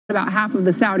about half of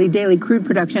the Saudi daily crude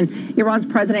production. Iran's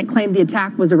president claimed the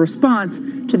attack was a response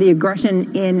to the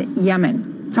aggression in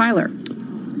Yemen. Tyler.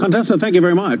 Contessa, thank you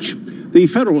very much. The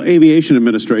Federal Aviation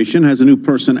Administration has a new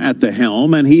person at the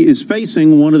helm, and he is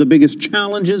facing one of the biggest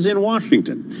challenges in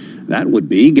Washington. That would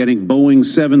be getting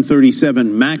Boeing's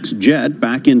 737 MAX jet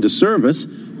back into service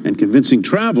and convincing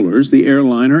travelers the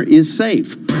airliner is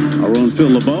safe. Our own Phil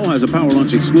LeBeau has a Power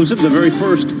Lunch exclusive, the very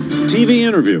first TV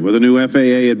interview with a new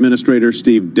FAA Administrator,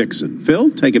 Steve Dickson. Phil,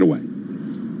 take it away.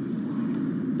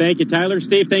 Thank you, Tyler.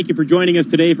 Steve, thank you for joining us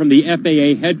today from the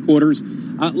FAA headquarters.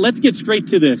 Let's get straight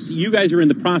to this. You guys are in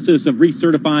the process of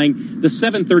recertifying the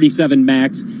 737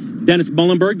 MAX. Dennis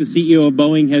Muhlenberg, the CEO of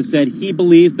Boeing, has said he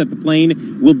believes that the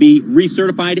plane will be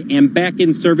recertified and back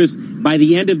in service by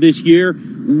the end of this year.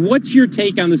 What's your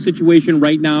take on the situation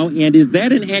right now, and is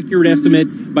that an accurate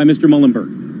estimate by Mr. Muhlenberg?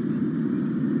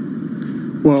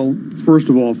 Well, first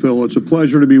of all, Phil, it's a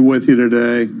pleasure to be with you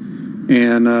today.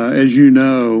 And as you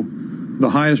know, the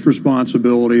highest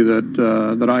responsibility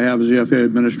that I have as the FAA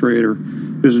Administrator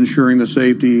is ensuring the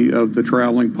safety of the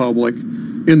traveling public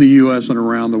in the U.S. and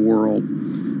around the world.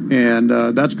 And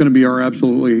that's going to be our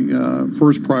absolutely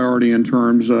first priority in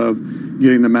terms of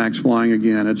getting the MAX flying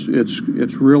again.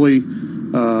 It's really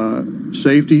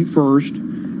safety first,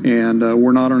 and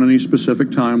we're not on any specific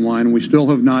timeline. We still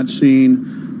have not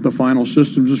seen the final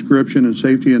systems description and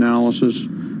safety analysis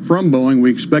from Boeing.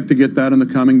 We expect to get that in the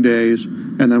coming days,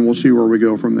 and then we'll see where we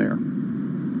go from there.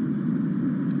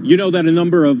 You know that a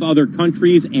number of other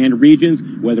countries and regions,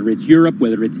 whether it's Europe,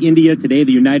 whether it's India, today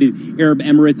the United Arab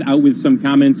Emirates out with some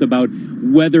comments about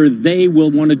whether they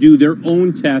will want to do their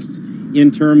own tests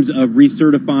in terms of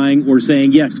recertifying or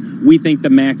saying, yes, we think the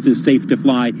MAX is safe to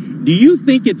fly. Do you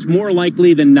think it's more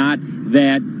likely than not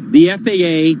that the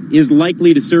FAA is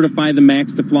likely to certify the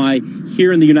MAX to fly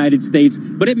here in the United States,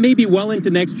 but it may be well into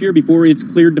next year before it's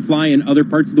cleared to fly in other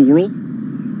parts of the world?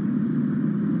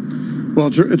 Well,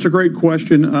 it's a great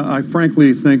question. I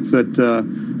frankly think that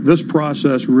this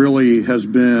process really has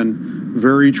been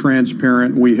very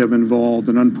transparent. We have involved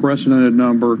an unprecedented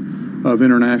number of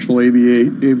international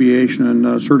aviation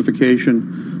and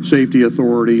certification safety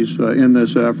authorities in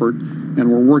this effort, and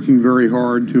we're working very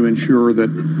hard to ensure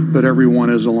that everyone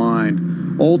is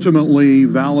aligned. Ultimately,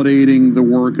 validating the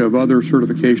work of other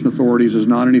certification authorities is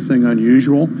not anything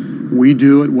unusual. We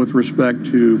do it with respect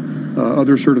to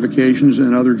other certifications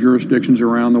in other jurisdictions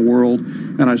around the world,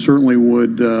 and I certainly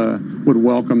would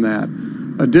welcome that.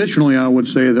 Additionally, I would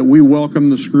say that we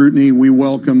welcome the scrutiny. We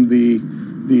welcome the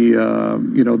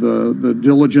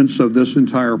diligence of this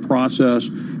entire process,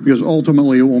 because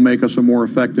ultimately it will make us a more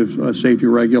effective safety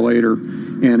regulator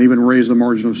and even raise the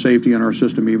margin of safety in our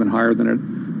system even higher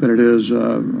than it is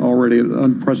already at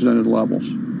unprecedented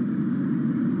levels.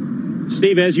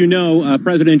 Steve, as you know,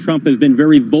 President Trump has been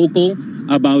very vocal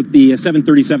about the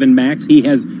 737 MAX. He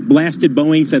has blasted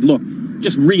Boeing, said, look,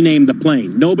 just rename the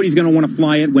plane. Nobody's going to want to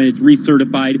fly it when it's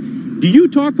recertified. Do you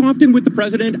talk often with the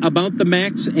president about the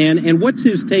MAX, and what's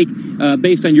his take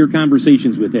based on your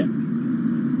conversations with him?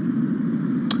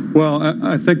 Well,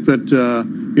 I think that,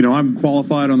 I'm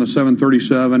qualified on the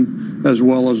 737 as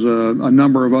well as a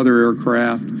number of other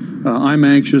aircraft. I'm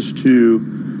anxious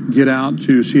to get out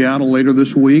to Seattle later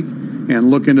this week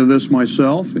and look into this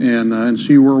myself and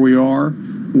see where we are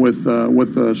with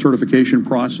the certification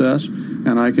process.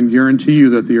 And I can guarantee you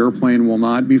that the airplane will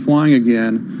not be flying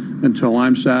again until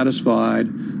I'm satisfied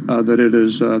that it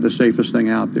is the safest thing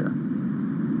out there.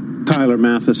 Tyler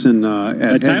Matheson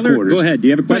at Tyler, headquarters. Go ahead. Do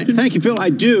you have a question? Thank you, Phil.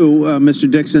 I do, Mr.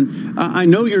 Dixon. I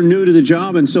know you're new to the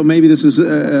job, and so maybe this is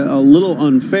a little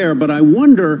unfair, but I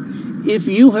wonder if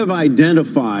you have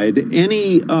identified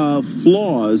any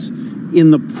flaws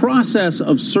in the process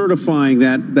of certifying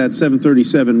that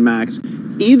 737 MAX,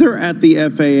 either at the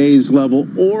FAA's level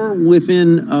or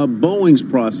within Boeing's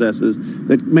processes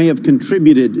that may have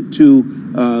contributed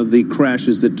to the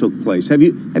crashes that took place. Have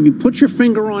you put your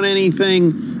finger on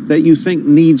anything that you think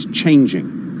needs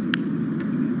changing?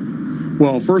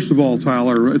 Well, first of all,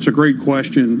 Tyler, it's a great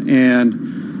question.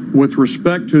 And with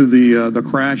respect to the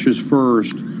crashes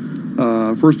first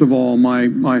of all,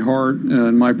 my heart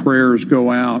and my prayers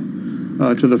go out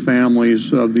to the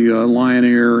families of the Lion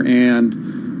Air and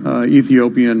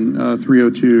Ethiopian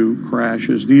 302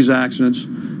 crashes. These accidents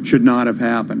should not have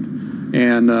happened.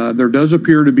 And there does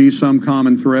appear to be some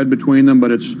common thread between them,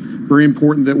 but it's very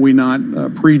important that we not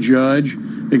prejudge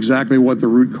exactly what the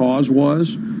root cause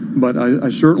was. But I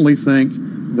certainly think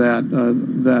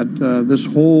that this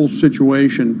whole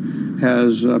situation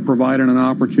has provided an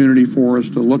opportunity for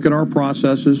us to look at our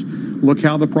processes,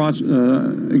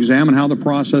 examine how the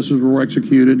processes were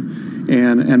executed,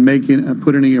 and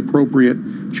put any appropriate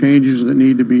changes that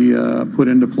need to be put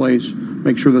into place.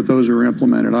 Make sure that those are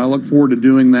implemented. I look forward to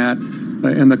doing that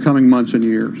in the coming months and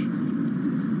years.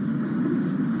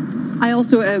 I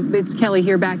also, it's Kelly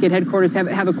here back at headquarters,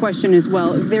 have a question as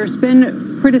well. There's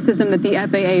been criticism that the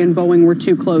FAA and Boeing were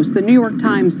too close. The New York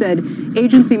Times said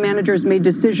agency managers made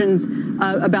decisions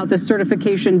about the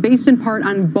certification based in part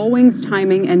on Boeing's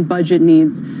timing and budget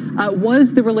needs.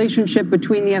 Was the relationship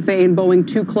between the FAA and Boeing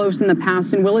too close in the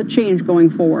past, and will it change going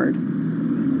forward?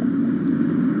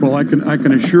 Well, I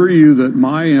can assure you that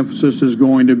my emphasis is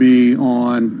going to be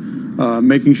on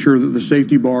making sure that the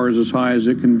safety bar is as high as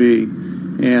it can be.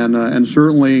 And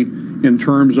certainly in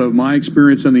terms of my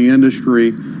experience in the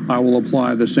industry, I will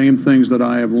apply the same things that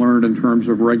I have learned in terms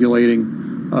of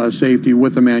regulating safety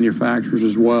with the manufacturers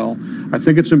as well. I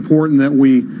think it's important that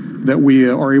we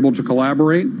are able to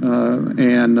collaborate,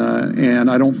 and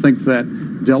I don't think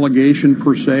that delegation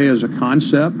per se as a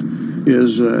concept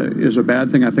is a bad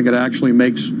thing. I think it actually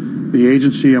makes the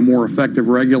agency a more effective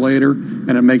regulator, and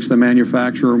it makes the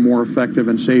manufacturer a more effective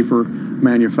and safer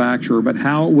manufacturer. But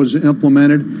how it was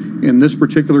implemented in this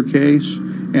particular case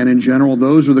and in general,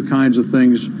 those are the kinds of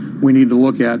things we need to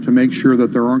look at to make sure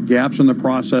that there aren't gaps in the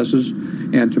processes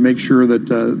and to make sure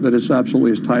that it's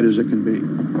absolutely as tight as it can be.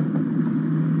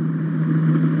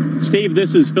 Steve,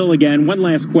 this is Phil again. One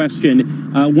last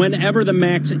question. Whenever the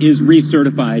MAX is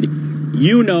recertified,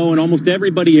 you know, and almost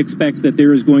everybody expects that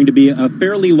there is going to be a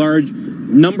fairly large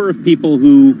number of people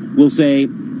who will say,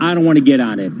 I don't want to get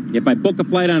on it. If I book a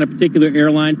flight on a particular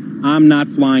airline, I'm not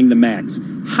flying the MAX.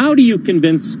 How do you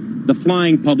convince the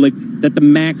flying public that the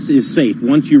MAX is safe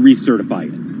once you recertify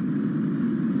it?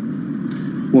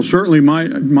 Well, certainly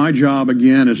my job,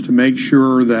 again, is to make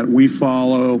sure that we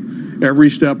follow every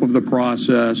step of the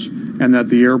process and that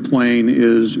the airplane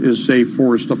is safe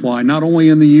for us to fly, not only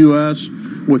in the U.S.,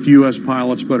 with U.S.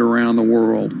 pilots, but around the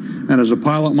world. And as a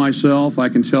pilot myself, I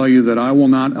can tell you that I will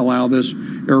not allow this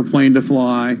airplane to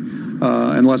fly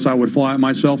unless I would fly it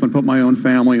myself and put my own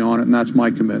family on it, and that's my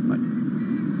commitment.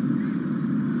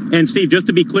 And Steve, just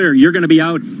to be clear, you're going to be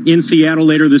out in Seattle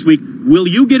later this week. Will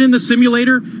you get in the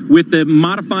simulator with the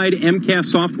modified MCAS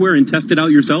software and test it out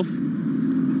yourself?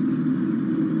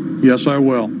 Yes, I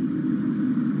will.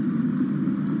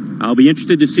 I'll be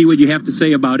interested to see what you have to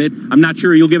say about it. I'm not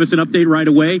sure you'll give us an update right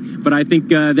away, but I think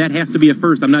that has to be a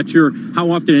first. I'm not sure how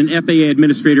often an FAA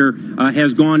administrator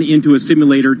has gone into a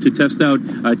simulator to test out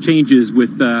changes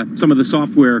with some of the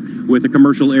software with a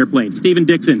commercial airplane. Stephen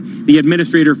Dixon, the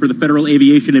administrator for the Federal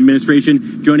Aviation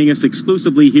Administration, joining us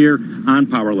exclusively here on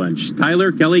Power Lunch.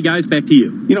 Tyler, Kelly, guys, back to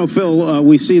you. You know, Phil,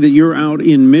 we see that you're out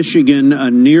in Michigan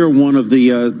near one of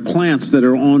the plants that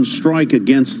are on strike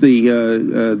against the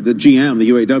GM, the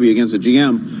UAW, against the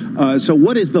GM. So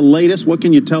what is the latest? What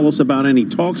can you tell us about any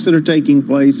talks that are taking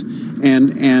place,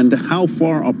 and how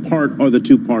far apart are the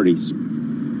two parties?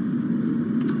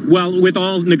 Well, with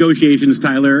all negotiations,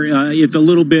 Tyler, it's a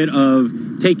little bit of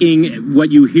taking what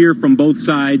you hear from both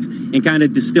sides and kind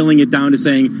of distilling it down to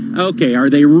saying, okay, are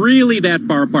they really that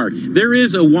far apart? There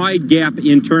is a wide gap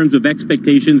in terms of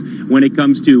expectations when it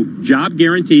comes to job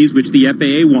guarantees, which the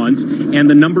FAA wants, and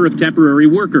the number of temporary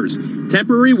workers.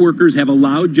 Temporary workers have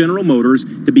allowed General Motors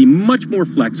to be much more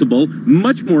flexible,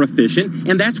 much more efficient,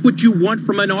 and that's what you want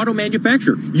from an auto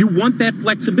manufacturer. You want that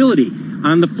flexibility.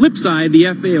 On the flip side, the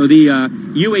FAA, or the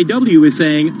UAW is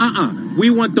saying, we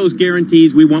want those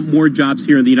guarantees. We want more jobs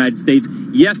here in the United States.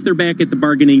 Yes, they're back at the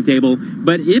bargaining table,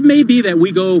 but it may be that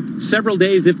we go several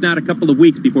days, if not a couple of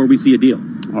weeks, before we see a deal.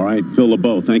 All right, Phil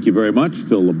LeBeau, thank you very much.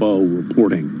 Phil LeBeau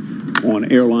reporting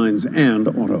on airlines and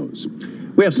autos.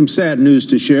 We have some sad news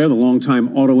to share. The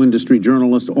longtime auto industry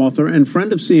journalist, author, and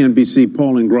friend of CNBC,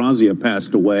 Paul Ingrazia,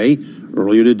 passed away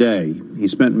earlier today. He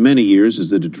spent many years as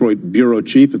the Detroit bureau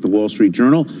chief at the Wall Street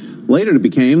Journal. Later, he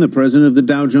became the president of the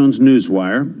Dow Jones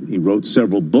Newswire. He wrote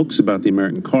several books about the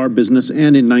American car business,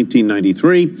 and in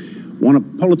 1993, won a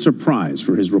Pulitzer Prize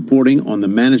for his reporting on the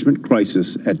management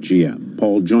crisis at GM.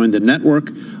 Paul joined the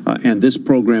network and this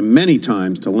program many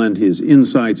times to lend his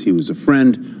insights. He was a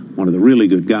friend, one of the really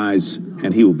good guys,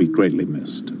 and he will be greatly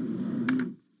missed.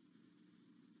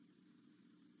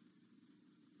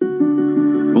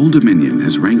 Old Dominion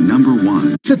has ranked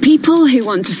 #1. For people who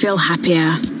want to feel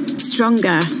happier,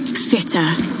 stronger,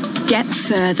 fitter, get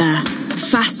further,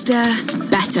 faster,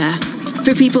 better.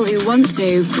 For people who want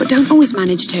to, but don't always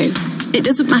manage to. It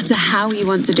doesn't matter how you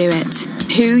want to do it,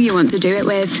 who you want to do it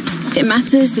with. It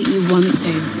matters that you want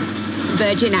to.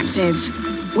 Virgin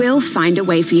Active. We'll find a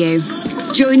way for you.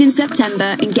 Join in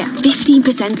September and get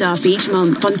 15% off each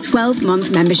month on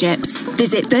 12-month memberships.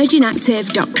 Visit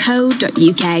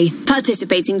virginactive.co.uk.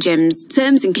 Participating gyms.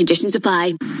 Terms and conditions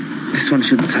apply. This one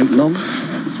shouldn't take long.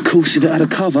 Of course, if it had a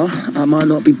cover, I might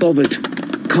not be bothered.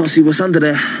 Can't see what's under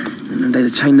there. And then they'd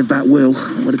have chained the back wheel.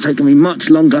 It would have taken me much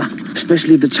longer,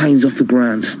 especially if the chain's off the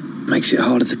ground. Makes it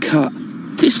harder to cut.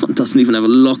 This one doesn't even have a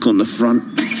lock on the front.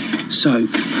 So,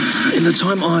 in the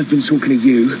time I've been talking to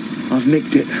you, I've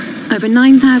nicked it. Over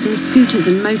 9,000 scooters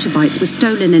and motorbikes were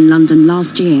stolen in London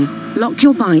last year. Lock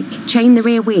your bike, chain the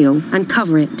rear wheel, and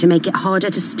cover it to make it harder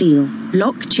to steal.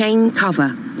 Lock, chain,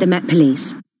 cover. The Met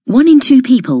Police. 1 in 2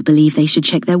 people believe they should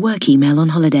check their work email on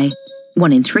holiday.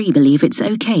 1 in 3 believe it's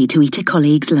okay to eat a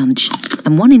colleague's lunch.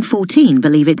 And 1 in 14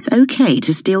 believe it's okay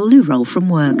to steal loo roll from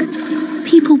work.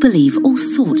 People believe all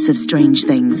sorts of strange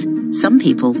things. Some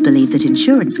people believe that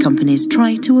insurance companies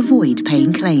try to avoid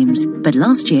paying claims. But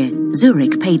last year,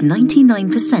 Zurich paid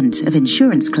 99% of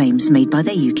insurance claims made by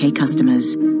their UK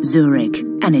customers. Zurich,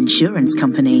 an insurance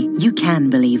company you can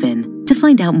believe in. To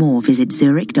find out more, visit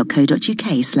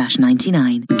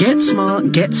zurich.co.uk/99. Get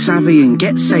smart, get savvy and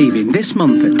get saving this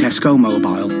month at Tesco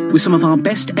Mobile with some of our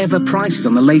best ever prices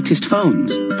on the latest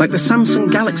phones. Like the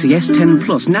Samsung Galaxy S10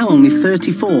 Plus, now only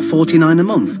 $34.49 a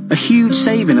month. A huge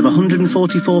saving of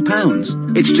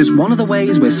 £144. It's just one of the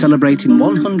ways we're celebrating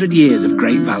 100 years of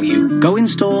great value. Go in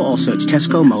store or search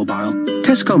Tesco Mobile.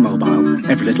 Tesco Mobile.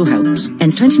 Every little helps.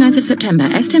 Ends 29th of September.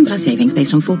 S10 Plus savings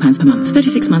based on £4 per month.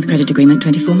 36-month credit agreement,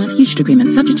 24-month usage agreement.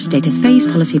 Subject to status. Phase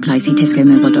policy applies. See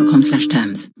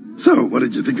tescomobile.com/terms. So, what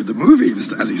did you think of the movie,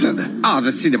 Mr. Alexander? Oh,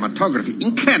 the cinematography,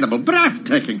 incredible,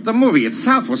 breathtaking. The movie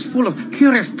itself was full of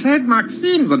curious trademark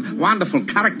themes and wonderful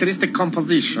characteristic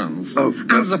compositions. Oh,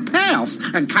 and the payoffs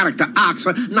and character arcs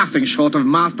were nothing short of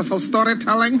masterful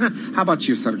storytelling. How about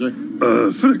you, Sergey?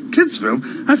 For a kids' film,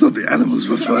 I thought the animals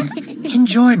were fun.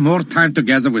 Enjoy more time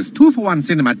together with 2-for-1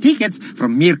 cinema tickets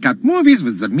from Meerkat Movies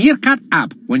with the Meerkat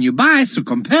app. When you buy, so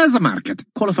compare the market.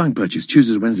 Qualifying purchase,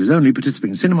 Tuesdays, Wednesdays only,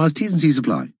 participating cinemas, T's and C's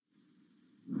apply.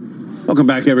 Welcome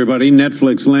back, everybody.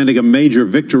 Netflix landing a major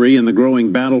victory in the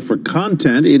growing battle for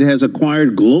content. It has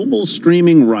acquired global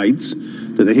streaming rights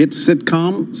to the hit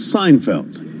sitcom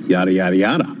Seinfeld. Yada, yada,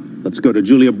 yada. Let's go to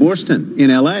Julia Borston in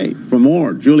L.A. for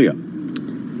more. Julia.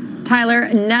 Tyler,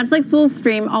 Netflix will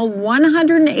stream all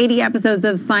 180 episodes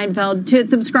of Seinfeld to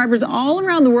its subscribers all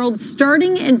around the world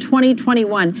starting in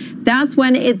 2021. That's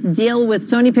when its deal with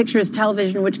Sony Pictures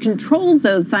Television, which controls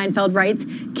those Seinfeld rights,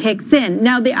 kicks in.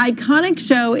 Now, the iconic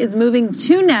show is moving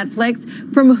to Netflix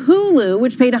from Hulu,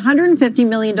 which paid $150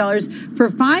 million for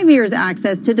 5 years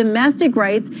access to domestic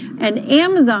rights, and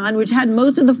Amazon, which had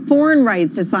most of the foreign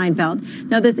rights to Seinfeld.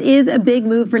 Now, this is a big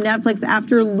move for Netflix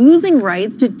after losing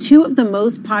rights to 2 of the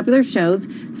most popular shows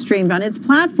streamed on its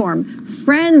platform.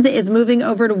 Friends is moving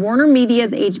over to Warner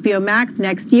Media's HBO Max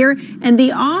next year, and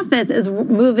The Office is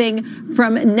moving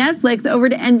from Netflix over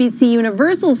to NBC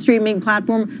Universal's streaming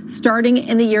platform starting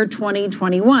in the year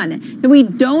 2021. Now, we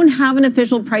don't have an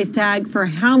official price tag for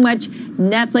how much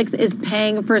Netflix is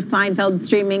paying for Seinfeld's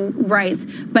streaming rights,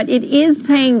 but it is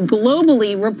paying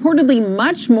globally, reportedly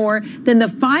much more than the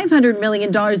 $500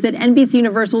 million that NBC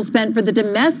Universal spent for the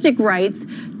domestic rights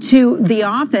to The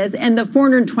Office and the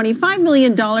 $425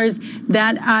 million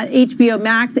that HBO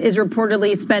Max is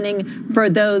reportedly spending for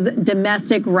those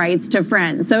domestic rights to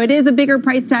Friends. So it is a bigger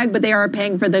price tag, but they are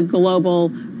paying for the global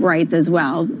rights as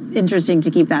well. Interesting to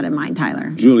keep that in mind,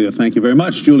 Tyler. Julia, thank you very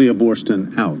much. Julia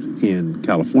Borston out in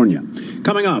California.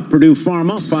 Coming up, Purdue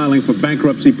Pharma filing for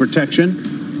bankruptcy protection.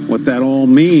 What that all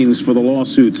means for the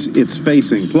lawsuits it's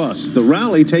facing. Plus, the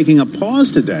rally taking a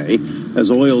pause today as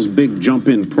oil's big jump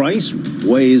in price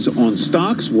weighs on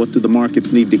stocks. What do the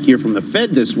markets need to hear from the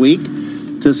Fed this week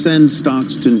to send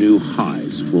stocks to new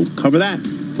highs? We'll cover that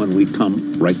when we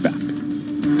come right back.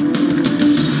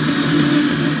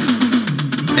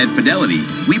 At Fidelity,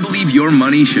 we believe your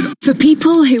money should... For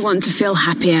people who want to feel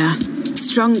happier,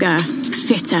 stronger,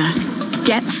 fitter,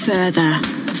 get further,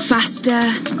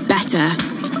 faster, better.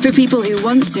 For people who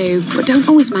want to, but don't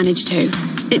always manage to.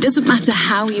 It doesn't matter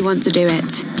how you want to do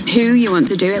it, who you want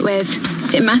to do it with.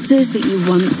 It matters that you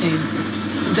want to.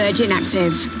 Virgin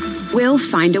Active. We'll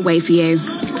find a way for you.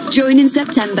 Join in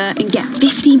September and get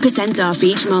 15% off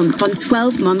each month on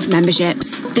 12-month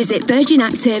memberships. Visit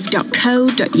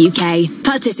virginactive.co.uk.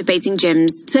 Participating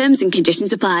gyms. Terms and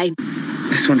conditions apply.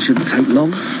 This one shouldn't take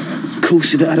long. Of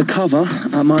course, if it had a cover,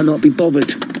 I might not be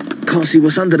bothered. Can't see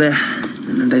what's under there.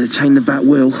 And then they'd have chained the back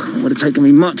wheel. It would have taken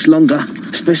me much longer,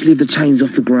 especially if the chain's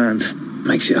off the ground.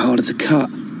 Makes it harder to cut.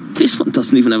 This one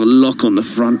doesn't even have a lock on the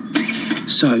front.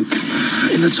 So,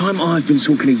 in the time I've been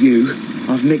talking to you,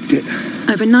 I've nicked it.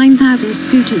 Over 9,000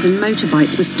 scooters and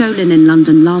motorbikes were stolen in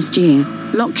London last year.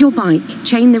 Lock your bike,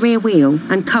 chain the rear wheel,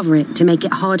 and cover it to make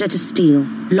it harder to steal.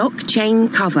 Lock, chain,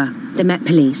 cover. The Met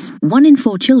Police. 1 in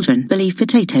 4 children believe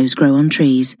potatoes grow on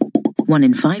trees. 1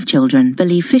 in 5 children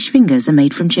believe fish fingers are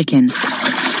made from chicken.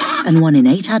 And 1 in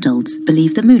 8 adults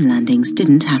believe the moon landings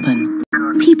didn't happen.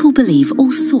 People believe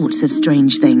all sorts of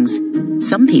strange things.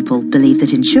 Some people believe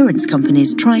that insurance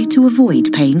companies try to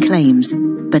avoid paying claims.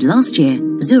 But last year,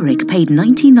 Zurich paid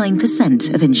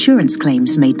 99% of insurance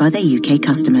claims made by their UK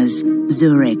customers.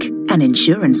 Zurich, an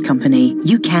insurance company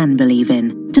you can believe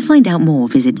in. To find out more,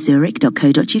 visit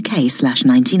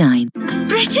zurich.co.uk/99.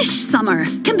 British summer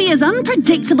can be as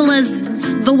unpredictable as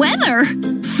the weather.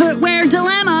 Footwear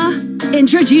dilemma.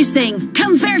 Introducing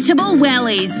convertible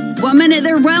wellies. 1 minute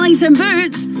they're Wellington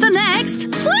boots, the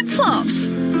next flip-flops.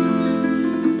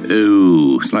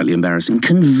 Ooh, slightly embarrassing.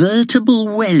 Convertible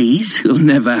wellies will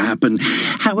never happen.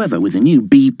 However, with the new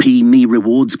BP Me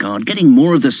Rewards card, getting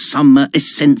more of the summer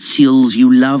essentials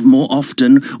you love more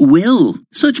often will.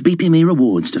 Search BP Me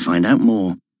Rewards to find out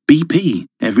more. BP,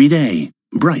 every day,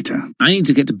 brighter. I need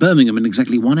to get to Birmingham in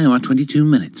exactly 1 hour, 22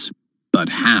 minutes. But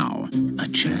how? A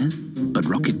chair? But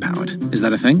rocket-powered. Is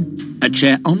that a thing? A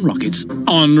chair on rockets.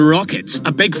 On rockets!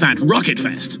 A big fat rocket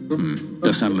fest!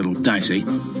 Does sound a little dicey.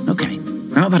 Okay.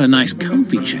 How about a nice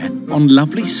comfy chair on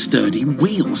lovely sturdy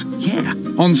wheels? Yeah,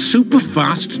 on super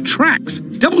fast tracks.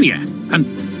 Double yeah. And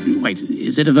wait,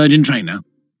 is it a Virgin train now?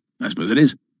 I suppose it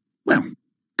is. Well,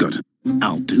 good.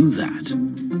 I'll do that.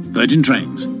 Virgin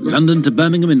Trains, London to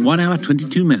Birmingham in 1 hour,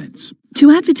 22 minutes.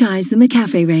 To advertise the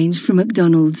McCafe range from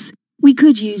McDonald's, we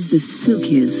could use the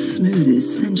silkiest,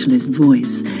 smoothest, sensualist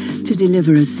voice to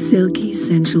deliver a silky,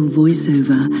 sensual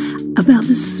voiceover about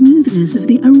the smoothness of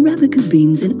the Arabica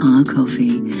beans in our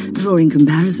coffee, drawing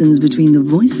comparisons between the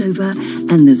voiceover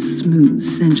and the smooth,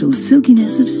 sensual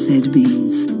silkiness of said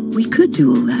beans. We could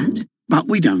do all that. But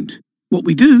we don't. What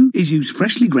we do is use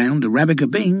freshly ground Arabica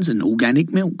beans and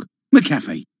organic milk.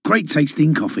 McCafe, great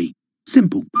tasting coffee.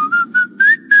 Simple.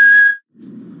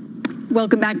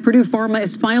 Welcome back. Purdue Pharma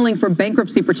is filing for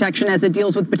bankruptcy protection as it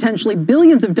deals with potentially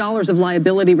billions of dollars of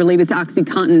liability related to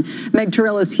OxyContin. Meg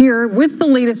Terrell is here with the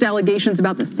latest allegations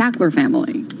about the Sackler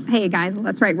family. Hey guys, well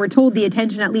that's right. We're told the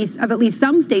attention at least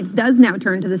some states does now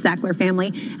turn to the Sackler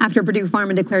family after Purdue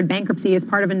Pharma declared bankruptcy as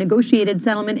part of a negotiated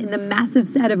settlement in the massive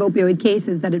set of opioid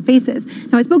cases that it faces.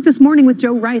 Now I spoke this morning with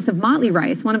Joe Rice of Motley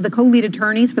Rice, one of the co-lead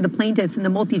attorneys for the plaintiffs in the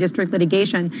multi-district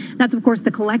litigation. That's of course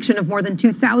the collection of more than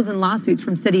 2,000 lawsuits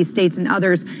from cities, states, and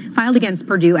others filed against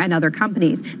Purdue and other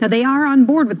companies. Now they are on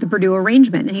board with the Purdue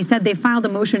arrangement, and he said they filed a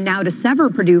motion now to sever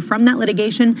Purdue from that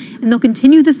litigation, and they'll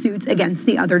continue the suits against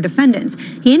the other defendants.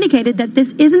 He indicated that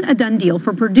this isn't a done deal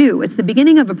for Purdue. It's the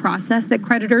beginning of a process that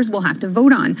creditors will have to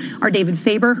vote on. Our David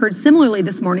Faber heard similarly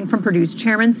this morning from Purdue's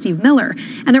chairman, Steve Miller.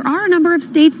 And there are a number of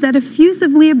states that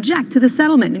effusively object to the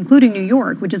settlement, including New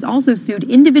York, which has also sued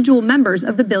individual members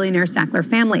of the billionaire Sackler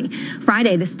family.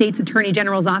 Friday, the state's attorney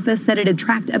general's office said it had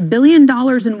tracked $1 billion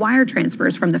in wire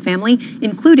transfers from the family,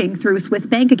 including through Swiss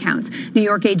bank accounts. New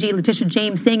York AG Letitia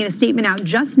James saying in a statement out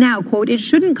just now, quote, "It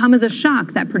shouldn't come as a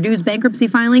shock that Purdue's bankruptcy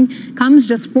filing comes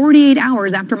just 48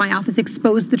 hours after my office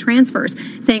exposed the transfers,"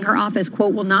 saying her office,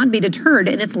 quote, "will not be deterred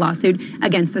in its lawsuit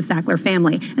against the Sackler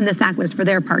family." And the Sacklers, for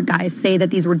their part, guys, say that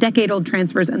these were decade-old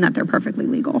transfers and that they're perfectly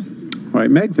legal. All right,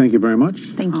 Meg, thank you very much.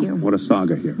 Thank you. What a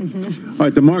saga here. All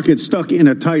right, the market's stuck in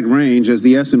a tight range as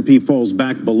the S&P falls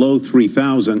back below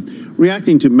 3,000,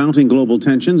 reacting to mounting global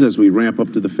tensions as we ramp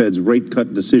up to the Fed's rate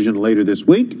cut decision later this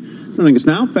week. Joining us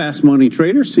now, Fast Money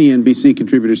trader, CNBC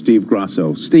contributor Steve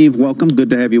Grasso. Steve, welcome. Good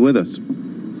to have you with us.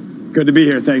 Good to be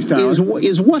here. Thanks, Tyler.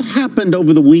 Is what happened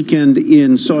over the weekend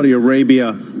in Saudi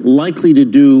Arabia likely to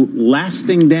do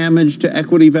lasting damage to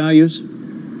equity values?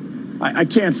 I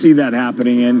can't see that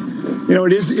happening. And, you know,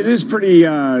 it is pretty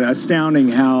astounding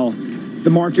how the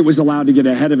market was allowed to get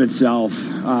ahead of itself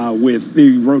with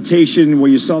the rotation where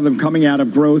you saw them coming out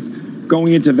of growth,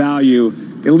 going into value.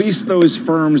 At least those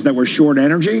firms that were short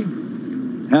energy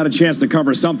had a chance to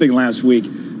cover something last week,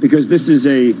 because this is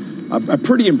a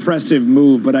pretty impressive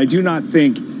move, but I do not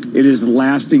think it is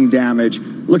lasting damage.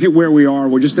 Look at where we are.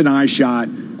 We're just an eye shot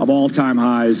of all-time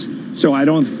highs. So I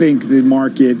don't think the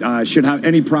market should have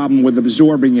any problem with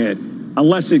absorbing it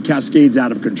unless it cascades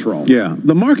out of control. Yeah,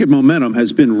 the market momentum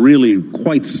has been really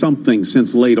quite something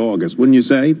since late August, wouldn't you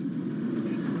say?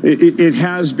 It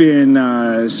has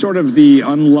been sort of the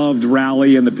unloved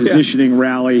rally and the positioning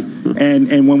rally.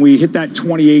 And when we hit that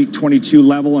 28, 22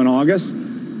 level in August,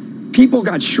 people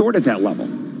got short at that level.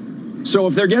 So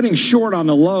if they're getting short on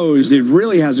the lows, it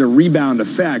really has a rebound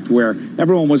effect where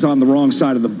everyone was on the wrong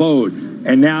side of the boat.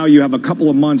 And now you have a couple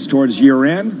of months towards year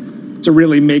end to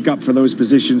really make up for those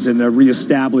positions and to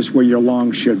reestablish where your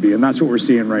long should be. And that's what we're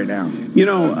seeing right now. You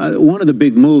know, one of the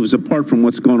big moves, apart from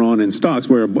what's going on in stocks,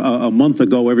 where a month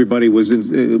ago everybody was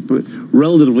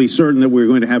relatively certain that we were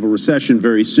going to have a recession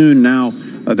very soon. Now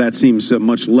that seems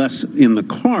much less in the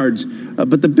cards.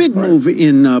 But the big move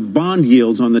in bond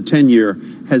yields on the 10-year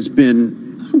has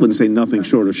been, I wouldn't say nothing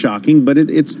short of shocking, but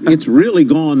it's really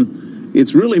gone,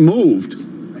 it's really moved.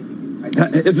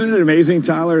 Isn't it amazing,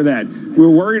 Tyler, that we're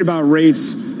worried about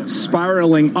rates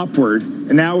spiraling upward,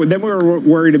 and then we were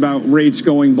worried about rates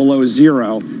going below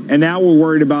zero, and now we're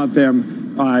worried about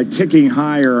them ticking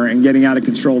higher and getting out of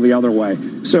control the other way.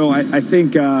 So I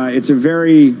think it's a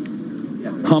very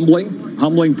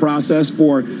humbling process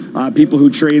for people who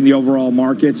trade in the overall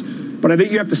markets. But I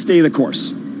think you have to stay the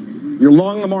course. You're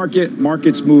long the market,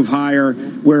 markets move higher.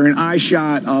 We're in eye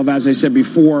shot of, as I said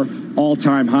before,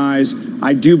 all-time highs.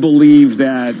 I do believe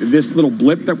that this little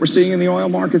blip that we're seeing in the oil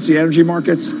markets, the energy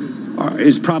markets,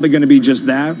 is probably going to be just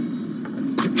that.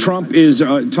 Trump is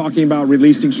talking about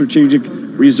releasing strategic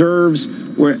reserves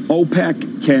where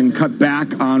OPEC can cut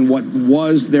back on what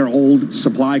was their old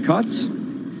supply cuts.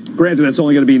 Granted, that's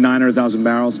only going to be 900,000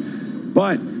 barrels,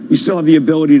 but you still have the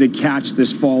ability to catch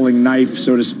this falling knife,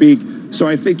 so to speak. So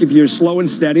I think if you're slow and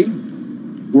steady,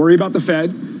 worry about the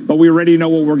Fed, but we already know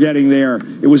what we're getting there.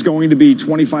 It was going to be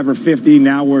 25 or 50.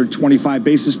 Now we're 25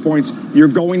 basis points. You're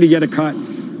going to get a cut.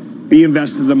 Be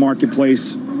invested in the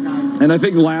marketplace. And I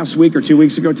think last week or 2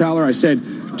 weeks ago, Tyler, I said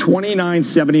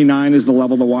 29.79 is the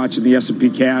level to watch in the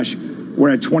S&P cash. We're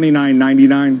at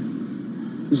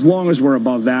 29.99. As long as we're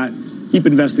above that, keep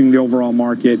investing in the overall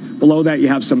market. Below that, you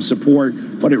have some support,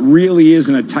 but it really is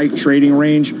in a tight trading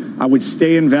range. I would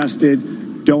stay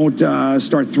invested. Don't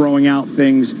start throwing out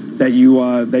things that you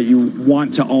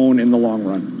want to own in the long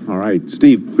run. All right,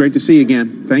 Steve, great to see you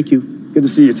again. Thank you. Good to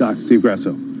see you, Todd. Steve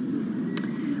Grasso.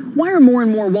 Why are more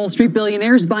and more Wall Street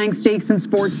billionaires buying stakes in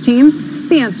sports teams?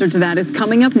 The answer to that is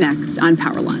coming up next on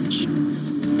Power Lunch.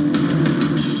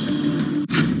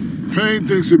 Payne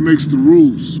thinks it makes the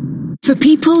rules. For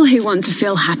people who want to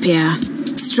feel happier,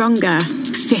 stronger,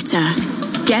 fitter,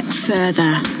 get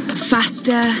further,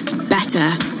 faster,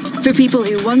 better. For people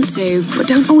who want to, but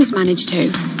don't always manage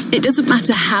to. It doesn't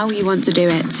matter how you want to do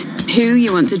it, who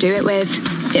you want to do it with.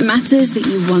 It matters that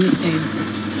you want to.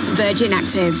 Virgin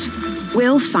Active.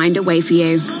 We'll find a way for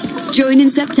you. Join in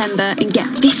September and get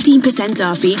 15%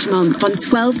 off each month on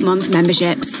 12-month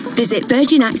memberships. Visit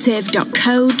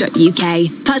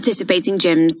virginactive.co.uk. Participating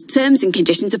gyms. Terms and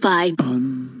conditions apply.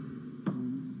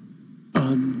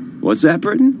 What's that,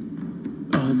 Britain?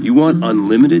 You want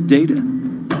unlimited data?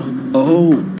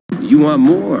 Oh, you want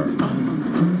more.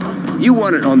 You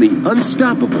want it on the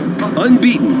unstoppable,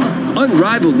 unbeaten,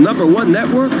 unrivaled #1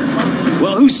 network?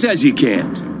 Well, who says you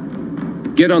can't?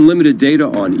 Get unlimited data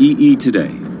on EE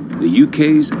today, the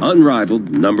UK's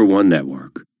unrivaled #1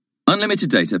 network. Unlimited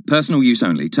data, personal use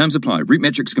only. Terms apply. Root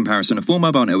metrics comparison of 4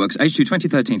 mobile networks H2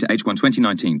 2013 to H1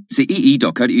 2019. See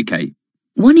ee.co.uk.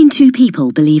 1 in 2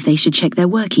 people believe they should check their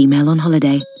work email on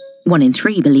holiday. 1 in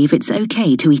 3 believe it's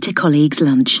okay to eat a colleague's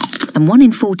lunch. And 1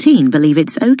 in 14 believe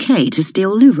it's okay to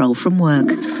steal loo roll from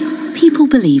work. People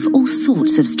believe all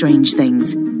sorts of strange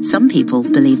things. Some people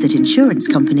believe that insurance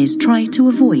companies try to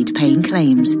avoid paying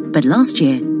claims. But last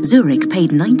year, Zurich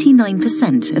paid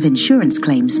 99% of insurance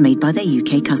claims made by their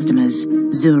UK customers.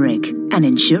 Zurich, an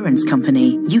insurance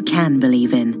company you can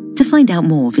believe in. To find out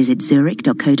more, visit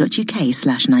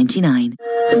zurich.co.uk/99.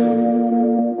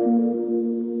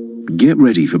 Get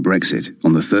ready for Brexit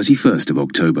on the 31st of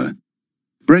October.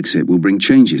 Brexit will bring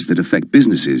changes that affect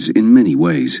businesses in many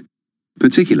ways,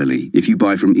 particularly if you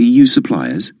buy from EU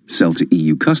suppliers, sell to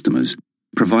EU customers,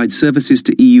 provide services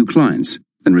to EU clients,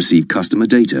 and receive customer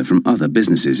data from other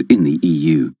businesses in the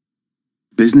EU.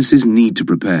 Businesses need to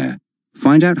prepare.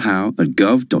 Find out how at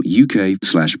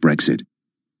gov.uk/Brexit.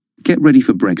 Get ready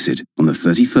for Brexit on the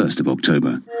 31st of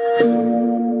October.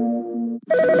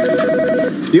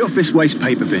 The office waste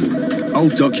paper bin.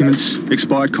 Old documents,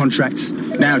 expired contracts,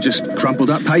 now just crumpled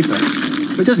up paper.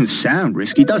 It doesn't sound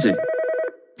risky, does it?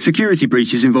 Security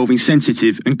breaches involving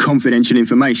sensitive and confidential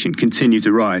information continue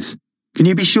to rise. Can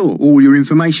you be sure all your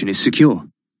information is secure?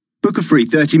 Book a free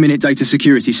 30-minute data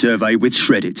security survey with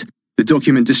Shreddit, the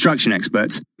document destruction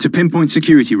experts, to pinpoint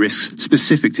security risks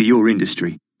specific to your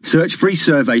industry. Search free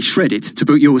survey Shreddit to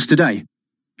book yours today.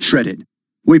 Shreddit.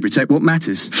 We protect what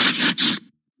matters.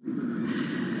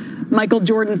 Michael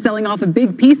Jordan selling off a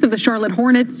big piece of the Charlotte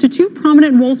Hornets to two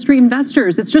prominent Wall Street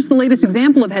investors. It's just the latest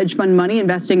example of hedge fund money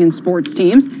investing in sports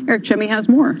teams. Eric Chemi has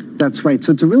more. That's right.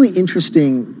 So it's a really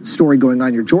interesting story going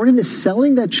on here. Jordan is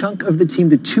selling that chunk of the team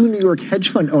to two New York hedge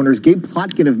fund owners, Gabe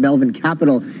Plotkin of Melvin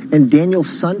Capital and Daniel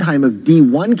Sundheim of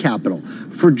D1 Capital.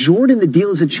 For Jordan, the deal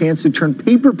is a chance to turn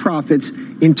paper profits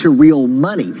into real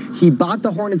money. He bought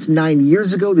the Hornets 9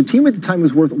 years ago. The team at the time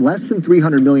was worth less than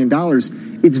 $300 million.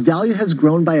 Its value has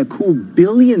grown by a cool $1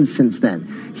 billion since then.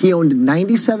 He owned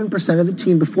 97% of the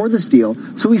team before this deal,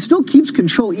 so he still keeps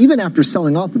control even after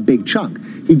selling off a big chunk.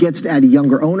 He gets to add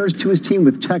younger owners to his team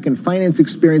with tech and finance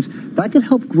experience that can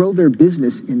help grow their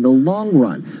business in the long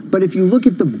run. But if you look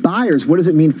at the buyers, what does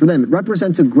it mean for them? It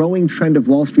represents a growing trend of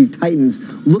Wall Street titans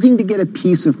looking to get a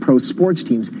piece of pro sports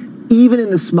teams, even in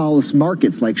the smallest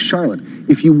markets like Charlotte.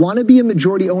 If you want to be a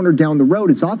majority owner down the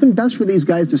road, it's often best for these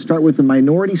guys to start with a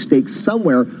minority stake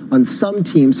somewhere on some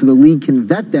team so the league can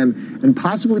vet them and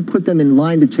possibly put them in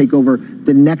line to take over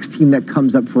the next team that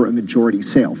comes up for a majority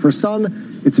sale. For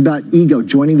some, it's about ego,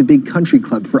 joining the big country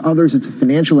club. For others, it's a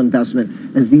financial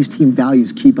investment as these team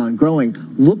values keep on growing.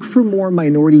 Look for more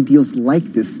minority deals like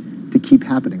this to keep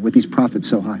happening with these profits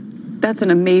so high. That's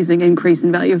an amazing increase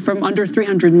in value from under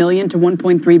 $300 million to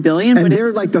 $1.3 billion. And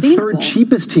they're like the third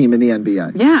cheapest team in the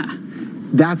NBA. Yeah.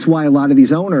 That's why a lot of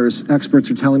these owners, experts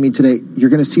are telling me today,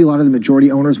 you're going to see a lot of the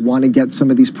majority owners want to get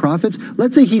some of these profits.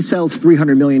 Let's say he sells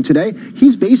 $300 million today.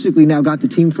 He's basically now got the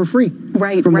team for free.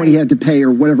 Right, from what he had to pay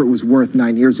or whatever it was worth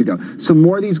 9 years ago. So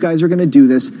more of these guys are going to do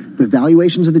this. The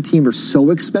valuations of the team are so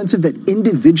expensive that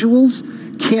individuals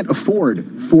can't afford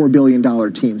 $4 billion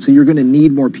teams. So you're going to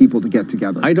need more people to get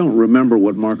together. I don't remember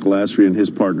what Mark Lasry and his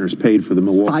partners paid for the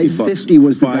Milwaukee Bucks. $550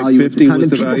 was the value at the time,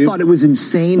 and people thought it was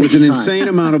insane. It was an insane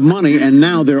amount of money, and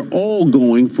now they're all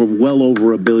going for well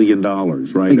over $1 billion,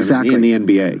 right? Exactly. In the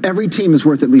NBA. Every team is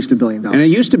worth at least $1 billion. And it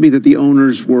used to be that the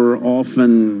owners were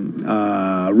often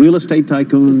real estate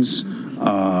tycoons.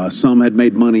 Some had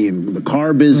made money in the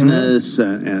car business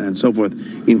and so forth.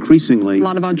 Increasingly, a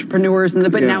lot of entrepreneurs,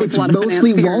 but now it's a lot of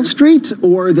mostly financiers. Wall Street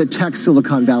or the tech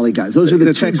Silicon Valley guys. Those are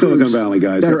the tech Silicon Valley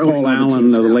guys. Paul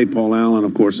Allen, the late Paul Allen,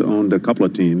 of course, owned a couple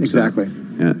of teams. Exactly.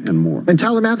 And more. And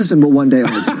Tyler Mathisen will one day own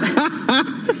a team.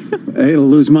 It'll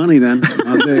lose money then.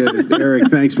 I'll tell you.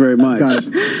 Eric, thanks very much.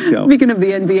 Speaking of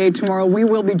the NBA tomorrow, we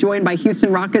will be joined by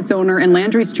Houston Rockets owner and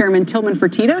Landry's chairman Tillman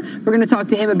Fertitta. We're going to talk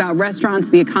to him about restaurants,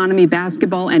 the economy,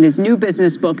 basketball, and his new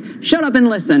business book, Shut Up and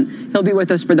Listen. He'll be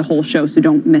with us for the whole show, so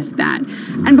don't miss that.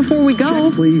 And before we go,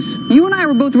 please. You and I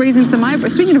were both raising some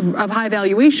eyebrows. Speaking of high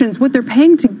valuations, what they're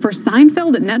paying for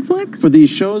Seinfeld at Netflix? For these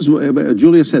shows,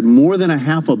 Julia said more than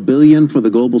 $500 million for the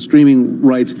global streaming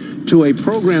rights to a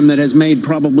program that has made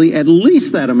probably at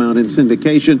least that amount in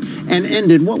syndication and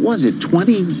ended, what was it,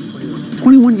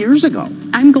 21 years ago.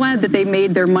 I'm glad that they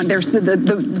made their money.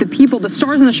 The people, the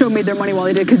stars on the show made their money while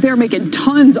they did, because they're making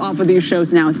tons off of these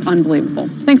shows now. It's unbelievable.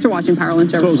 Thanks for watching Power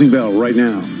Lunch. Closing bell right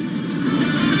now.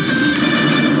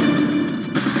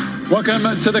 Welcome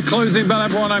to the closing bell,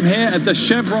 everyone. I'm here at the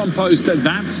Chevron Post.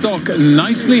 That stock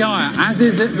nicely higher, as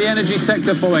is the energy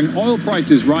sector, following oil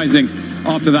prices rising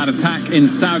after that attack in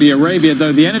Saudi Arabia.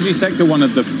 Though the energy sector, one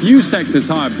of the few sectors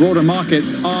higher, broader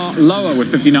markets are lower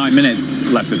with 59 minutes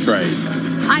left to trade.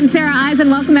 I'm Sarah Eisen.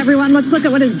 Welcome, everyone. Let's look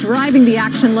at what is driving the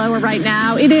action lower right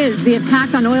now. It is the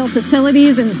attack on oil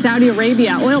facilities in Saudi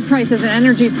Arabia. Oil prices and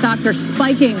energy stocks are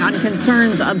spiking on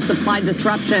concerns of supply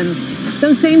disruptions.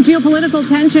 Those same geopolitical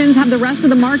tensions have the rest of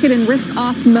the market in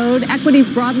risk-off mode.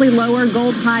 Equities broadly lower,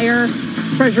 gold higher,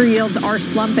 treasury yields are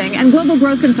slumping. And global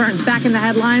growth concerns back in the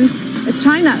headlines as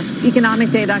China's economic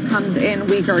data comes in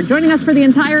weaker. Joining us for the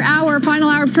entire hour, final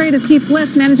hour of trade, is Keith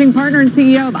Bliss, managing partner and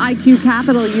CEO of IQ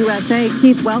Capital USA.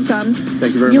 Keith, welcome.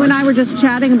 Thank you very much. You and I were just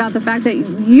chatting about the fact that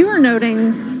you are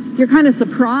noting you're kind of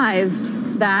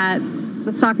surprised that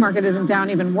the stock market isn't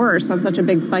down even worse on such a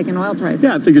big spike in oil prices.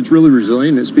 Yeah, I think it's really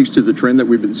resilient. It speaks to the trend that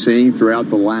we've been seeing throughout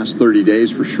the last 30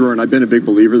 days for sure. And I've been a big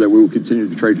believer that we will continue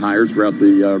to trade higher throughout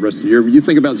the rest of the year. When you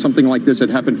think about something like this that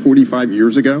happened 45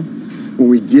 years ago, when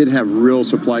we did have real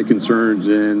supply concerns,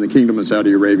 and the Kingdom of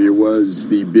Saudi Arabia was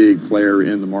the big player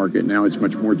in the market. Now it's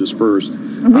much more dispersed.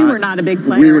 We were not a big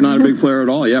player. We were not a big player at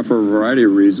all, yeah, for a variety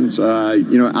of reasons.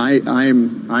 I'm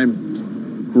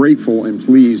grateful and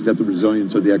pleased at the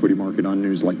resilience of the equity market on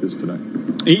news like this today.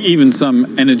 Even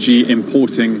some energy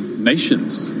importing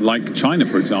nations, like China,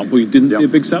 for example, you didn't see a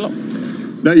big sell-off.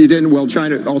 No, you didn't. Well,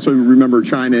 China, also remember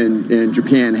China and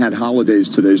Japan had holidays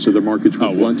today, so the markets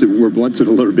were blunted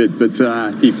a little bit. But,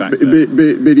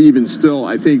 but even still,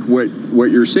 I think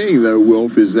what you're seeing, though,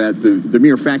 Wilf, is that the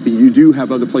mere fact that you do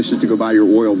have other places to go buy your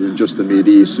oil than just the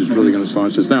Mideast is really going to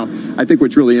astonish us. Now, I think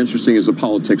what's really interesting is the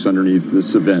politics underneath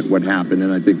this event, what happened,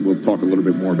 and I think we'll talk a little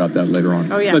bit more about that later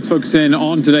on. Oh, yeah. Let's focus in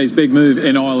on today's big move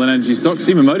in oil and energy stocks.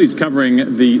 Seema Modi's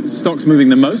covering the stocks moving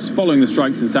the most following the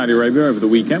strikes in Saudi Arabia over the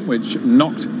weekend, which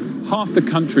knocked half the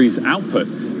country's output.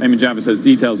 Eamon Javers has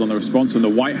details on the response from the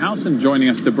White House, and joining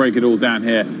us to break it all down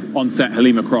here on set,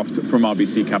 Halima Croft from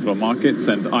RBC Capital Markets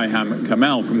and Iham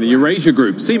Kamel from the Eurasia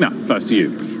Group. Seema, first to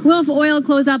you. Wilf, oil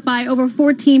closed up by over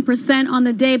 14% on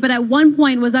the day, but at one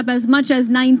point was up as much as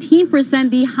 19%,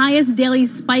 the highest daily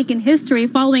spike in history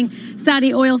following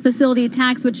Saudi oil facility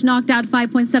attacks, which knocked out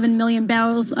 5.7 million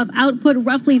barrels of output,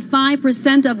 roughly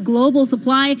 5% of global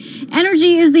supply.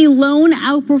 Energy is the lone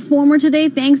outperformer today,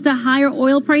 thanks to higher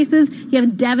oil prices. You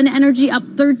have Devon Energy up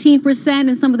 13%,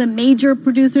 and some of the major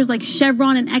producers like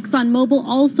Chevron and ExxonMobil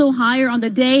also higher on the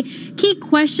day. Key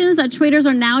questions that traders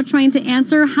are now trying to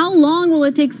answer: how long will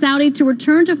it take Saudi to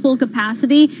return to full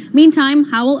capacity? Meantime,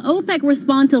 how will OPEC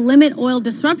respond to limit oil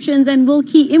disruptions? And will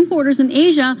key importers in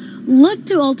Asia look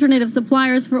to alternative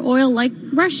suppliers for oil like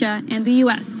Russia and the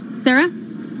U.S.? Sarah?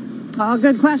 All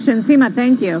good questions. Seema,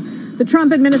 thank you. The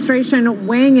Trump administration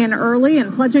weighing in early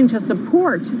and pledging to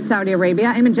support Saudi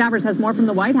Arabia. Eamon Javers has more from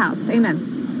the White House.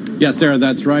 Eamon. Yes, Sarah,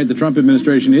 that's right. The Trump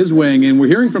administration is weighing in. We're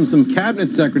hearing from some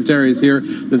cabinet secretaries here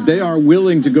that they are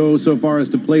willing to go so far as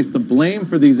to place the blame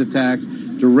for these attacks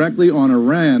directly on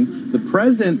Iran. The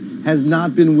president has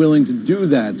not been willing to do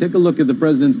that. Take a look at the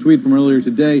president's tweet from earlier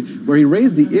today, where he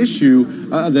raised the issue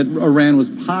that Iran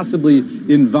was possibly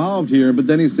involved here, but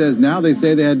then he says now they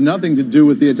say they had nothing to do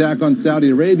with the attack on Saudi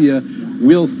Arabia.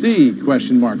 We'll see,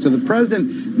 question mark. So the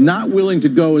president not willing to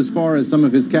go as far as some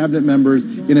of his cabinet members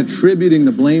in attributing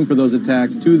the blame for those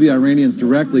attacks to the Iranians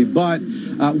directly, but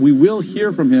we will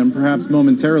hear from him perhaps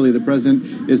momentarily. The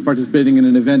president is participating in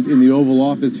an event in the Oval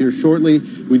Office here shortly.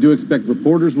 We do expect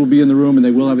reporters will be in the room and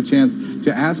they will have a chance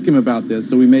to ask him about this,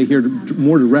 so we may hear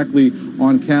more directly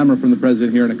on camera from the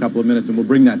president here in a couple of minutes, and we'll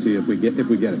bring that to you if we get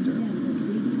it, Sarah.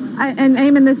 And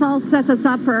Eamon, this all sets us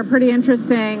up for a pretty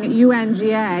interesting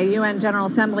UNGA, UN General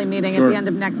Assembly meeting at the end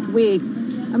of next week.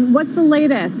 What's the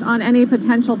latest on any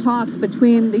potential talks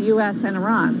between the U.S. and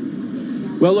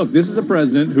Iran? Well, look, this is a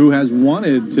president who has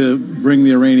wanted to bring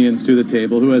the Iranians to the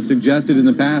table, who has suggested in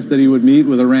the past that he would meet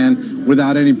with Iran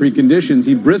without any preconditions.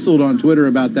 He bristled on Twitter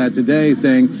about that today,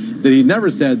 saying that he never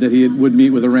said that he would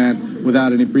meet with Iran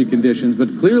without any preconditions. But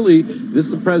clearly, this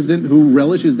is a president who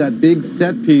relishes that big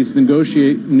set-piece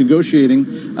negotiating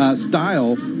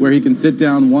style where he can sit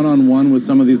down one-on-one with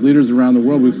some of these leaders around the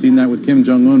world. We've seen that with Kim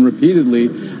Jong-un repeatedly.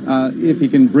 If he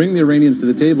can bring the Iranians to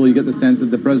the table, you get the sense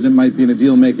that the president might be in a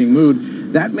deal-making mood.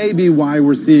 That may be why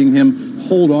we're seeing him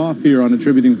hold off here on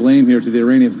attributing blame here to the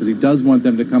Iranians, because he does want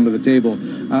them to come to the table.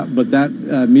 But that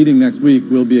meeting next week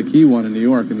will be a key one in New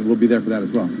York, and we'll be there for that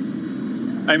as well.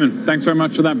 Eamon, thanks very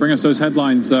much for that. Bring us those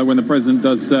headlines when the president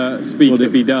does speak,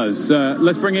 if he does.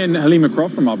 Let's bring in Halima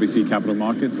Croft from RBC Capital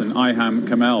Markets and Iham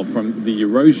Kamel from the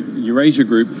Eurasia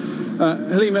Group.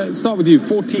 Halima, start with you.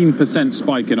 14%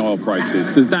 spike in oil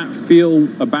prices. Does that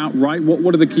feel about right?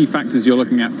 What are the key factors you're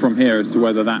looking at from here as to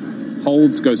whether that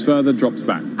holds, goes further, drops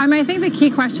back? I mean, I think the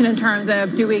key question in terms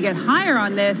of do we get higher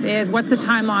on this is what's the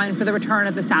timeline for the return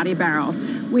of the Saudi barrels?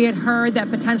 We had heard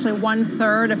that potentially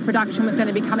 1/3 of production was going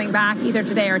to be coming back either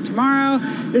today or tomorrow.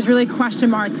 There's really question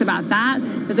marks about that.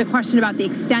 There's a question about the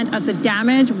extent of the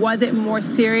damage. Was it more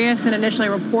serious than initially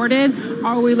reported?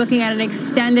 Are we looking at an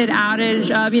extended outage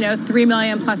of, 3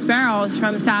 million plus barrels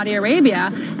from Saudi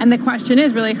Arabia? And the question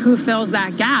is really who fills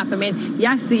that gap? I mean,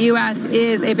 yes, the U.S.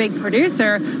 is a big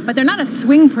producer, but they're not a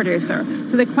swing producer.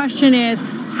 So the question is,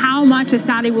 how much is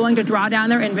Saudi willing to draw down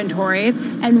their inventories,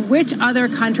 and which other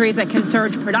countries that can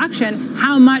surge production,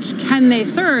 how much can they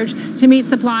surge to meet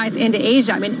supplies into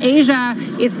Asia? I mean, Asia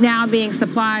is now being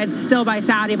supplied still by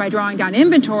Saudi by drawing down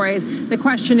inventories. The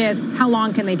question is, how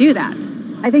long can they do that?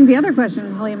 I think the other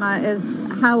question, Halima, is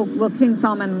how will King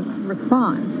Salman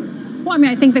respond? Well, I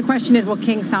mean, I think the question is, will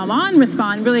King Salman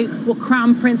respond? Really, will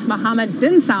Crown Prince Mohammed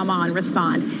bin Salman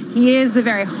respond? He is the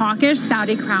very hawkish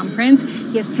Saudi Crown Prince.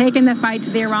 He has taken the fight to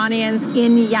the Iranians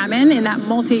in Yemen in that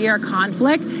multi-year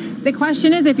conflict. The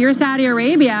question is, if you're Saudi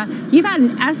Arabia, you've had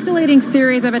an escalating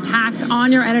series of attacks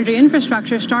on your energy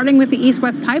infrastructure, starting with the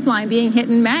East-West pipeline being hit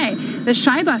in May. The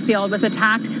Shaiba field was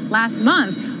attacked last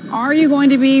month. Are you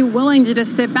going to be willing to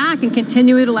just sit back and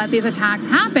continue to let these attacks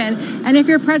happen? And if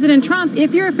you're President Trump,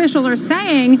 if your officials are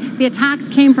saying the attacks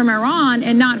came from Iran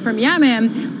and not from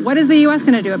Yemen, what is the U.S.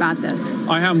 going to do about this?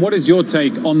 Iham, what is your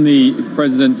take on the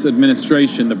president's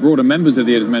administration, the broader members of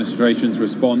the administration's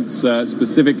response,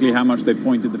 specifically how much they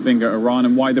pointed the finger at Iran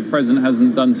and why the president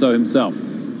hasn't done so himself?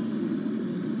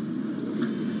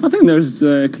 I think there's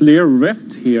a clear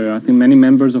rift here. I think many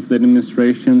members of the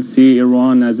administration see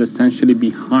Iran as essentially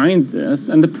behind this,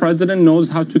 and the president knows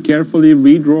how to carefully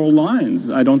redraw lines.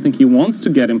 I don't think he wants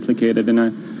to get implicated in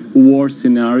a war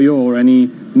scenario or any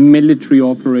military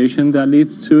operation that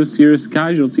leads to serious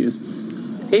casualties.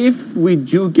 If we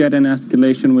do get an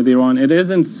escalation with Iran, it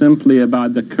isn't simply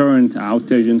about the current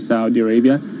outage in Saudi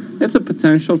Arabia. It's a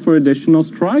potential for additional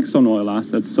strikes on oil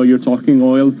assets. So you're talking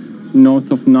oil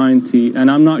north of 90, and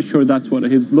I'm not sure that's what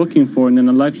he's looking for in an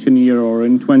election year or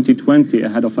in 2020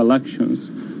 ahead of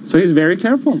elections. So he's very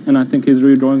careful, and I think he's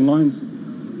redrawing lines.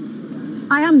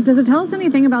 Does it tell us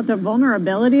anything about the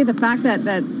vulnerability, the fact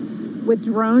that with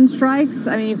drone strikes,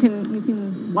 I mean, you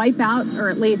can wipe out or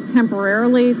at least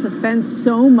temporarily suspend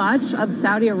so much of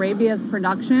Saudi Arabia's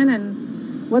production,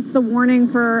 and what's the warning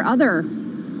for other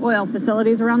oil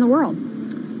facilities around the world?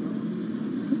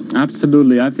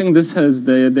 Absolutely. I think this has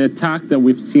the attack that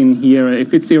we've seen here,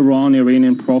 if it's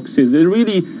Iranian proxies, it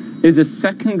really is a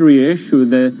secondary issue.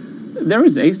 There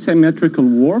is asymmetrical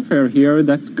warfare here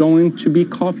that's going to be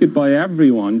copied by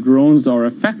everyone. Drones are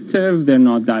effective, they're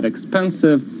not that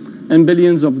expensive, and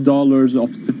billions of dollars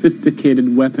of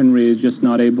sophisticated weaponry is just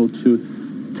not able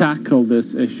to tackle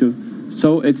this issue.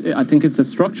 So I think it's a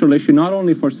structural issue, not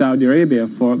only for Saudi Arabia,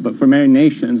 but for many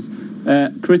nations.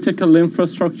 Critical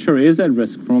infrastructure is at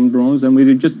risk from drones, and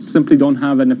we just simply don't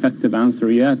have an effective answer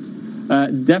yet.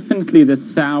 Definitely the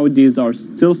Saudis are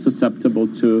still susceptible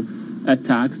to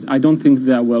attacks. I don't think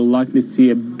that we'll likely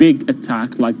see a big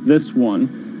attack like this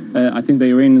one. I think the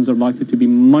Iranians are likely to be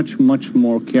much, much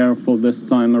more careful this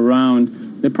time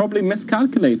around. They probably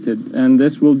miscalculated, and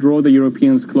this will draw the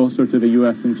Europeans closer to the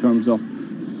U.S. in terms of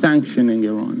sanctioning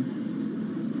Iran.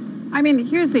 I mean,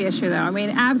 here's the issue, though. I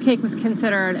mean, Abqaiq was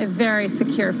considered a very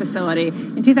secure facility.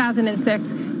 In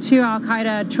 2006, 2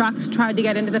 al-Qaeda trucks tried to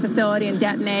get into the facility and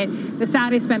detonate. The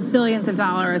Saudis spent billions of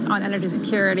dollars on energy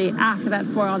security after that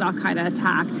foiled al-Qaeda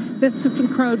attack. This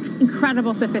showed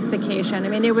incredible sophistication. I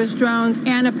mean, it was drones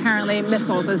and apparently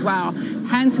missiles as well.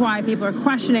 Hence why people are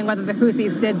questioning whether the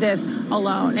Houthis did this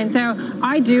alone. And so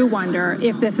I do wonder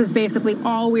if this is basically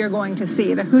all we are going to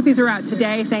see. The Houthis are out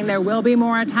today saying there will be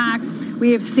more attacks.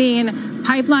 We have seen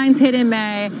pipelines hit in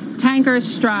May, tankers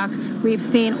struck. We've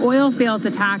seen oil fields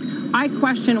attacked. I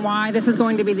question why this is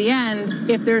going to be the end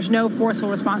if there's no forceful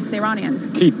response to the Iranians.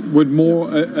 Keith, would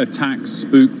more attacks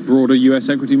spook broader U.S.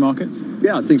 equity markets?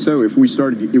 Yeah, I think so. If we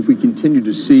continue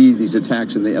to see these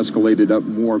attacks and they escalated up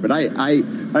more. But I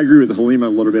agree with Halima a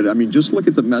little bit. I mean, just look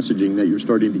at the messaging that you're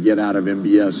starting to get out of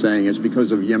MBS saying it's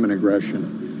because of Yemen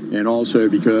aggression. And also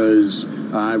because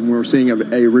we're seeing a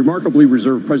remarkably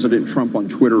reserved President Trump on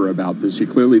Twitter about this. He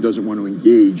clearly doesn't want to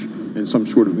engage in some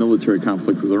sort of military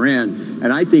conflict with Iran.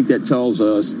 And I think that tells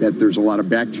us that there's a lot of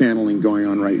back channeling going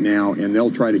on right now, and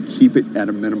they'll try to keep it at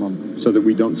a minimum so that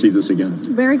we don't see this again.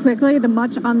 Very quickly, the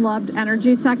much unloved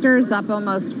energy sector is up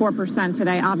almost 4%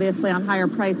 today, obviously on higher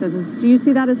prices. Do you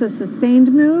see that as a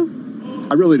sustained move?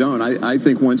 I really don't. I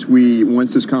think once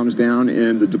this calms down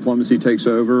and the diplomacy takes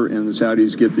over and the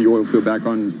Saudis get the oil field back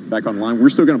online, we're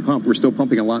still going to pump. We're still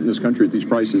pumping a lot in this country at these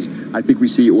prices. I think we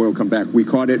see oil come back. We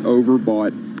caught it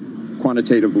overbought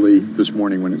quantitatively this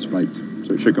morning when it spiked,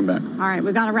 so it should come back. All right,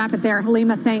 we've got to wrap it there.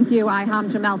 Halima, thank you.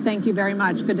 Iham Jamel, thank you very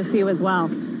much. Good to see you as well.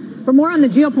 For more on the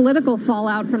geopolitical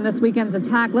fallout from this weekend's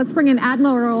attack, let's bring in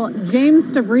Admiral James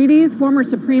Stavridis, former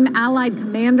Supreme Allied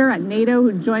Commander at NATO,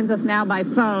 who joins us now by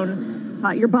phone.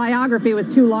 Your biography was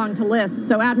too long to list.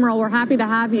 So, Admiral, we're happy to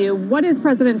have you. What is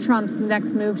President Trump's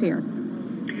next move here?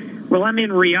 Well, I'm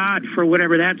in Riyadh for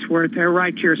whatever that's worth. I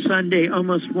arrived here Sunday,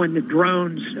 almost when the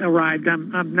drones arrived.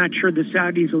 I'm not sure the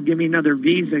Saudis will give me another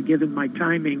visa, given my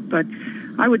timing. But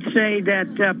I would say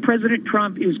that President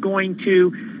Trump is going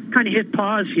to kind of hit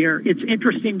pause here. It's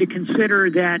interesting to consider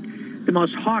that the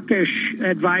most hawkish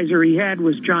advisor he had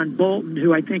was John Bolton,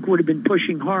 who I think would have been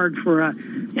pushing hard for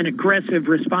an aggressive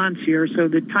response here. So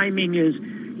the timing is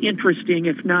interesting,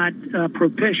 if not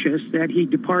propitious, that he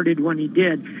departed when he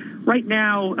did. Right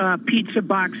now, pizza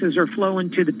boxes are flowing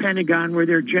to the Pentagon where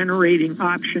they're generating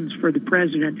options for the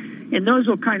president. And those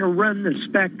will kind of run the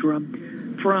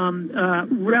spectrum from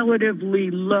relatively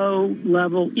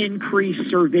low-level increased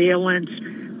surveillance,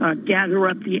 gather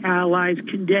up the allies,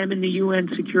 condemn in the UN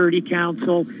Security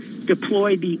Council,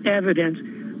 deploy the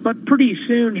evidence, But pretty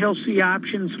soon he'll see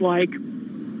options like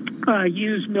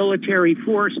use military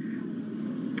force,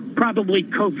 probably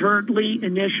covertly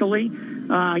initially,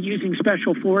 using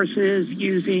special forces,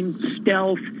 using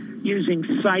stealth, using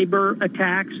cyber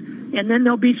attacks. And then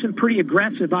there'll be some pretty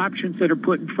aggressive options that are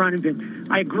put in front of him.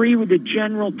 I agree with the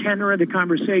general tenor of the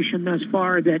conversation thus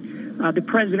far that the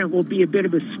president will be a bit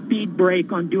of a speed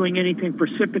break on doing anything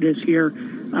precipitous here.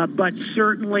 But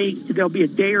certainly there'll be a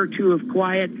day or two of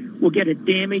quiet. We'll get a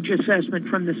damage assessment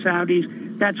from the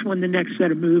Saudis. That's when the next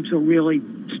set of moves will really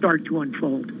start to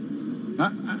unfold.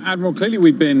 Admiral, clearly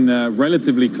we've been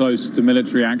relatively close to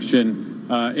military action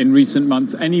in recent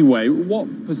months anyway.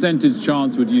 What percentage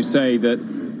chance would you say that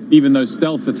even those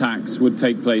stealth attacks would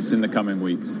take place in the coming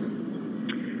weeks?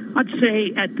 I'd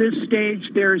say at this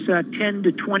stage there's a 10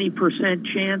 to 20%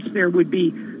 chance there would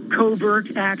be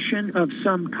covert action of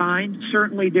some kind.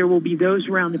 Certainly there will be those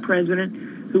around the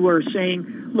president who are saying,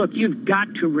 look, you've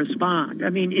got to respond. I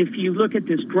mean, if you look at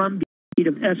this drumbeat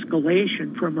of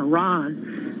escalation from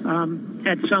Iran,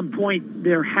 at some point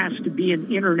there has to be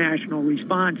an international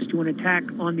response to an attack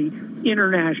on the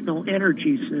international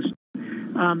energy system.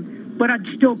 But I'd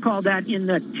still call that in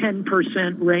the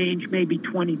 10% range, maybe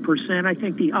 20%. I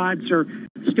think the odds are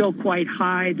still quite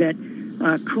high that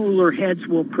cooler heads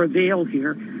will prevail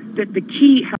here. The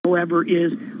key, however,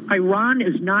 is Iran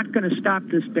is not going to stop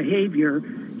this behavior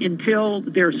until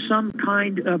there's some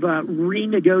kind of a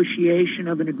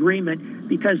renegotiation of an agreement,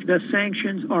 because the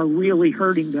sanctions are really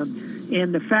hurting them.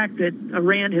 And the fact that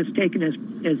Iran has taken as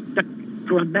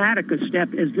dramatic a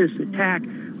step as this attack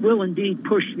will indeed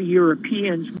push the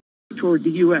Europeans toward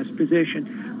the U.S.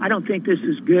 position. I don't think this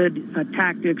is good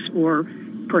tactics, or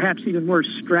perhaps even worse,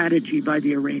 strategy by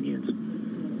the Iranians.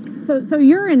 So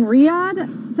you're in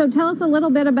Riyadh. So tell us a little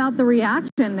bit about the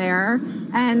reaction there.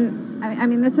 And I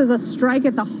mean, this is a strike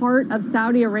at the heart of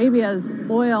Saudi Arabia's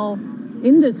oil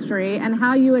industry, and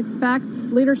how you expect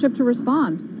leadership to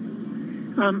respond.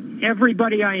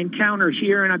 Everybody I encounter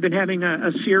here, and I've been having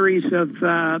a series of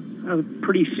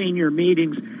pretty senior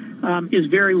meetings, is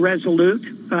very resolute.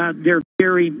 They're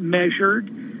very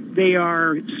measured. They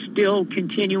are still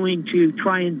continuing to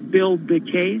try and build the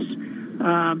case.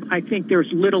 I think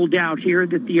there's little doubt here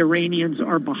that the Iranians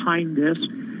are behind this,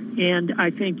 and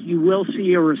I think you will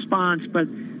see a response, but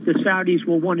the Saudis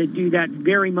will want to do that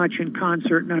very much in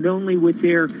concert, not only with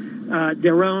their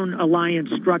own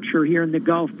alliance structure here in the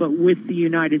Gulf, but with the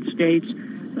United States.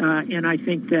 And I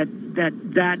think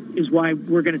that is why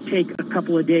we're going to take a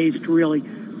couple of days to really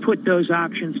put those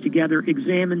options together,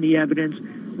 examine the evidence.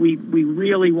 We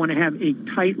really want to have a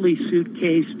tightly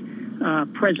suitcased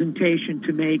presentation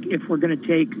to make if we're going to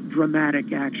take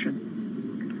dramatic action.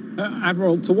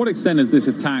 Admiral, to what extent has this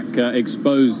attack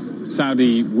exposed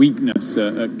Saudi weakness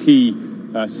at key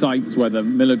sites, whether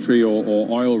military or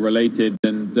oil related?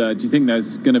 And do you think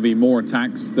there's going to be more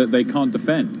attacks that they can't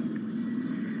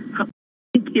defend? I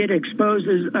think it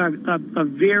exposes a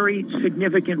very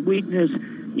significant weakness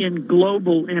in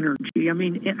global energy. I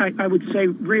mean, I would say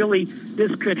really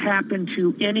this could happen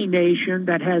to any nation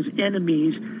that has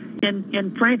enemies.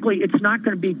 And frankly, it's not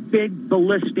going to be big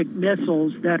ballistic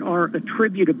missiles that are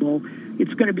attributable.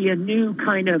 It's going to be a new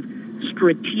kind of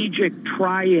strategic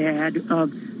triad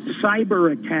of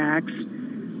cyber attacks,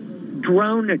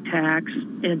 drone attacks,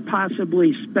 and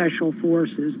possibly special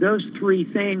forces. Those three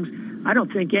things, I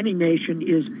don't think any nation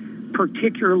is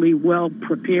particularly well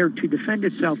prepared to defend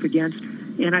itself against.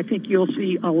 And I think you'll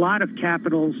see a lot of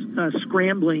capitals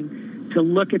scrambling to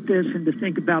look at this and to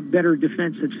think about better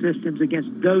defensive systems against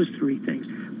those three things.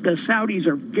 The Saudis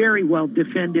are very well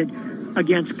defended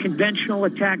against conventional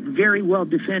attack, very well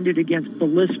defended against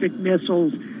ballistic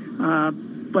missiles,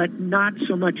 but not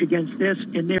so much against this,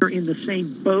 and they're in the same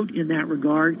boat in that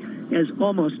regard as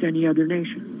almost any other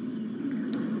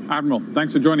nation. Admiral,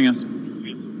 thanks for joining us.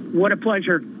 What a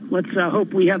pleasure. Let's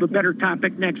hope we have a better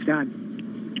topic next time.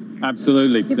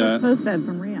 Absolutely. Keep us posted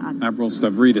from Riyadh. Admiral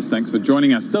Stavridis, thanks for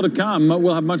joining us. Still to come,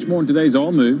 we'll have much more in today's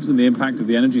oil moves and the impact of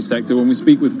the energy sector when we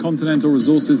speak with Continental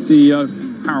Resources CEO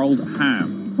Harold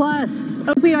Hamm. Plus,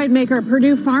 opioid maker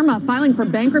Purdue Pharma filing for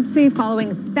bankruptcy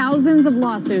following thousands of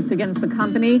lawsuits against the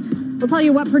company. We'll tell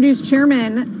you what Purdue's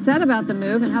chairman said about the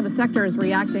move and how the sector is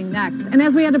reacting next. And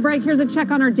as we had to break, here's a check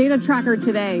on our data tracker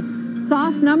today.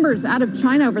 Soft numbers out of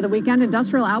China over the weekend.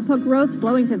 Industrial output growth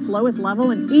slowing to its lowest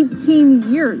level in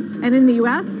 18 years. And in the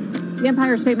U.S., the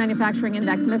Empire State Manufacturing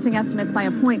Index missing estimates by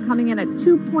a point, coming in at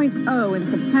 2.0 in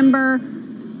September.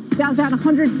 Dow's down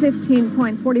 115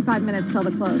 points, 45 minutes till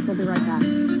the close. We'll be right back.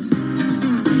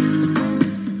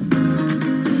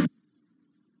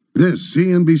 This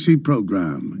CNBC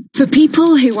program. For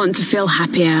people who want to feel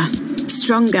happier,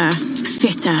 Stronger,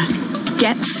 fitter,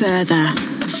 get further,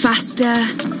 faster,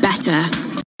 better.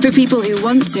 For people who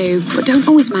want to, but don't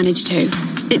always manage to.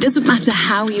 It doesn't matter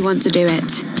how you want to do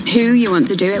it, who you want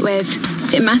to do it with.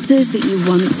 It matters that you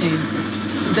want to.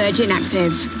 Virgin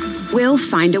Active. We'll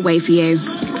find a way for you.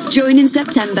 Join in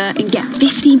September and get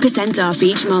 15% off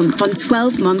each month on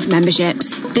 12-month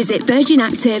memberships. Visit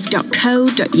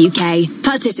virginactive.co.uk.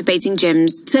 Participating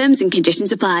gyms. Terms and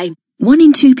conditions apply. 1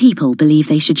 in 2 people believe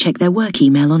they should check their work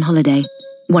email on holiday.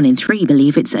 1 in 3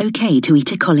 believe it's okay to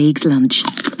eat a colleague's lunch.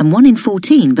 And 1 in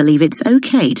 14 believe it's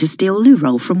okay to steal loo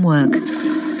roll from work.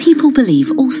 People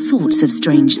believe all sorts of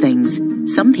strange things.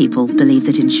 Some people believe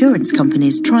that insurance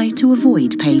companies try to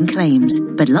avoid paying claims.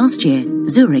 But last year,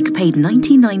 Zurich paid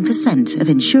 99% of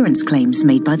insurance claims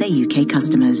made by their UK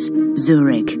customers.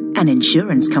 Zurich, an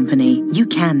insurance company you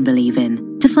can believe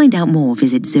in. To find out more,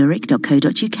 visit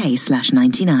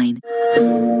zurich.co.uk/99.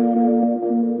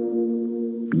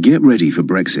 Get ready for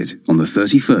Brexit on the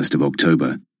 31st of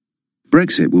October.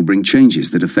 Brexit will bring changes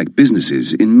that affect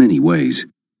businesses in many ways,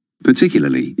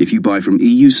 particularly if you buy from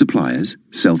EU suppliers,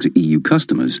 sell to EU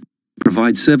customers,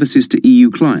 provide services to EU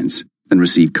clients, and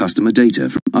receive customer data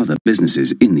from other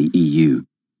businesses in the EU.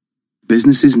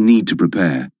 Businesses need to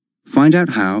prepare. Find out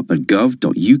how at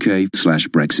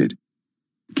gov.uk/Brexit.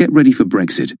 Get ready for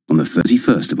Brexit on the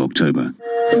 31st of October.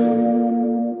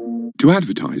 To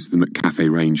advertise the McCafe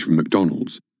range from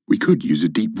McDonald's, we could use a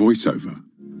deep voiceover.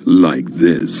 Like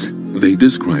this. They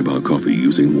describe our coffee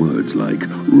using words like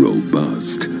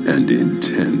robust and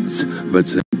intense, but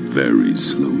said very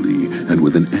slowly and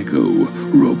with an echo.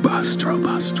 Robust,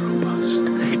 robust, robust.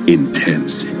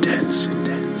 Intense, intense,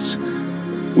 intense.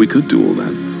 We could do all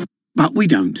that. But we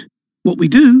don't. What we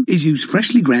do is use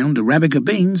freshly ground Arabica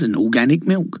beans and organic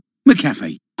milk.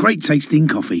 McCafe. Great tasting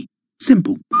coffee.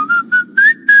 Simple.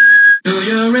 Do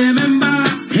you remember?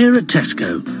 Here at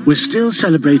Tesco, we're still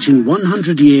celebrating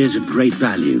 100 years of great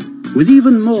value, with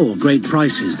even more great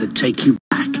prices that take you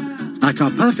back. Like our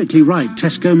perfectly ripe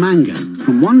Tesco Mango,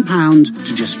 from £1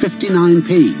 to just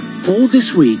 59p. All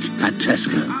this week at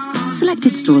Tesco.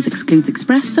 Selected stores excludes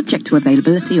Express, subject to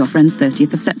availability, offer ends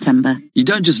 30th of September. You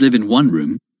don't just live in one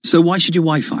room, so why should you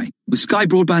Wi-Fi? With Sky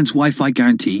Broadband's Wi-Fi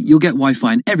guarantee, you'll get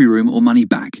Wi-Fi in every room or money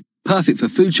back. Perfect for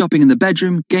food shopping in the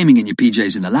bedroom, gaming in your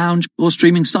PJs in the lounge, or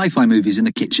streaming sci-fi movies in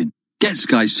the kitchen. Get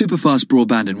Sky's super-fast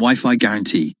broadband and Wi-Fi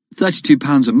guarantee.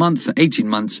 £32 a month for 18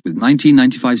 months with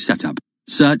 $19.95 setup.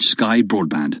 Search Sky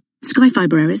Broadband. Sky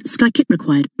Fibre errors, Sky Kit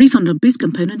required. Refund on boost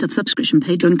component of subscription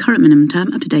paid during current minimum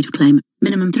term up to date of claim.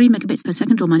 Minimum 3 megabits per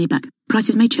second or money back.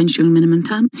 Prices may change during minimum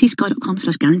term. See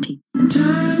sky.com/guarantee.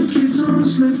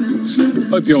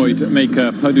 Opioid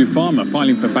maker Purdue Pharma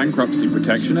filing for bankruptcy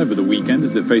protection over the weekend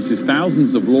as it faces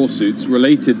thousands of lawsuits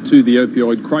related to the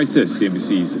opioid crisis.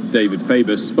 CNBC's David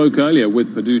Faber spoke earlier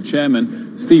with Purdue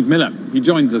chairman Steve Miller. He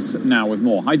joins us now with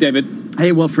more. Hi, David.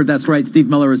 Hey, Wilfred, that's right. Steve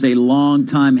Miller is a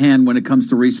long-time hand when it comes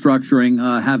to restructuring,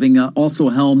 having also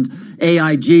helmed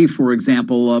AIG, for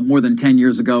example, more than 10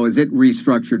 years ago as it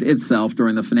restructured itself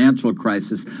during the financial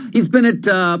crisis. He's been at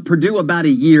Purdue about a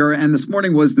year, and this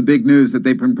morning was the big news that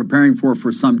they've been preparing for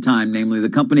some time, namely the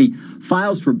company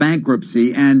files for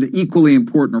bankruptcy, and equally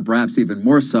important, or perhaps even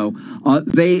more so,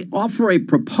 they offer a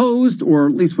proposed, or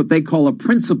at least what they call a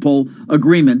principal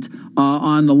agreement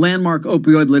on the landmark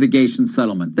opioid litigation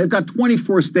settlement. They've got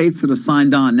 24 states that have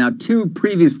signed on. Now, 2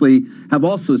 previously have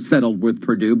also settled with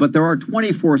Purdue, but there are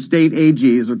 24 state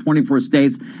AGs or 24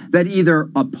 states that either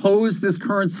oppose this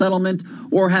current settlement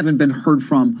or haven't been heard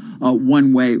from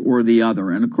one way or the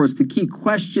other. And of course, the key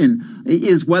question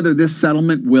is whether this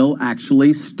settlement will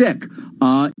actually stick.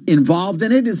 Involved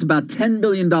in it is about $10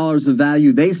 billion of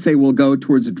value they say will go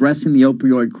towards addressing the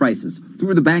opioid crisis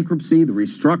through the bankruptcy, the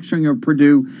restructuring of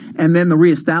Purdue, and then the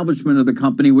reestablishment of the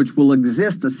company, which will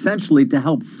exist essentially to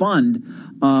help fund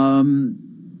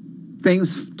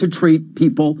things to treat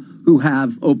people who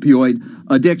have opioid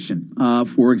addiction.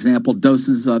 For example,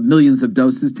 doses, millions of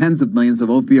doses, tens of millions of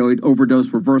opioid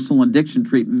overdose reversal and addiction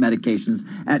treatment medications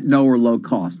at no or low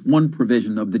cost. One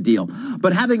provision of the deal.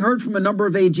 But having heard from a number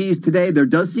of AGs today, there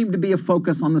does seem to be a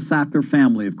focus on the Sackler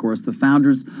family, of course, the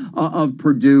founders of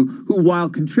Purdue, who, while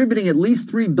contributing at least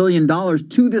 $3 billion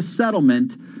to this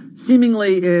settlement,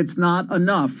 seemingly it's not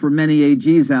enough for many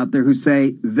AGs out there who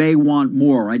say they want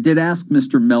more. I did ask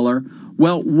Mr. Miller,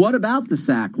 well, what about the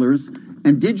Sacklers?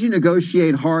 And did you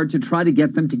negotiate hard to try to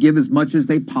get them to give as much as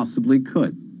they possibly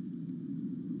could?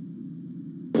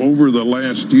 Over the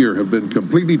last year have been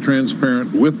completely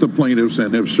transparent with the plaintiffs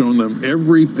and have shown them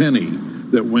every penny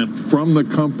that went from the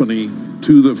company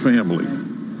to the family.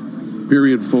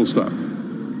 Period, full stop.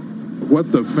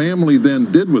 What the family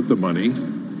then did with the money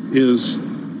is,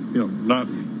 not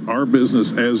our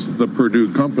business as the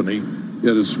Purdue company.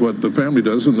 It is what the family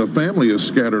does, and the family is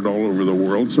scattered all over the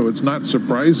world, so it's not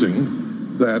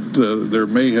surprising that there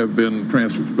may have been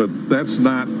transfers, but that's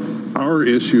not our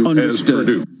issue as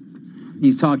Purdue.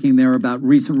 He's talking there about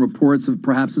recent reports of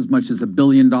perhaps as much as $1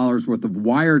 billion worth of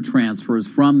wire transfers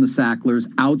from the Sacklers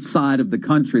outside of the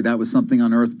country. That was something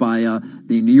unearthed by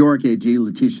the New York AG,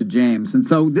 Letitia James. And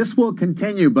so this will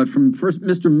continue, but from first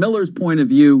Mr. Miller's point of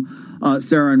view,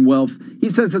 Sarah and Wilf, he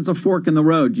says it's a fork in the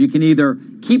road. You can either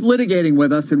keep litigating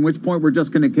with us, in which point we're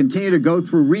just going to continue to go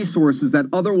through resources that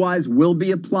otherwise will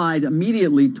be applied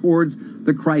immediately towards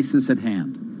the crisis at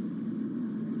hand.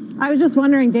 I was just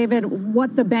wondering, David,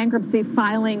 what the bankruptcy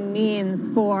filing means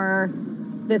for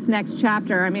this next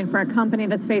chapter. I mean, for a company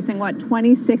that's facing,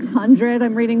 2,600,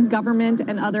 I'm reading, government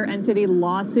and other entity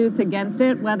lawsuits against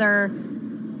it, whether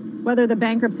the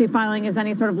bankruptcy filing is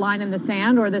any sort of line in the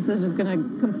sand or this is just going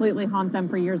to completely haunt them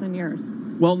for years and years.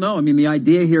 Well, no. I mean, the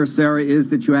idea here, Sarah,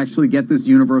 is that you actually get this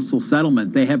universal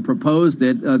settlement. They have proposed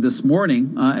it this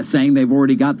morning, saying they've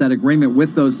already got that agreement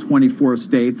with those 24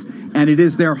 states. And it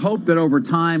is their hope that over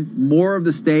time, more of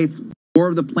the states, more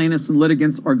of the plaintiffs and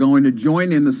litigants are going to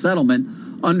join in the settlement,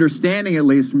 understanding, at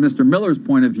least from Mr. Miller's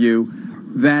point of view,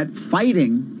 that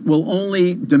fighting will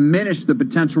only diminish the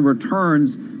potential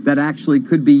returns that actually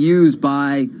could be used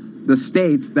by the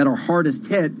states that are hardest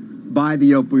hit by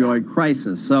the opioid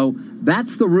crisis. So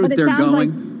that's the route they're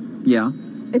going.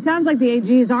 It sounds like the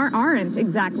AGs aren't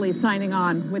exactly signing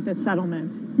on with this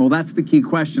settlement. Well, that's the key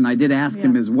question. I did ask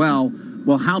him as well.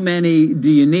 Well, how many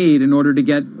do you need in order to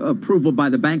get approval by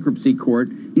the bankruptcy court?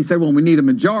 He said, well, we need a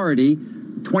majority.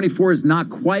 24 is not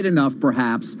quite enough,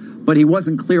 perhaps, but he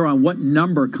wasn't clear on what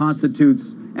number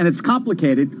constitutes, and it's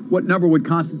complicated, what number would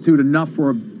constitute enough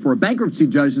for a bankruptcy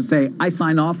judge to say, I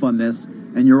sign off on this,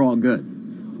 and you're all good.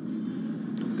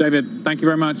 David, thank you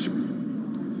very much.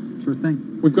 Sure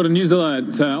thing. We've got a news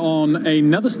alert on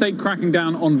another state cracking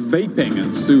down on vaping,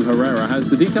 and Sue Herrera has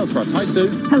the details for us. Hi, Sue.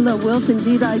 Hello, Wilf.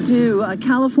 Indeed, I do.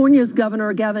 California's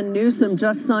Governor Gavin Newsom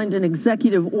just signed an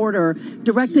executive order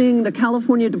directing the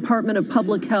California Department of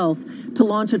Public Health to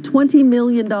launch a $20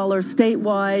 million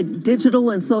statewide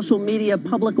digital and social media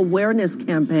public awareness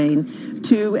campaign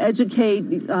to educate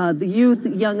the youth,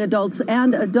 young adults,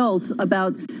 and adults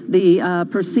about the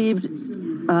perceived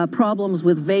problems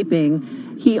with vaping.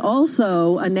 He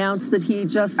also announced that he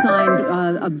just signed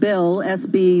a bill,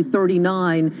 SB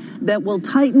 39, that will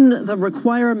tighten the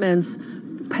requirements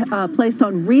placed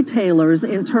on retailers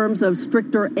in terms of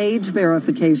stricter age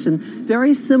verification,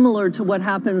 very similar to what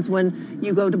happens when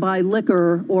you go to buy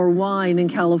liquor or wine in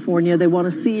California. They want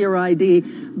to see your ID,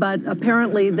 but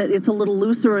apparently that it's a little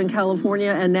looser in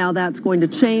California, and now that's going to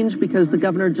change because the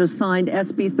governor just signed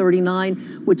SB 39,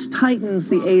 which tightens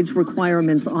the age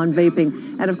requirements on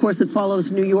vaping. And of course, it follows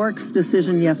New York's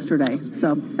decision yesterday.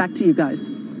 So back to you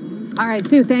guys. All right,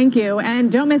 Sue, thank you. And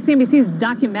don't miss CNBC's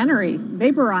documentary,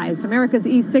 Vaporized, America's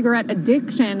E-Cigarette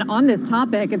Addiction, on this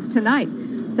topic. It's tonight,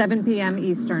 7 p.m.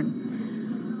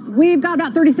 Eastern. We've got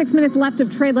about 36 minutes left of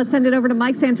trade. Let's send it over to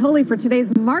Mike Santoli for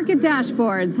today's market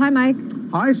dashboards. Hi, Mike.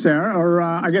 Hi, Sarah, or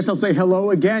I guess I'll say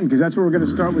hello again, because that's where we're going to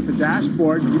start with the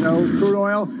dashboard. You know, crude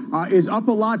oil is up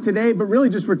a lot today, but really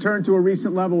just returned to a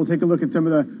recent level. We'll take a look at some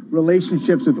of the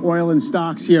relationships with oil and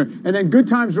stocks here. And then good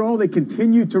times roll. They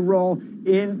continue to roll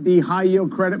in the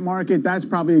high-yield credit market. That's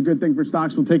probably a good thing for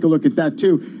stocks. We'll take a look at that,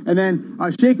 too. And then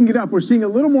shaking it up, we're seeing a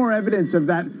little more evidence of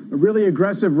that really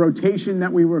aggressive rotation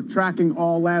that we were tracking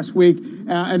all last week.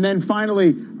 And then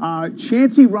finally,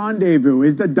 Chancy Rendezvous.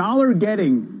 Is the dollar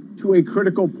getting to a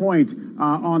critical point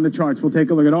on the charts? We'll take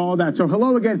a look at all of that. So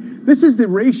hello again. This is the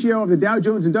ratio of the Dow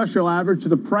Jones Industrial Average to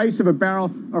the price of a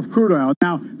barrel of crude oil.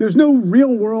 Now, there's no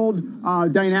real world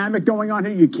dynamic going on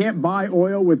here. You can't buy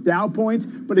oil with Dow points,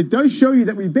 but it does show you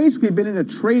that we've basically been in a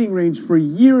trading range for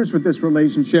years with this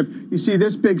relationship. You see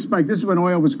this big spike. This is when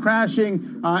oil was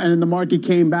crashing and then the market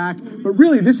came back. But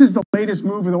really, this is the latest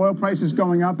move with oil prices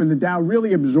going up and the Dow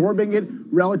really absorbing it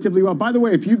relatively well. By the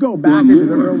way, if you go back into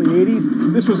the early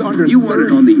 80s, this was under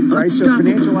 30, on the right? So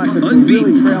financial assets are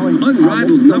unbeaten, really trailing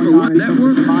unrivaled number one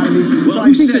network. Well,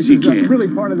 who says he can't?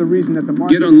 Really part of the reason that the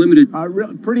market Get unlimited.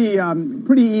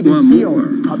 Pretty even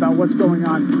feel about what's going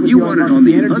on. With You want it on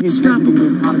the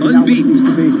unstoppable,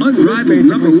 unbeaten, unrivaled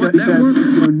number one network.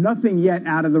 You know, nothing yet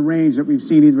out of the range that we've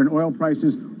seen either in oil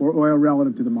prices or oil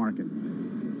relative to the market.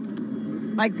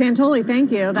 Mike Santoli, thank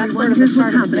you. That's sort of the Here's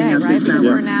what's start of the day, happening at right? this Because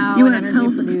hour. we're now U.S. an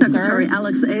Health energy Secretary producer.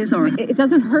 Alex Azar. It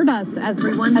doesn't hurt us as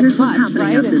Everyone, as here's much, what's happening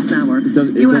right? at this hour. It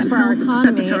U.S. for our Health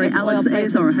economy Secretary if Alex oil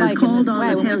prices Azar has spike in called this on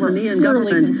way the when we were Tanzanian purely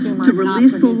government consumer, to not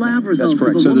release the producing. lab That's results of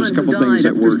correct. a So woman there's a couple who things died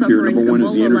at after work here. suffering Number one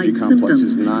is the energy Ebola-like complex symptoms.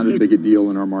 is not as big a deal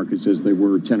in our markets as they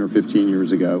were 10 or 15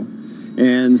 years ago.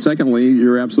 And secondly,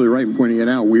 you're absolutely right in pointing it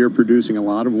out. We are producing a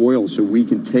lot of oil, so we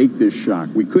can take this shock.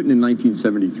 We couldn't in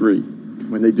 1973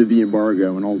 when they did the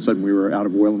embargo, and all of a sudden we were out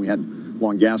of oil and we had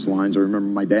long gas lines. I remember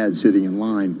my dad sitting in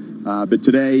line. But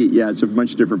today, yeah, it's a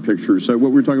much different picture. So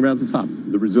what we're talking about at the top,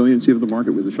 the resiliency of the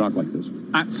market with a shock like this.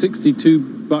 At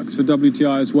 $62 for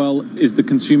WTI as well, is the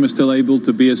consumer still able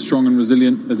to be as strong and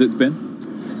resilient as it's been?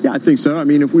 Yeah, I think so. I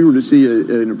mean, if we were to see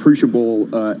an appreciable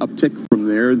uptick from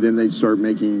there, then they'd start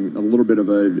making a little bit of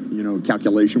a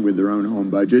calculation with their own home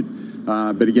budget.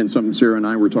 But again, something Sarah and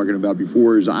I were talking about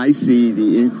before is I see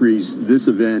the increase, this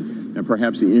event, and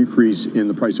perhaps the increase in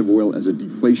the price of oil as a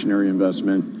deflationary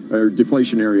investment or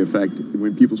deflationary effect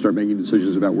when people start making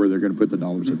decisions about where they're going to put the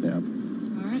dollars that they have.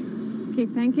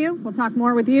 Keith, thank you. We'll talk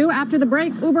more with you after the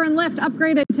break. Uber and Lyft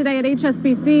upgraded today at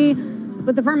HSBC,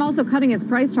 with the firm also cutting its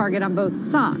price target on both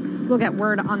stocks. We'll get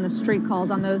word on the street calls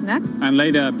on those next. And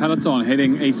later, Peloton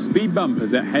hitting a speed bump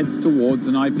as it heads towards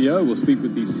an IPO. We'll speak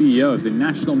with the CEO of the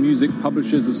National Music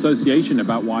Publishers Association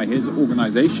about why his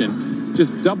organization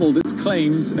just doubled its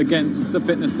claims against the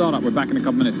fitness startup. We're back in a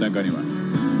couple minutes. Don't go anywhere.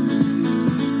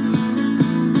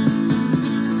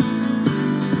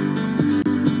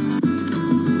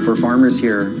 For farmers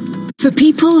here. For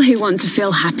people who want to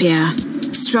feel happier,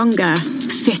 stronger,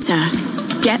 fitter,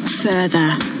 get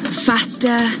further,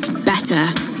 faster,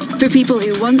 better. For people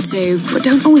who want to, but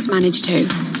don't always manage to.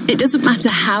 It doesn't matter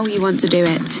how you want to do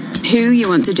it, who you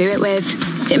want to do it with.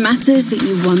 It matters that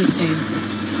you want to.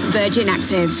 Virgin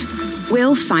Active.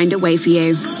 We'll find a way for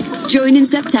you. Join in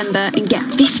September and get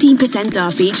 15%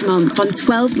 off each month on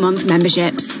 12-month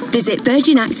memberships. Visit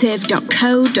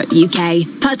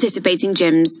virginactive.co.uk. Participating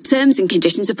gyms. Terms and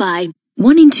conditions apply.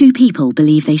 1 in 2 people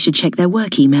believe they should check their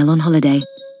work email on holiday.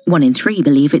 1 in 3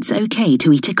 believe it's okay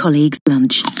to eat a colleague's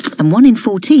lunch. And 1 in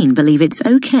 14 believe it's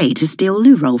okay to steal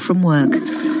loo roll from work.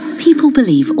 People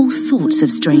believe all sorts of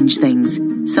strange things.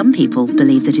 Some people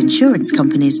believe that insurance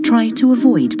companies try to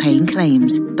avoid paying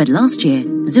claims. But last year,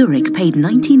 Zurich paid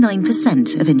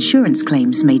 99% of insurance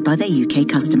claims made by their UK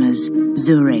customers.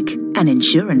 Zurich, an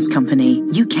insurance company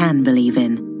you can believe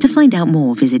in. To find out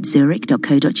more, visit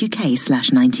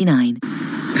zurich.co.uk/99.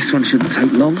 This one shouldn't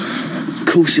take long. Of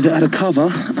course, if it had a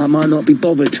cover, I might not be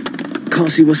bothered.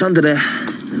 Can't see what's under there.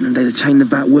 And then they'd have chained the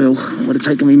back wheel. It would have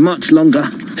taken me much longer,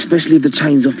 especially if the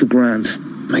chain's off the ground.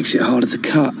 Makes it harder to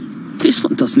cut. This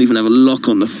one doesn't even have a lock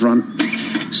on the front.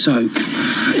 So,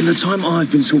 in the time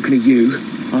I've been talking to you,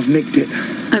 I've nicked it.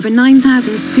 Over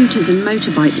 9,000 scooters and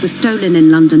motorbikes were stolen in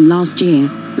London last year.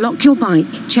 Lock your bike,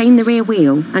 chain the rear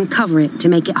wheel, and cover it to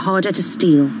make it harder to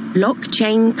steal. Lock,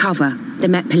 chain, cover. The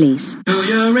Met Police. Do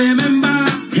you remember?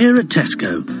 Here at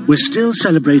Tesco, we're still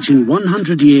celebrating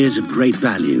 100 years of great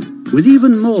value, with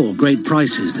even more great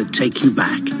prices that take you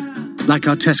back. Like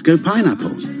our Tesco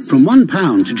pineapple, from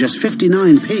 £1 to just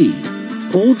 59p.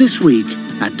 All this week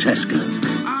at Tesco.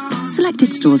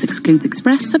 Selected stores excludes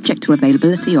Express, subject to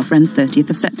availability. Offer ends 30th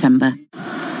of September.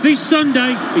 This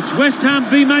Sunday, it's West Ham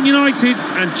v Man United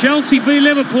and Chelsea v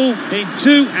Liverpool in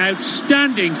 2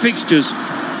 outstanding fixtures.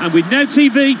 And with Now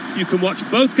TV, you can watch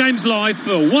both games live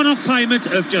for a one-off payment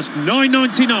of just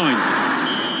 $9.99.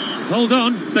 Hold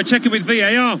on, they're checking with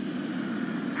VAR.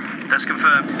 That's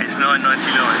confirmed. It's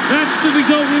 $9.99. That's the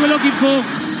result we were looking for.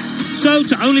 So,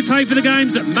 to only pay for the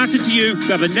games that matter to you,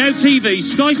 grab a Now TV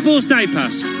Sky Sports Day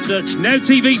Pass. Search Now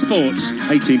TV Sports.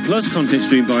 18 plus, content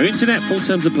streamed via internet. Full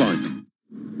terms apply.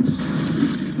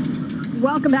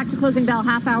 Welcome back to Closing Bell,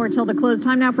 half hour till the close.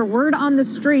 Time now for Word on the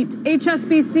Street.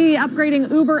 HSBC upgrading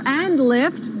Uber and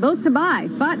Lyft, both to buy.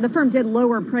 But the firm did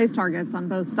lower price targets on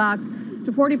both stocks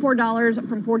to $44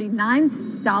 from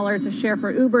 $49 a share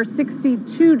for Uber,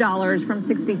 $62 from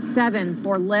 $67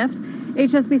 for Lyft.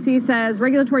 HSBC says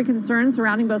regulatory concerns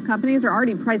surrounding both companies are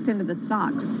already priced into the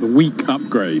stocks. The weak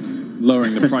upgrade,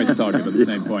 lowering the price target at the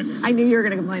same point. I knew you were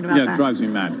going to complain about that. Yeah, it drives me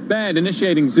mad. Baird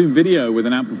initiating Zoom Video with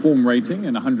an outperform rating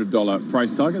and a $100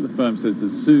 price target. The firm says the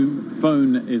Zoom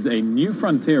phone is a new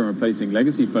frontier in replacing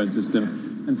legacy phone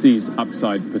system and sees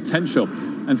upside potential.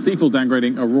 And Stifel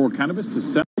downgrading Aurora Cannabis to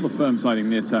sell. The firm citing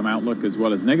near-term outlook as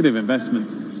well as negative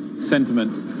investment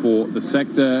sentiment for the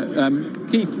sector.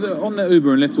 Keith, on the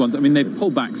Uber and Lyft ones, I mean, they've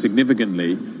pulled back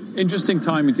significantly. Interesting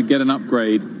timing to get an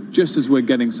upgrade just as we're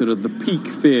getting sort of the peak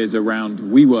fears around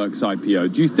WeWork's IPO.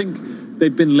 Do you think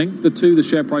they've been linked, the two? The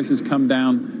share prices come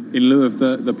down in lieu of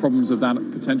the problems of that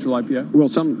potential IPO? Well,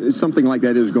 something like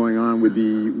that is going on with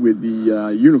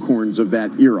the unicorns of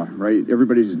that era, right?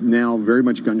 Everybody's now very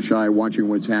much gun shy, watching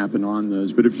what's happened on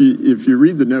those. But if you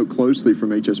read the note closely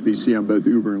from HSBC on both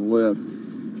Uber and Lyft,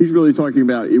 he's really talking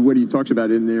about, what he talks about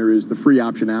in there is the free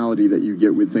optionality that you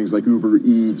get with things like Uber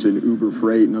Eats and Uber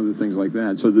Freight and other things like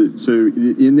that. So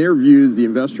in their view, the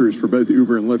investors for both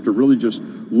Uber and Lyft are really just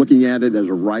looking at it as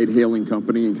a ride-hailing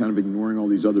company and kind of ignoring all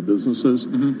these other businesses.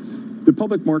 Mm-hmm. The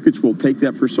public markets will take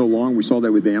that for so long. We saw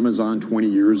that with Amazon 20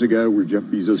 years ago, where Jeff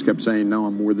Bezos kept saying, no,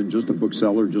 I'm more than just a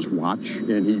bookseller, just watch.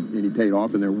 And he paid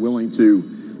off, and they're willing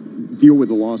to deal with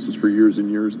the losses for years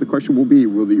and years. The question will be,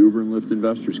 will the Uber and Lyft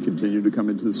investors continue to come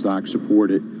into the stock,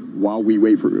 support it, while we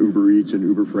wait for Uber Eats and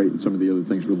Uber Freight and some of the other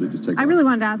things really to take off? I really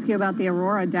wanted to ask you about the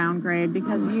Aurora downgrade,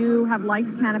 because you have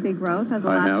liked Canopy Growth as a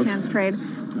last chance trade.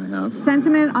 I have.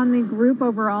 Sentiment on the group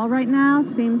overall right now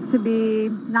seems to be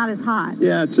not as hot.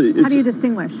 Yeah, how do you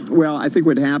distinguish? Well, I think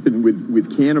what happened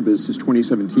with cannabis is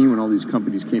 2017, when all these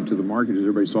companies came to the market, is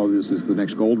everybody saw this as the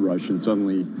next gold rush, and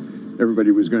suddenly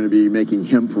everybody was going to be making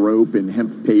hemp rope and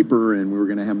hemp paper, and we were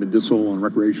going to have medicinal and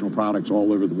recreational products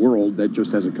all over the world. That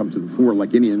just hasn't come to the fore.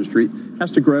 Like any industry,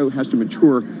 has to grow, has to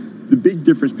mature. The big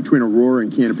difference between Aurora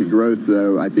and Canopy Growth,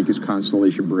 though, I think, is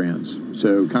Constellation Brands.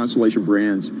 So Constellation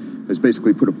Brands has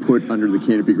basically put a put under the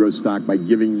Canopy Growth stock by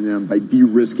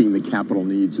de-risking the capital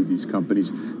needs of these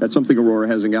companies. That's something Aurora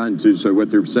hasn't gotten to. So what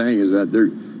they're saying is that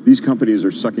these companies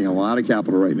are sucking a lot of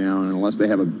capital right now, and unless they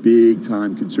have a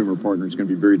big-time consumer partner, it's going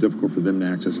to be very difficult for them to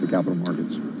access the capital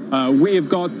markets. We have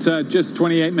got just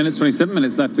 27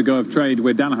 minutes left to go of trade.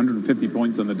 We're down 150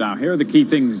 points on the Dow. Here are the key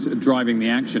things driving the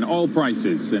action. Oil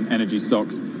prices and energy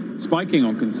stocks spiking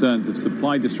on concerns of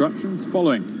supply disruptions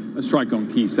following a strike on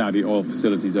key Saudi oil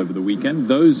facilities over the weekend.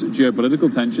 Those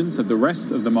geopolitical tensions have the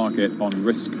rest of the market on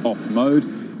risk-off mode.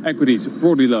 Equities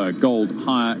broadly lower, gold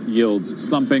higher, yields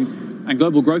slumping, and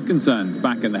global growth concerns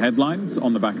back in the headlines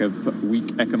on the back of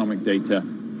weak economic data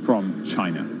from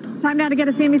China. Time now to get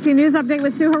a CNBC News update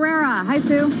with Sue Herrera. Hi,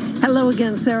 Sue. Hello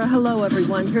again, Sarah. Hello,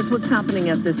 everyone. Here's what's happening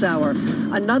at this hour.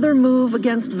 Another move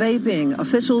against vaping.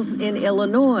 Officials in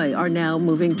Illinois are now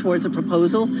moving towards a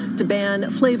proposal to ban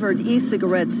flavored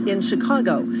e-cigarettes in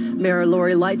Chicago. Mayor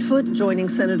Lori Lightfoot joining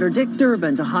Senator Dick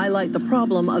Durbin to highlight the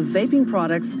problem of vaping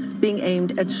products being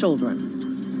aimed at children.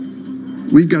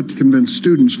 We've got to convince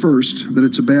students first that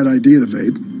it's a bad idea to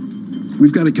vape.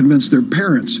 We've got to convince their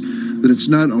parents that it's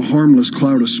not a harmless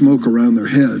cloud of smoke around their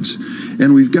heads.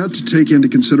 And we've got to take into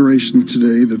consideration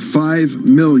today that 5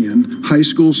 million high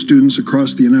school students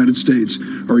across the United States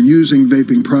are using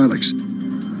vaping products.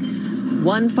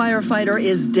 One firefighter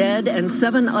is dead and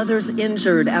 7 others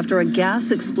injured after a gas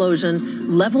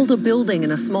explosion leveled a building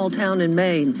in a small town in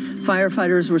Maine.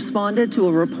 Firefighters responded to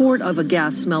a report of a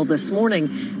gas smell this morning,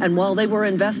 and while they were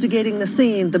investigating the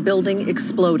scene, the building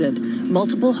exploded.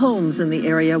 Multiple homes in the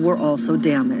area were also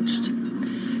damaged.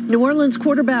 New Orleans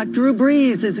quarterback Drew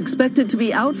Brees is expected to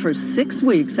be out for 6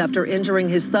 weeks after injuring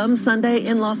his thumb Sunday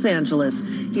in Los Angeles.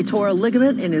 He tore a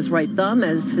ligament in his right thumb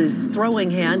as his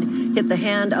throwing hand hit the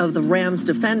hand of the Rams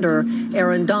defender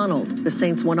Aaron Donald. The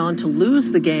Saints went on to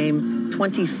lose the game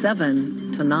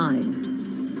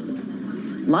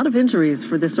 27-9. A lot of injuries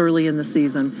for this early in the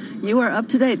season. You are up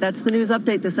to date. That's the news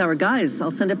update this hour. Guys,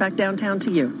 I'll send it back downtown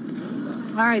to you.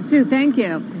 All right, Sue, thank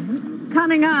you.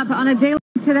 Coming up on a daily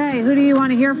today, who do you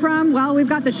want to hear from? Well, we've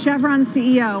got the Chevron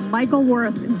CEO, Michael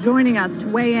Wirth, joining us to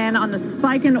weigh in on the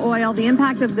spike in oil, the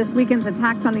impact of this weekend's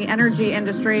attacks on the energy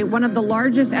industry, one of the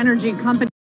largest energy companies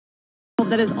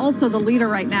that is also the leader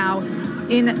right now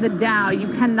in the Dow. You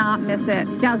cannot miss it.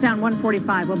 Dow's down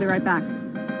 145. We'll be right back.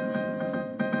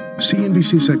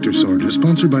 CNBC Sector Sword is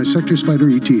sponsored by Sector Spider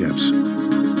ETFs.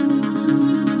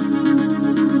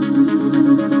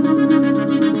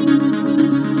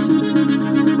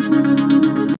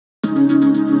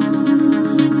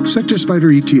 Sector Spider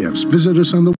ETFs. Visit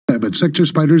us on the web at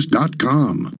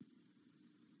sectorspiders.com.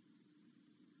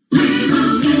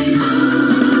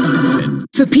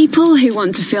 For people who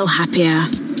want to feel happier,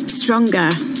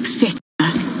 stronger, fitter,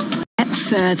 get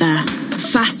further,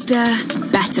 faster,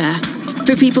 better.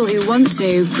 For people who want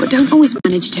to, but don't always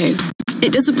manage to.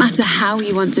 It doesn't matter how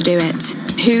you want to do it,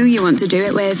 who you want to do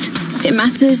it with. It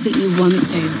matters that you want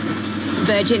to.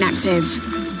 Virgin Active.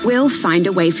 We'll find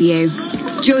a way for you.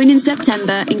 Join in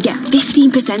September and get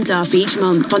 15% off each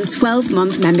month on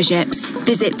 12-month memberships.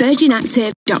 Visit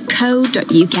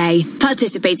virginactive.co.uk.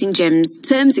 Participating gyms.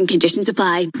 Terms and conditions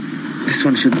apply. This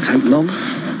one shouldn't take long.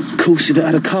 Of course, if it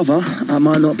had a cover, I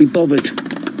might not be bothered.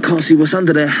 Can't see what's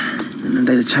under there. And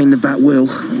they'd have chained the back wheel.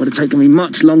 It would have taken me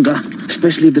much longer,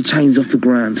 especially if the chain's off the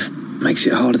ground. Makes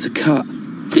it harder to cut.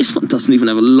 This one doesn't even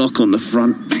have a lock on the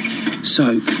front. So,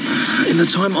 in the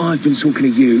time I've been talking to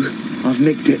you, I've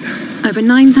nicked it. Over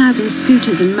 9,000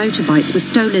 scooters and motorbikes were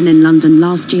stolen in London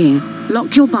last year.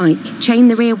 Lock your bike, chain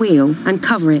the rear wheel, and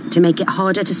cover it to make it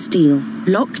harder to steal.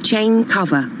 Lock, chain,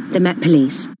 cover. The Met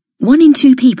Police. 1 in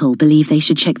 2 people believe they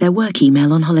should check their work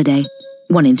email on holiday.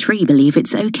 1 in 3 believe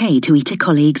it's okay to eat a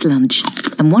colleague's lunch.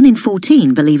 And 1 in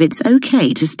 14 believe it's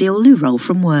okay to steal loo roll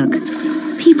from work.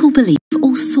 People believe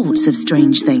all sorts of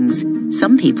strange things.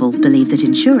 Some people believe that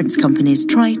insurance companies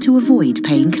try to avoid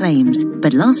paying claims.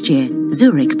 But last year,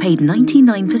 Zurich paid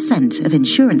 99% of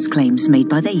insurance claims made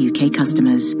by their UK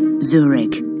customers.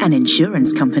 Zurich, an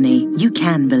insurance company you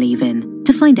can believe in.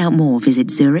 To find out more, visit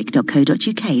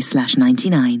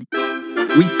zurich.co.uk/99.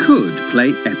 We could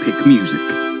play epic music,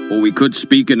 or we could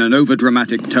speak in an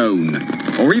overdramatic tone,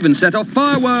 or even set off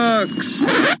fireworks.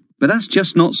 But that's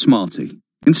just not smarty.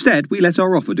 Instead, we let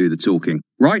our offer do the talking.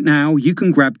 Right now, you can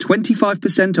grab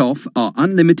 25% off our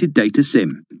unlimited data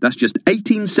SIM. That's just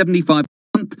 $18.75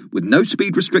 a month with no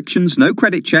speed restrictions, no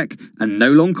credit check, and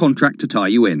no long contract to tie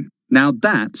you in. Now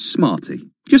that's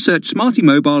smarty. Just search Smarty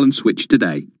Mobile and switch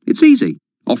today. It's easy.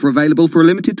 Offer available for a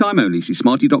limited time only. See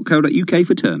smarty.co.uk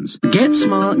for terms. Get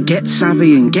smart, get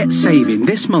savvy and get saving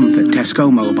this month at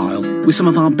Tesco Mobile with some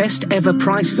of our best ever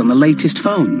prices on the latest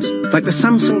phones. Like the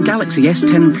Samsung Galaxy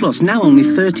S10 Plus, now only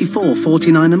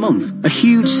 $34.49 a month. A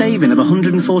huge saving of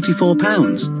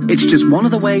 £144. It's just one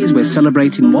of the ways we're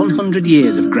celebrating 100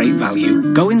 years of great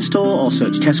value. Go in store or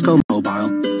search Tesco Mobile.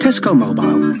 Tesco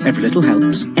Mobile. Every little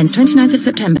helps. Ends 29th of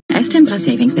September. S10 Plus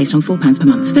savings based on £4 per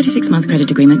month. 36-month credit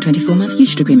agreement, 24-month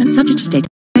usage agreement. Subject to state.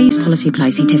 Policy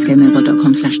applies. See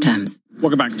tescomobile.com/terms.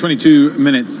 Welcome back. 22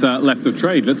 minutes left of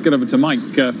trade. Let's get over to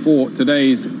Mike for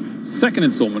today's second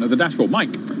installment of the Dashboard.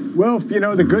 Mike. Well,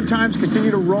 the good times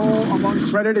continue to roll among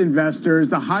credit investors.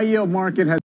 The high-yield market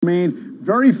has remained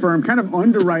very firm, kind of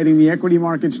underwriting the equity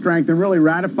market strength and really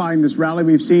ratifying this rally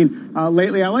we've seen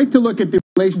lately. I like to look at the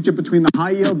relationship between the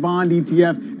high-yield bond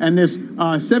ETF and this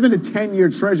 7 to 10-year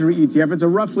Treasury ETF. It's a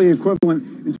roughly equivalent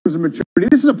in terms of maturity.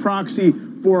 This is a proxy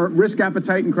for risk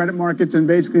appetite in credit markets and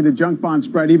basically the junk bond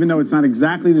spread, even though it's not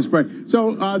exactly the spread.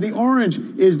 So the orange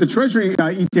is the Treasury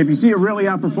ETF. You see it really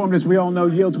outperformed. As we all know,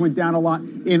 yields went down a lot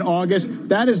in August.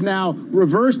 That is now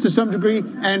reversed to some degree,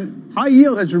 and high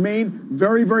yield has remained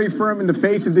very, very firm in the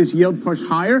face of this yield push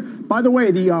higher. By the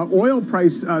way, the oil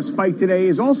price spike today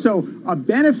is also a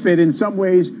benefit in some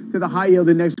ways to the high yield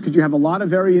index because you have a lot of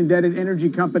very indebted energy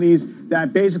companies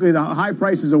that basically the high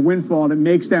price is a windfall and it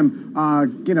makes them,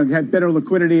 have better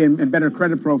liquidity and better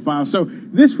credit profile. So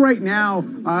this right now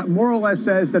more or less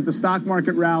says that the stock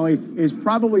market rally is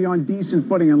probably on decent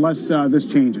footing unless this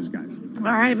changes, guys.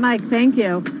 All right, Mike, thank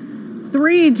you.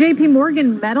 3 J.P.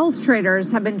 Morgan metals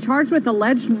traders have been charged with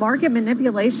alleged market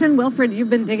manipulation. Wilfred, you've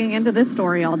been digging into this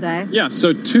story all day. Yeah,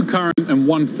 so 2 current and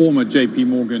 1 former J.P.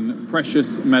 Morgan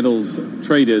precious metals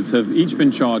traders have each been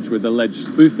charged with alleged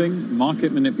spoofing,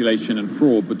 market manipulation and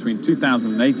fraud between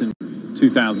 2008 and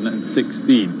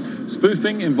 2016.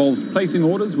 Spoofing involves placing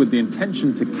orders with the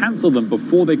intention to cancel them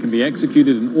before they can be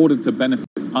executed in order to benefit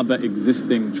other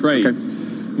existing trades.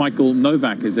 Okay. Michael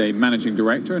Novak is a managing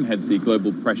director and heads the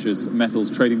global precious metals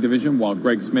trading division, while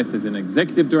Greg Smith is an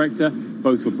executive director.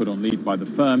 Both were put on leave by the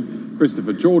firm.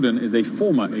 Christopher Jordan is a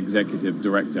former executive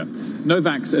director.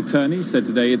 Novak's attorney said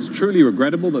today it's truly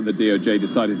regrettable that the DOJ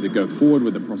decided to go forward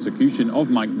with the prosecution of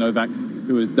Mike Novak,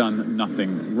 who has done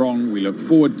nothing wrong. We look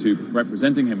forward to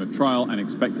representing him at trial and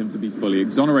expect him to be fully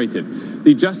exonerated.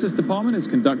 The Justice Department is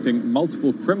conducting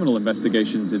multiple criminal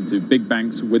investigations into big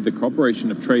banks with the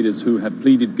cooperation of traders who have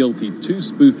pleaded guilty to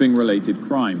spoofing-related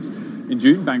crimes. In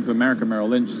June, Bank of America Merrill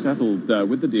Lynch settled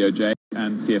with the DOJ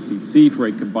and CFTC for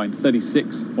a combined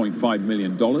 $36.5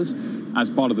 million. As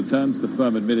part of the terms, the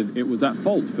firm admitted it was at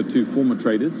fault for 2 former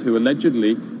traders who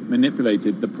allegedly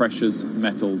manipulated the precious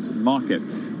metals market.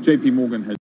 JP Morgan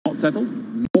has not settled,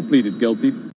 nor pleaded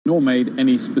guilty, nor made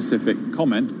any specific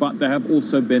comment, but there have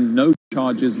also been no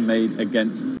charges made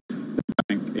against the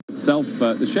bank itself.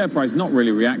 The share price not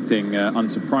really reacting,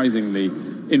 unsurprisingly,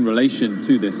 in relation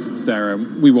to this, Sarah.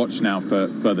 We watch now for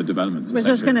further developments. I was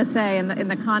just going to say, in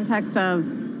the context of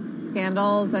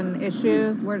scandals and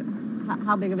issues,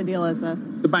 how big of a deal is this?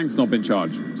 The bank's not been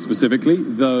charged specifically,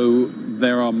 though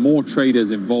there are more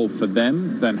traders involved for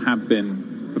them than have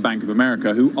been for Bank of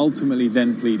America, who ultimately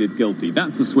then pleaded guilty.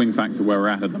 That's the swing factor where we're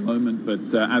at the moment.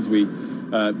 But as we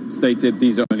stated,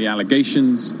 these are only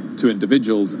allegations to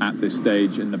individuals at this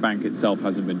stage, and the bank itself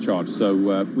hasn't been charged.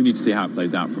 So we need to see how it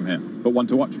plays out from here. But one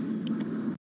to watch.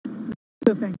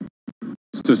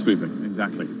 To spoofing,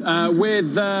 exactly.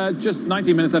 With just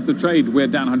 19 minutes left to trade, we're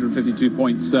down 152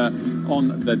 points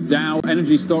on the Dow.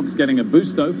 Energy stocks getting a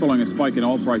boost, though, following a spike in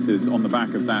oil prices on the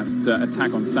back of that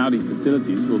attack on Saudi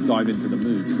facilities. We'll dive into the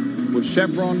moves with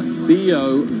Chevron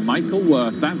CEO Michael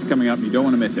Worth. That's coming up. You don't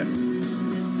want to miss it.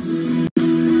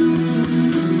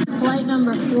 Flight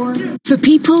number 4. For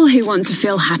people who want to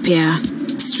feel happier,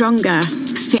 stronger,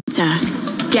 fitter,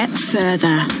 get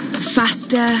further,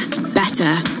 faster,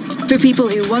 better. For people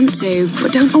who want to,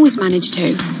 but don't always manage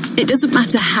to. It doesn't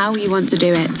matter how you want to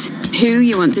do it, who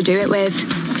you want to do it with.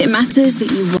 It matters that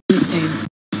you want to.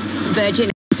 Virgin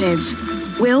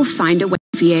Active. We'll find a way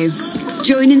for you.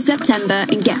 Join in September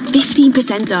and get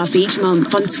 15% off each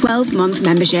month on 12-month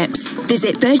memberships.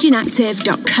 Visit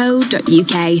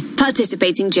virginactive.co.uk.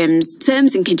 Participating gyms.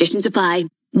 Terms and conditions apply.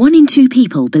 1 in 2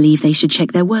 people believe they should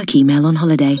check their work email on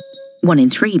holiday. 1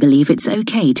 in 3 believe it's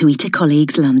okay to eat a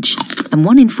colleague's lunch. And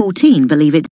 1 in 14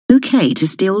 believe it's okay to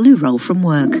steal loo roll from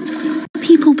work.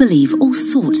 People believe all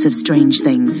sorts of strange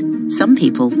things. Some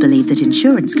people believe that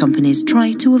insurance companies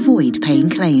try to avoid paying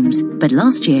claims. But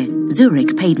last year,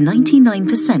 Zurich paid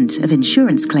 99% of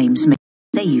insurance claims made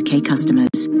by their UK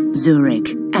customers.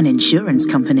 Zurich, an insurance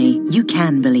company you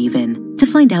can believe in. To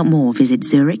find out more, visit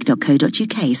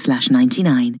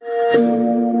zurich.co.uk/99.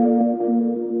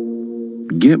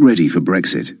 Get ready for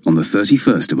Brexit on the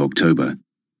 31st of October.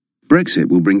 Brexit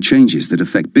will bring changes that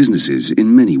affect businesses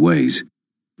in many ways,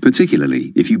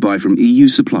 particularly if you buy from EU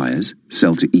suppliers,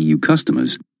 sell to EU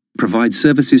customers, provide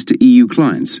services to EU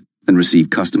clients, and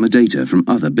receive customer data from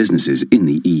other businesses in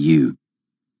the EU.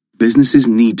 Businesses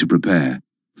need to prepare.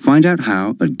 Find out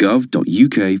how at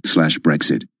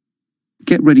gov.uk/Brexit.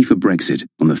 Get ready for Brexit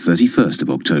on the 31st of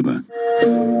October.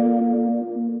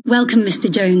 Welcome, Mr.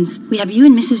 Jones. We have you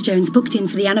and Mrs. Jones booked in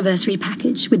for the anniversary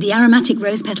package with the aromatic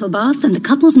rose petal bath and the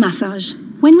couple's massage.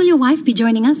 When will your wife be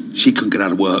joining us? She couldn't get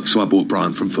out of work, so I bought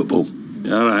Brian from football.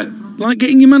 All right. Like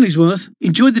getting your money's worth?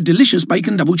 Enjoy the delicious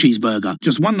bacon double cheeseburger.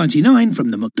 Just $1.99 from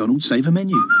the McDonald's Saver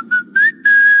menu.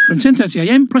 From 10:30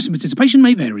 a.m, price and participation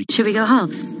may vary. Should we go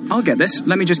halves? I'll get this.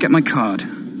 Let me just get my card.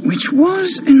 Which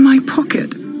was in my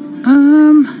pocket.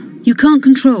 You can't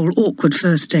control awkward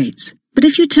first dates. But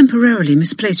if you temporarily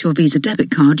misplace your Visa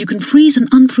debit card, you can freeze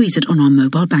and unfreeze it on our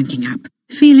mobile banking app.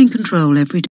 Feel in control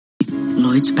every day.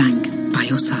 Lloyds Bank, by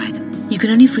your side. You can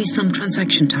only freeze some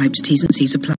transaction types, T's and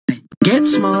C's apply. Get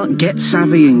smart, get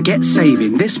savvy and get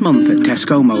saving this month at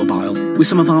Tesco Mobile with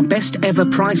some of our best ever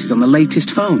prices on the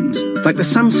latest phones. Like the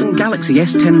Samsung Galaxy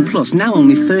S10 Plus, now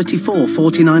only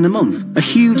 $34.49 a month. A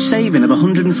huge saving of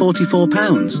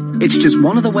 £144. It's just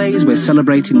one of the ways we're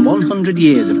celebrating 100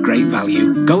 years of great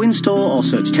value. Go in store or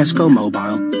search Tesco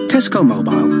Mobile. Tesco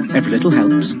Mobile, every little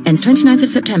helps. Ends 29th of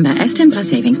September. S10 Plus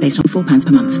savings based on £4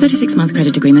 per month. 36-month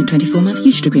credit agreement, 24-month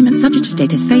usage agreement. Subject to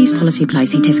status phase. Policy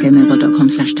applies. See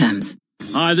tescomobile.com/terms.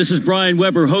 Hi, this is Brian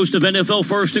Weber, host of NFL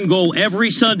First and Goal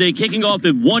every Sunday, kicking off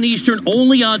at 1 Eastern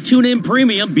only on TuneIn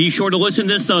Premium. Be sure to listen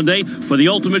this Sunday for the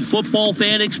ultimate football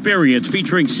fan experience,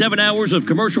 featuring 7 hours of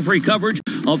commercial-free coverage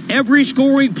of every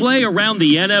scoring play around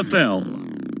the NFL.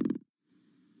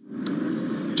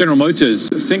 General Motors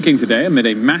sinking today amid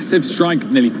a massive strike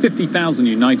of nearly 50,000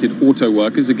 United Auto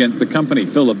workers against the company.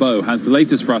 Phil LeBeau has the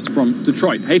latest for us from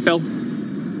Detroit. Hey, Phil.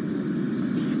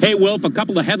 Hey, Wilf, a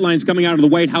couple of headlines coming out of the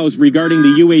White House regarding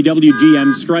the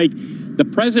UAW-GM strike. The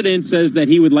president says that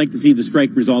he would like to see the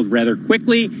strike resolved rather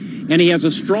quickly, and he has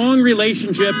a strong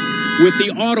relationship with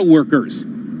the auto workers.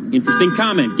 Interesting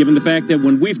comment, given the fact that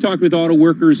when we've talked with auto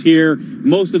workers here,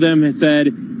 most of them have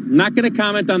said, not going to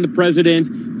comment on the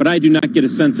president, but I do not get a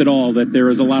sense at all that there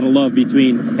is a lot of love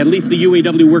between at least the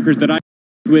UAW workers that I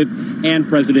with and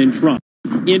President Trump.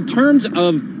 In terms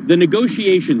of the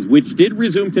negotiations, which did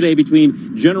resume today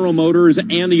between General Motors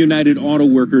and the United Auto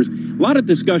Workers, a lot of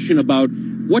discussion about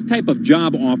what type of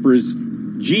job offers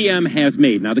GM has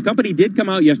made. Now, the company did come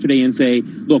out yesterday and say,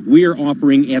 look, we are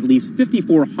offering at least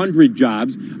 5,400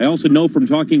 jobs. I also know from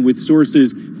talking with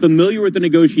sources familiar with the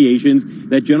negotiations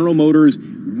that General Motors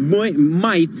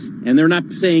might, and they're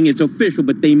not saying it's official,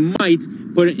 but they might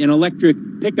put an electric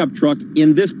pickup truck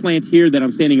in this plant here that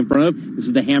I'm standing in front of. This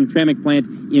is the Hamtramck plant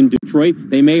in Detroit.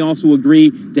 They may also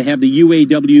agree to have the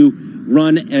UAW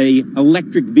run a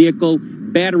electric vehicle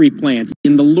battery plant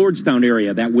in the Lordstown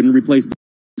area. That wouldn't replace the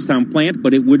Lordstown plant,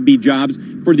 but it would be jobs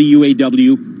for the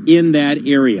UAW in that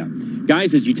area.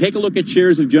 Guys, as you take a look at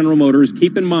shares of General Motors,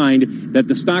 keep in mind that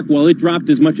the stock, while it dropped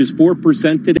as much as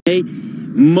 4% today,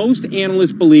 most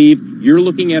analysts believe you're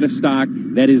looking at a stock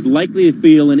that is likely to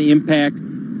feel an impact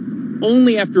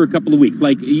only after a couple of weeks.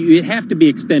 Like, it have to be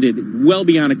extended well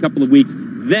beyond a couple of weeks.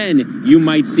 then you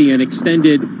might see an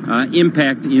extended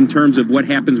impact in terms of what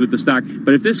happens with the stock.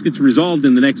 But if this gets resolved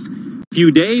in the next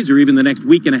few days or even the next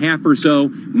week and a half or so,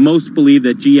 most believe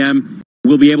that GM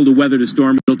will be able to weather the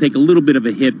storm. It'll take a little bit of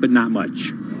a hit, but not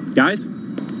much. Guys?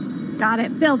 Got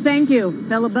it. Phil, thank you.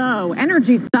 Phil LeBeau.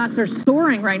 Energy stocks are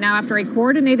soaring right now after a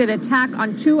coordinated attack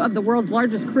on two of the world's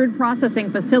largest crude processing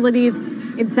facilities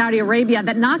in Saudi Arabia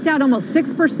that knocked out almost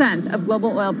 6% of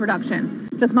global oil production.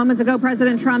 Just moments ago,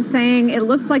 President Trump saying it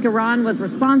looks like Iran was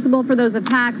responsible for those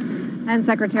attacks, and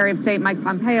Secretary of State Mike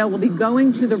Pompeo will be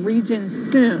going to the region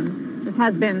soon. This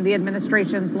has been the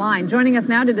administration's line. Joining us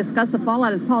now to discuss the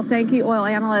fallout is Paul Sankey, oil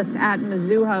analyst at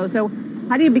Mizuho. So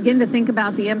how do you begin to think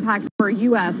about the impact for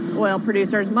U.S. oil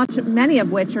producers, many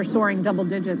of which are soaring double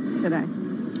digits today?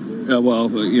 Well,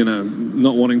 you know,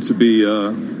 not wanting to be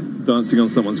dancing on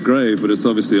someone's grave, but it's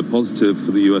obviously a positive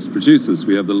for the U.S. producers.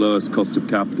 We have the lowest cost of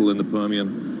capital in the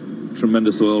Permian,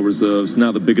 tremendous oil reserves,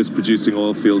 now the biggest producing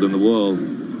oil field in the world.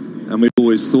 And we've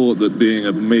always thought that being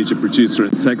a major producer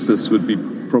in Texas would be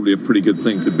probably a pretty good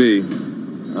thing to be.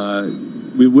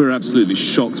 We're absolutely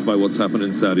shocked by what's happened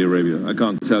in Saudi Arabia. I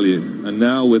can't tell you. And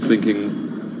now we're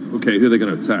thinking, okay, who are they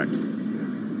going to attack?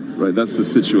 Right, that's the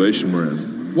situation we're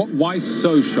in. Why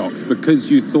so shocked? Because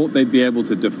you thought they'd be able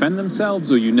to defend themselves,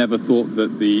 or you never thought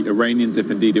that the Iranians, if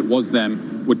indeed it was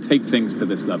them, would take things to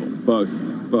this level?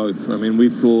 Both. I mean, we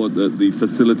thought that the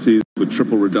facilities were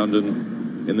triple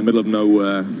redundant, in the middle of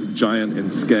nowhere, giant in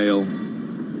scale,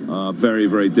 very,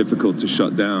 very difficult to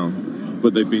shut down,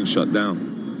 but they've been shut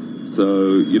down.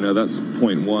 So, you know, that's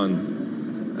point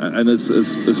one. And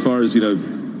as far as, you know,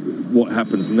 what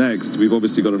happens next, we've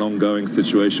obviously got an ongoing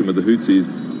situation with the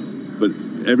Houthis, but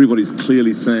everybody's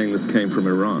clearly saying this came from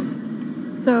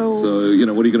Iran. So, you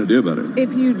know, what are you going to do about it?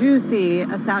 If you do see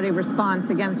a Saudi response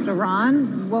against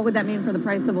Iran, what would that mean for the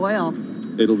price of oil?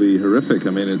 It'll be horrific. I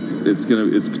mean, it's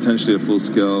potentially a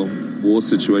full-scale war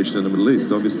situation in the Middle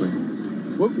East, obviously.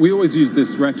 We always use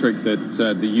this rhetoric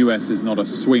that the U.S. is not a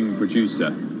swing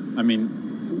producer. I mean,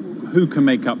 who can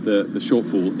make up the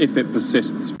shortfall if it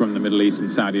persists from the Middle East and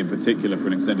Saudi in particular for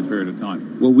an extended period of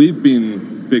time? Well, we've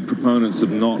been big proponents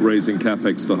of not raising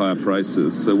capex for higher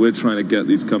prices, so we're trying to get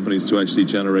these companies to actually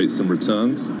generate some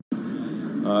returns.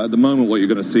 At the moment, what you're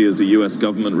going to see is a U.S.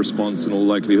 government response in all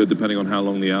likelihood, depending on how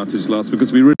long the outage lasts,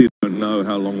 because we really don't know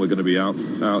how long we're going to be out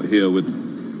here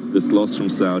with this loss from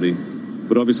Saudi.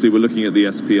 But obviously, we're looking at the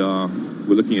SPR,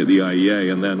 we're looking at the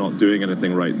IEA, and they're not doing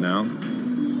anything right now.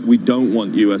 We don't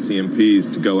want U.S. E&Ps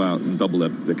to go out and double their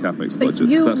capex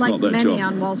budgets. That's not their job. Many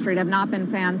on Wall Street have not been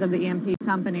fans of the E&P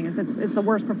companies. It's the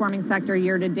worst performing sector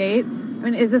year to date. I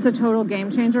mean, is this a total game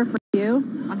changer for you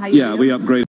on how you? Yeah, we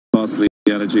upgraded Parsley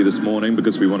Energy this morning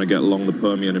because we want to get along the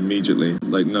Permian immediately,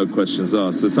 like no questions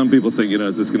asked. So some people think, you know,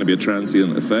 is this going to be a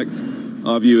transient effect?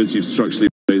 Our view is you've structurally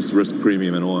raised risk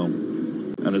premium in oil,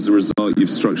 and as a result, you've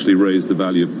structurally raised the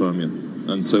value of Permian.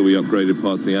 And so we upgraded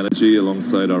Parsley Energy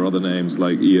alongside our other names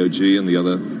like EOG and the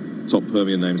other top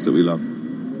Permian names that we love.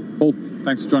 Paul,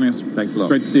 thanks for joining us. Thanks a lot.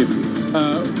 Great to see you.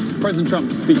 President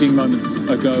Trump speaking moments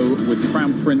ago with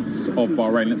Crown Prince of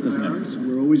Bahrain. Let's listen in.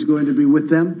 We're always going to be with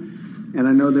them, and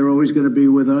I know they're always going to be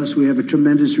with us. We have a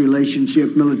tremendous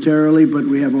relationship militarily, but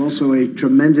we have also a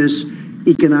tremendous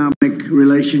economic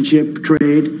relationship,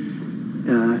 trade.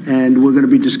 And we're going to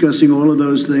be discussing all of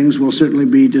those things. We'll certainly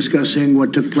be discussing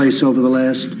what took place over the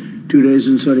last 2 days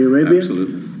in Saudi Arabia.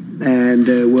 Absolutely. And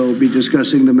we'll be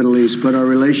discussing the Middle East. But our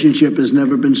relationship has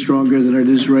never been stronger than it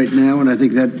is right now, and I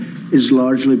think that is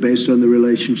largely based on the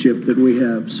relationship that we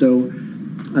have. So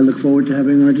I look forward to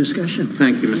having our discussion.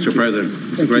 Thank you, Mr. President.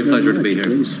 It's a great pleasure to be here.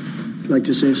 Please. Would you like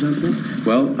to say something?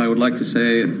 Well, I would like to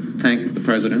thank the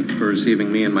President for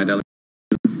receiving me and my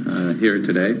delegation here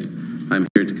today. I'm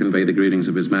here to convey the greetings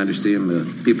of His Majesty and the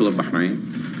people of Bahrain,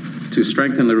 to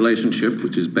strengthen the relationship,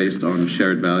 which is based on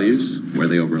shared values, where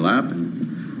they overlap, and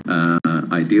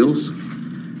ideals.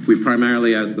 We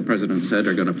primarily, as the President said,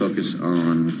 are going to focus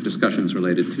on discussions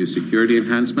related to security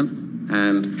enhancement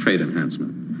and trade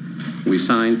enhancement. We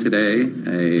signed today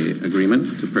an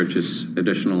agreement to purchase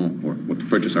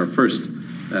our first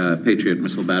Patriot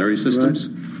missile battery systems,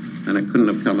 and it couldn't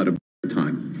have come at a better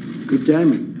time. Good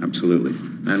timing. Absolutely.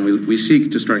 And we seek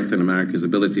to strengthen America's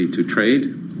ability to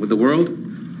trade with the world,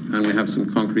 and we have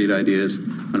some concrete ideas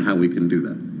on how we can do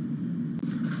that.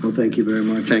 Well, thank you very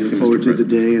much. Thank you, I look forward Mr. to the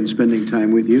day and spending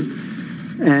time with you.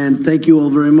 And thank you all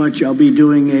very much. I'll be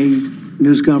doing a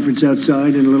news conference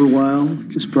outside in a little while,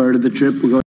 just prior to the trip.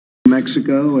 We'll go to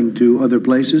Mexico and to other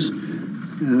places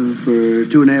for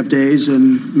 2.5 days,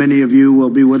 and many of you will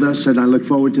be with us, and I look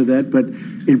forward to that. But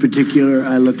in particular,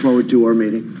 I look forward to our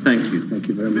meeting. Thank you. Thank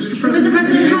you very much. Mr. President.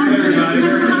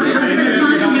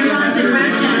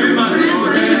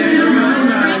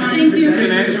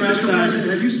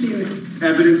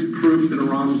 evidence, proof that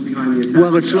Iran was behind the attack?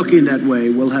 Well, it's looking that way.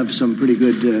 We'll have some pretty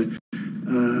good.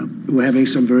 We're having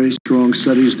some very strong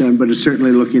studies done, but it's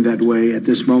certainly looking that way at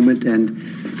this moment, and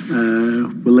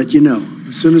we'll let you know.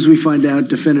 As soon as we find out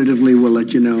definitively, we'll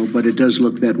let you know, but it does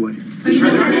look that way.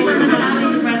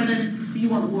 President, do you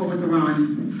want war with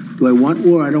Iran? Do I want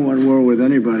war? I don't want war with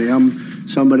anybody. I'm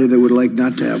somebody that would like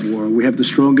not to have war. We have the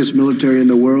strongest military in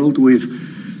the world. We've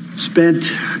spent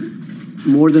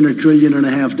more than $1.5 trillion in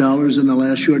the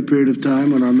last short period of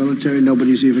time on our military.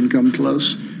 Nobody's even come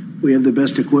close. We have the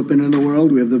best equipment in the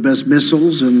world. We have the best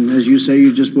missiles. And as you say,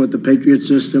 you just bought the Patriot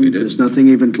system. There's nothing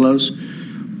even close.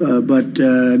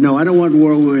 No, I don't want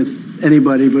war with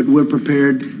anybody, but we're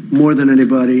prepared more than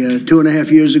anybody. 2.5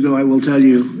 years ago, I will tell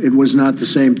you, it was not the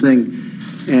same thing.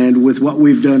 And with what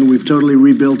we've done, we've totally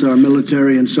rebuilt our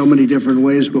military in so many different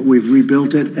ways, but we've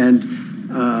rebuilt it. And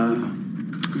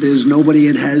there's nobody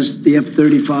that has the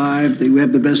F-35. We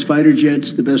have the best fighter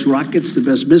jets, the best rockets, the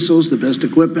best missiles, the best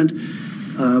equipment.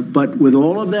 But with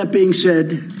all of that being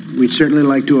said, we'd certainly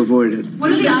like to avoid it.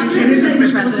 What are the options,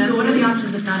 Mr. President? What are the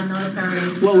options if not a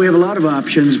military? Well, we have a lot of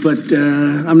options, but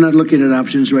I'm not looking at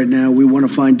options right now. We want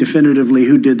to find definitively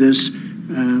who did this.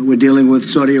 We're dealing with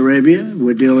Saudi Arabia.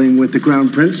 We're dealing with the Crown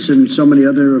Prince and so many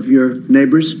other of your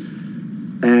neighbors.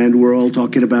 And we're all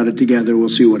talking about it together. We'll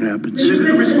see what happens. Is it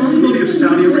the responsibility of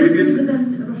Saudi Arabia to...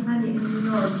 President Rouhani in New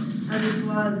York, as it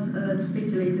was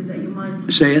speculated that you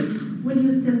might... Say it. Will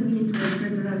you still meet with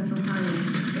President Rouhani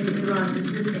in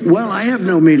Iran? Well, I have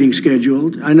no meeting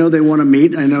scheduled. I know they want to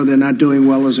meet. I know they're not doing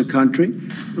well as a country.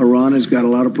 Iran has got a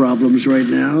lot of problems right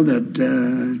now that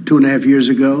 2.5 years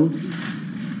ago,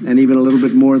 and even a little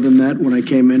bit more than that when I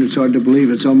came in. It's hard to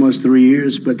believe. It's almost 3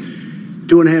 years. But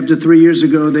 2.5 to 3 years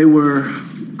ago, they were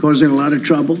causing a lot of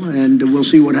trouble, and we'll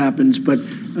see what happens. But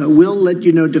we'll let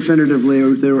you know definitively.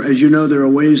 As you know, there are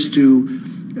ways to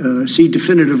see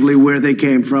definitively where they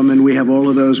came from, and we have all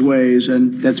of those ways,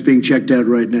 and that's being checked out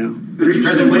right now. Are you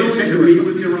still willing to meet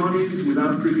with the Iranians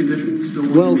without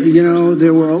preconditions? Well, you know,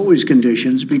 there were always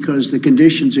conditions, because the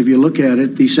conditions, if you look at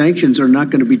it, the sanctions are not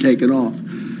going to be taken off.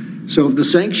 So if the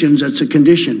sanctions, that's a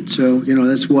condition. So, you know,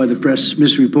 that's why the press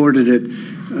misreported it.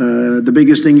 The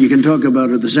biggest thing you can talk about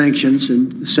are the sanctions,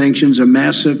 and the sanctions are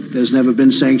massive. There's never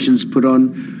been sanctions put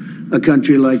on a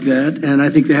country like that, and I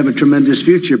think they have a tremendous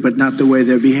future, but not the way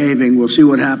they're behaving. We'll see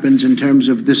what happens in terms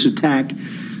of this attack.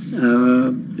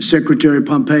 Secretary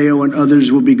Pompeo and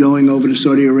others will be going over to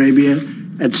Saudi Arabia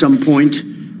at some point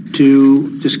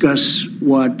to discuss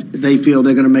what they feel.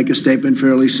 They're going to make a statement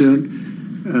fairly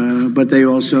soon, but they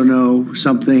also know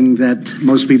something that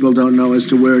most people don't know as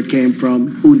to where it came from,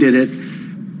 who did it,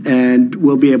 and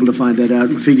we'll be able to find that out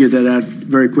and figure that out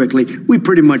very quickly. We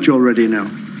pretty much already know.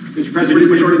 Mr. President,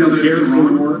 is it prepared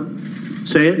for war?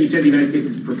 Say it? You said the United States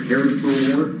is prepared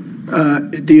for war?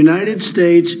 The United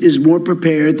States is more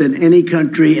prepared than any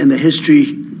country in the history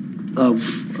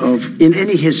in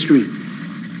any history,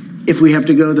 if we have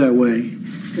to go that way.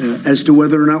 As to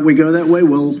whether or not we go that way,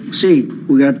 we'll see.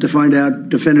 We have to find out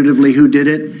definitively who did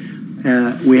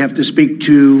it. We have to speak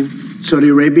to Saudi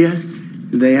Arabia.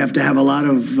 They have to have a lot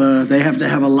in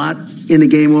the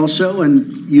game also,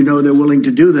 and you know they're willing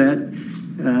to do that.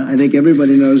 I think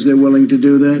everybody knows they're willing to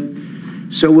do that.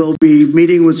 So we'll be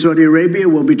meeting with Saudi Arabia.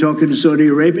 We'll be talking to Saudi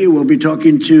Arabia. We'll be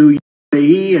talking to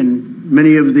UAE and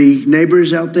many of the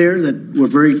neighbors out there that we're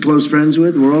very close friends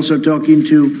with. We're also talking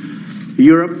to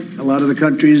Europe, a lot of the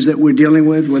countries that we're dealing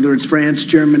with, whether it's France,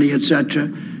 Germany,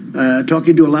 etc.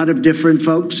 Talking to a lot of different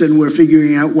folks, and we're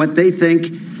figuring out what they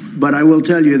think. But I will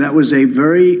tell you, that was a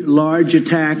very large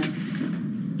attack,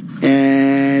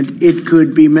 and it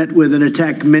could be met with an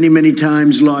attack many, many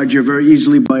times larger very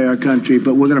easily by our country.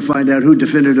 But we're going to find out who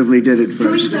definitively did it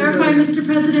first. Can we clarify, Mr.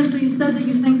 President? So you said that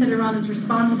you think that Iran is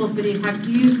responsible for the attack.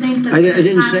 Do you think that... I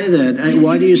didn't say that.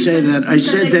 Why do you say that? I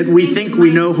said that we think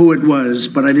we know who it was,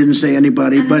 but I didn't say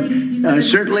anybody. But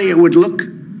certainly it would look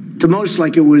to most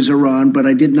like it was Iran, but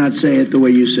I did not say it the way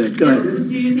you said. Go ahead.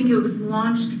 Do you think it was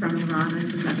launched from Iran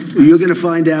as the second? You're going to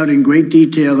find out in great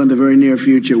detail in the very near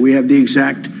future. We have the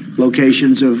exact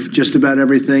locations of just about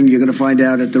everything. You're going to find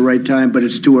out at the right time, but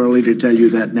it's too early to tell you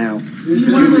that now. Do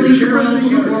you want to release your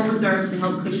oil reserves to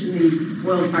help cushion the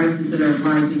oil prices that are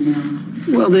rising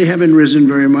now? Well, they haven't risen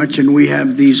very much, and we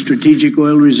have these strategic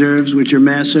oil reserves, which are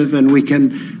massive, and we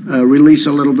can release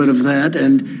a little bit of that.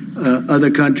 And other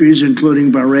countries,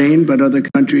 including Bahrain, but other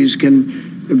countries can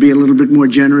be a little bit more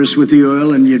generous with the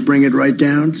oil, and you'd bring it right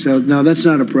down. So, no, that's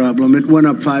not a problem. It went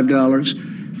up $5.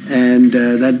 And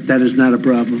that is not a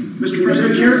problem. Mr.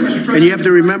 President, and you have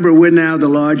to remember, we're now the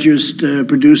largest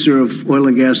producer of oil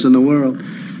and gas in the world.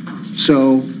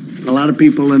 So A lot of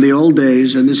people in the old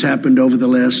days, and this happened over the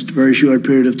last very short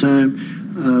period of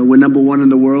time, were number one in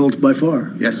the world by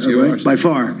far. Yes, you are. By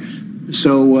far.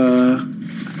 So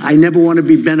I never want to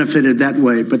be benefited that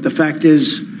way. But the fact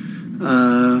is,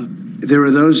 there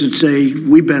are those that say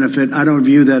we benefit. I don't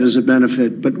view that as a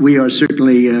benefit, but we are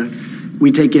certainly,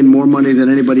 we take in more money than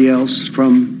anybody else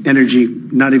from energy,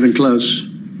 not even close.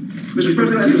 Mr.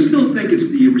 President, do you still think it's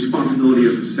the responsibility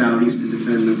of the Saudis to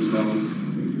defend themselves?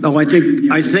 No, I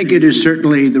think it is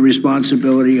certainly the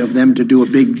responsibility of them to do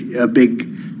a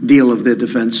big deal of their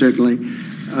defense, certainly.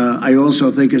 I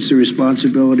also think it's the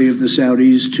responsibility of the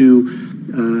Saudis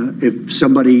to, if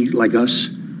somebody like us,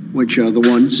 which are the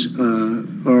ones,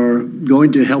 are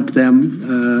going to help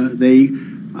them,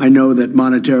 I know that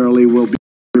monetarily will be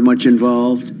very much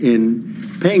involved in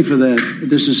paying for that.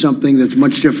 This is something that's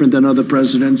much different than other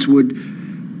presidents would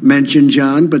mention,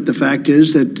 John, but the fact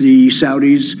is that the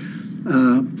Saudis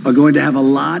are going to have a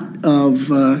lot of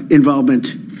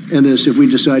involvement in this if we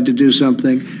decide to do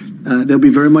something. They'll be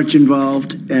very much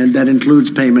involved, and that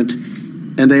includes payment,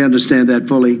 and they understand that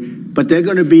fully. But they're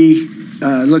going to be,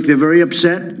 look, they're very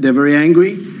upset. They're very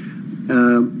angry.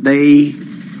 They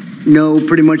know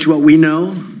pretty much what we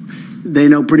know. They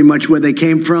know pretty much where they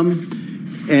came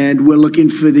from, and we're looking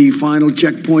for the final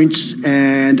checkpoints,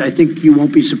 and I think you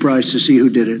won't be surprised to see who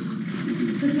did it.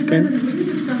 Mr. President, will you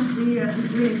discuss the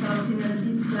Israeli-Palestinian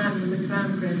peace plan with the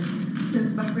Crown Prince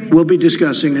since Bahrain? We'll be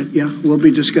discussing it, yeah, we'll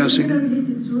be discussing Will it. you release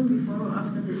it soon before or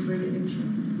after the Israeli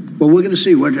election? Well, we're going to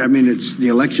see what, I mean, it's the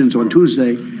election's on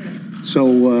Tuesday, so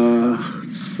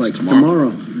like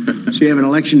tomorrow. So you have an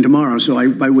election tomorrow, so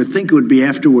I would think it would be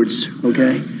afterwards,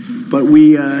 okay? But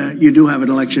you do have an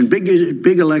election,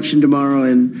 big election tomorrow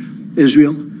in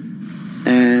Israel,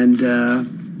 and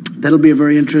that'll be a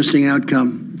very interesting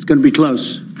outcome. It's going to be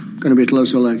close. It's going to be a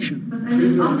close election. But I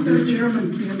mean, after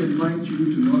Chairman Kim invite you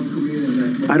to North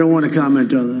Korea? I don't want to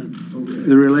comment on that.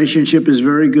 The relationship is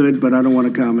very good, but I don't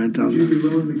want to comment on that. Would you be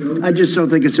willing to go? I just don't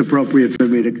think it's appropriate for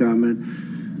me to comment.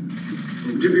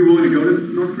 Would you be willing to go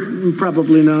to North Korea?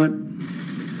 Probably not.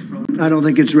 I don't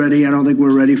think it's ready. I don't think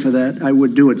we're ready for that. I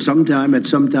would do it sometime,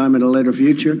 at a later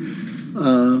future.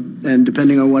 And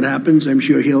depending on what happens, I'm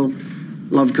sure he'll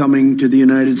love coming to the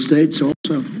United States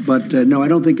also. But no, I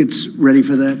don't think it's ready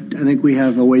for that. I think we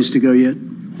have a ways to go yet.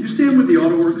 Do you stand with the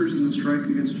auto workers in the strike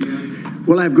against GM?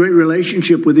 Well, I have great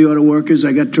relationship with the auto workers.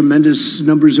 I got tremendous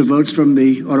numbers of votes from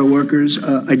the auto workers.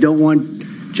 I don't want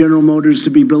General Motors to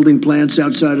be building plants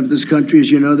outside of this country.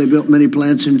 As you know, they built many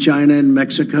plants in China and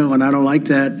Mexico, and I don't like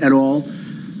that at all.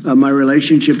 My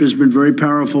relationship has been very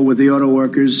powerful with the auto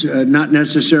workers, not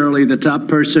necessarily the top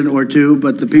person or two,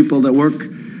 but the people that work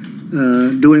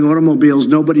doing automobiles.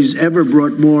 Nobody's ever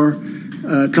brought more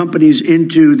companies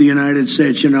into the United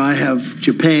States. You know, I have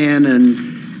Japan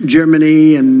and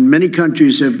Germany and many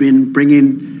countries have been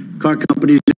bringing car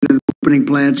companies in, opening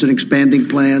plants and expanding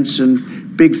plants,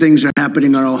 and big things are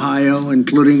happening in Ohio,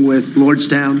 including with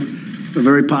Lordstown.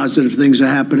 Very positive things are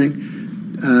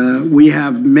happening. We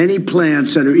have many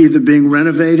plants that are either being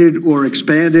renovated or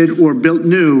expanded or built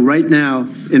new right now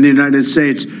in the United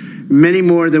States. Many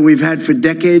more than we've had for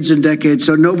decades and decades.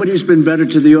 So nobody's been better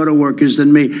to the auto workers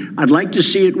than me. I'd like to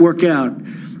see it work out,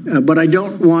 but I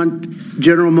don't want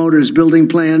General Motors building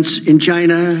plants in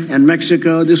China and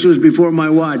Mexico. This was before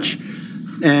my watch.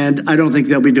 And I don't think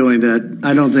they'll be doing that.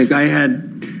 I don't think. I had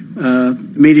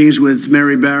meetings with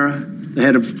Mary Barra, the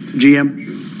head of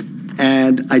GM,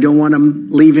 and I don't want them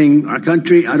leaving our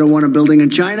country. I don't want them building in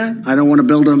China. I don't want to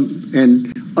build them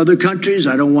in other countries.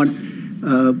 I don't want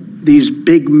these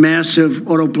big, massive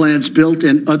auto plants built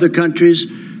in other countries.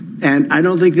 And I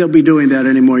don't think they'll be doing that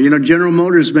anymore. You know, General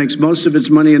Motors makes most of its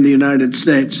money in the United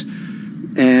States.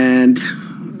 And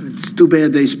it's too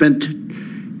bad they spent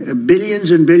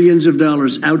billions and billions of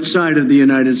dollars outside of the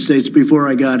United States before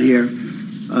I got here.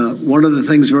 One of the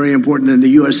things very important in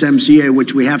the USMCA,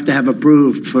 which we have to have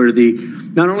approved for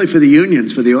not only for the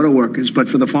unions, for the auto workers, but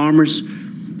for the farmers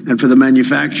and for the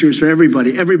manufacturers, for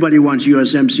everybody. Everybody wants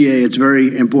USMCA. It's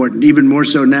very important, even more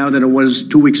so now than it was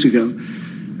 2 weeks ago.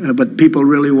 But people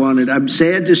really want it. I'm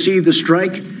sad to see the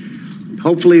strike.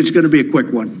 Hopefully it's going to be a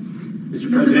quick one. Mr.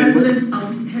 President,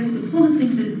 has diplomacy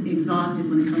been exhausted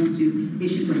when it comes to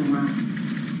issues of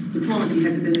Iran? Diplomacy,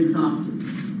 has it been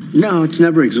exhausted? No, it's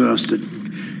never exhausted.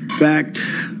 In fact,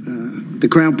 the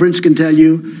Crown Prince can tell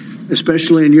you,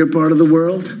 especially in your part of the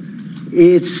world,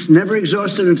 it's never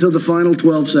exhausted until the final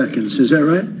 12 seconds. Is that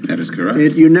right? That is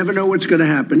correct. You never know what's going to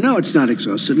happen. No, it's not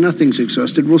exhausted. Nothing's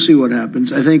exhausted. We'll see what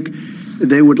happens. I think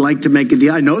they would like to make a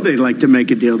deal. I know they'd like to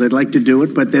make a deal. They'd like to do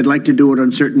it, but they'd like to do it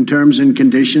on certain terms and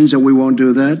conditions, and we won't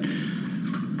do that.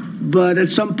 But at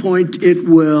some point, it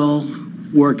will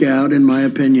work out, in my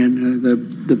opinion.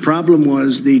 The problem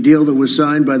was the deal that was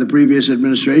signed by the previous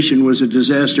administration was a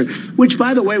disaster, which,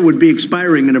 by the way, would be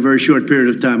expiring in a very short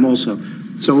period of time also.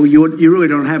 So you really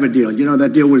don't have a deal. You know,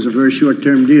 that deal was a very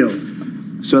short-term deal.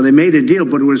 So they made a deal,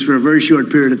 but it was for a very short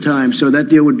period of time. So that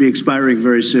deal would be expiring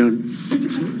very soon.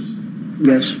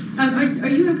 Yes. Are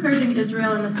you encouraging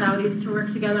Israel and the Saudis to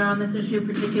work together on this issue,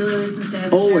 particularly since they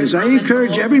have Always. I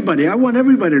encourage everybody. I want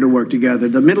everybody to work together.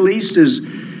 The Middle East is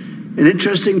an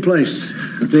interesting place.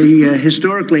 They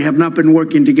historically have not been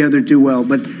working together too well.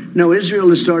 But no,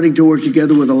 Israel is starting to work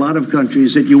together with a lot of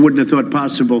countries that you wouldn't have thought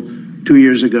possible 2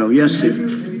 years ago. Yes, Steve?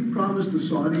 Have you promised the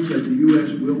Saudis that the U.S.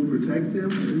 will protect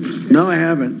them in this case? No, I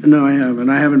haven't. No, I haven't.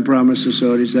 I haven't promised the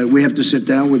Saudis that. We have to sit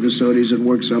down with the Saudis and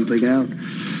work something out.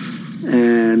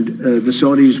 And the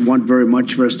Saudis want very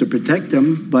much for us to protect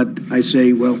them, but I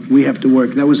say, well, we have to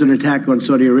work. That was an attack on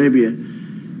Saudi Arabia,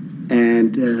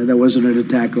 and that wasn't an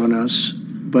attack on us.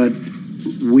 But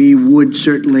we would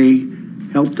certainly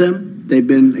help them. They've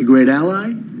been a great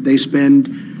ally. They spend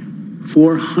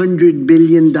 $400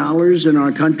 billion in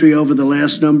our country over the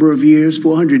last number of years.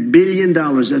 $400 billion.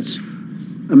 That's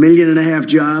 1.5 million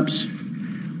jobs.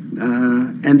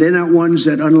 And they're not ones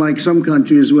that, unlike some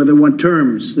countries where they want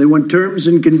terms. They want terms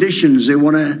and conditions. They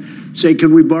want to say,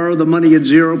 can we borrow the money at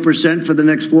 0% for the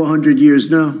next 400 years?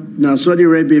 No, Saudi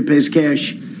Arabia pays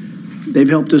cash. They've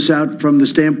helped us out from the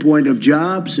standpoint of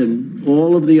jobs and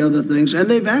all of the other things. And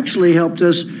they've actually helped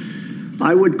us.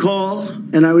 I would call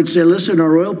and I would say, listen,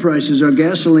 our oil prices, our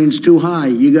gasoline's too high.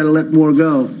 You got to let more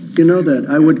go. You know that.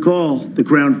 I would call the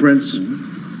Crown Prince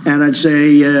and I'd say,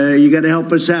 you got to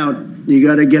help us out. You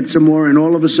got to get some more, and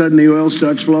all of a sudden the oil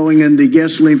starts flowing and the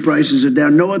gasoline prices are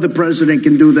down. No other president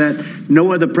can do that.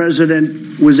 No other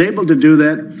president was able to do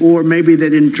that, or maybe they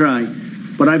didn't try,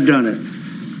 but I've done it.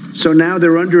 So now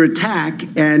they're under attack,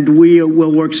 and we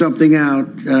will work something out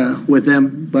with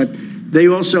them. But they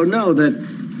also know that,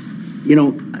 you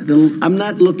know, I'm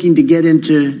not looking to get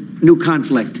into new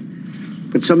conflict,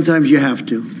 but sometimes you have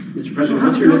to. Mr. President,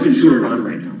 what's your message to Iran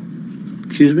right now?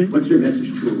 Excuse me? What's your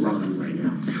message to Iran?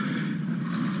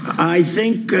 I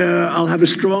think I'll have a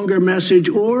stronger message,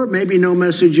 or maybe no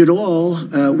message at all,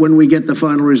 when we get the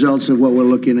final results of what we're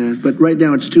looking at. But right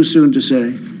now, it's too soon to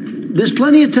say. There's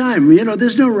plenty of time. You know,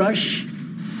 there's no rush.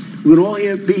 We'll all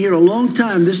be here a long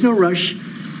time. There's no rush.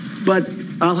 But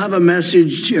I'll have a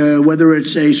message, whether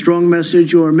it's a strong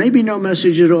message or maybe no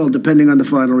message at all, depending on the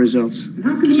final results.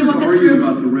 How concerned are you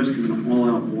about the risk of an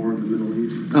all-out war in the Middle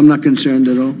East? I'm not concerned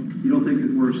at all. You don't think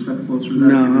that we're a step closer to that?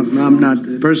 No, I'm not.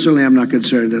 Personally, I'm not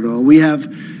concerned at all. We have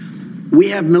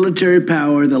military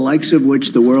power, the likes of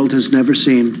which the world has never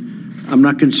seen. I'm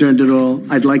not concerned at all.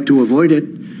 I'd like to avoid it.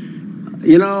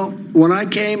 You know, when I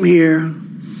came here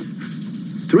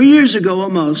 3 years ago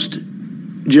almost,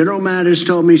 General Mattis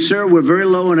told me, sir, we're very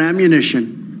low on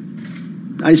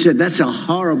ammunition. I said, that's a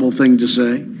horrible thing to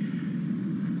say.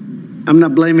 I'm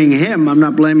not blaming him. I'm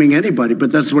not blaming anybody,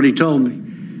 but that's what he told me.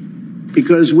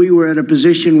 Because we were at a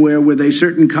position where with a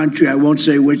certain country, I won't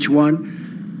say which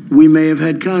one, we may have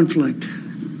had conflict.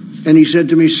 And he said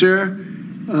to me, sir,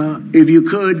 if you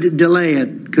could, delay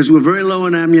it, because we're very low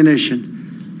on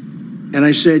ammunition. And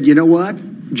I said, you know what,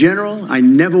 General, I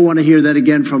never want to hear that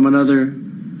again from another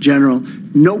general.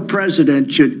 No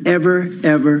president should ever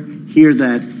hear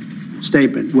that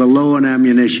statement. We're low on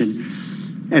ammunition.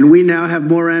 And we now have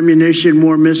more ammunition,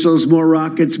 more missiles, more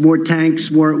rockets, more tanks.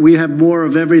 We have more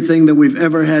of everything that we've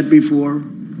ever had before,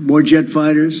 more jet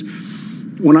fighters.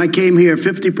 When I came here,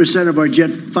 50% of our jet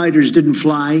fighters didn't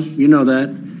fly. You know that.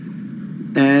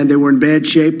 And they were in bad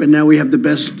shape. And now we have the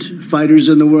best fighters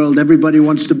in the world. Everybody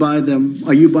wants to buy them.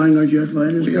 Are you buying our jet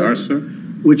fighters? We are, sir.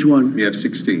 Which one? We have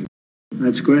 16.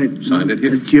 That's great. Signed it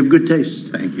here. You have good taste.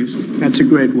 Thank you. That's a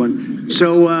great one.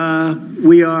 So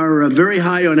we are very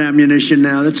high on ammunition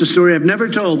now. That's a story I've never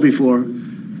told before.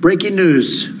 Breaking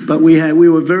news. But we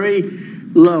were very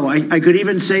low. I could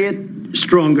even say it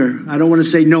stronger. I don't want to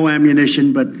say no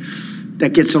ammunition, but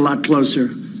that gets a lot closer.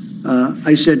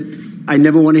 I said, I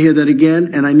never want to hear that again,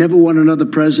 and I never want another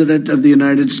president of the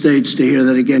United States to hear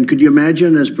that again. Could you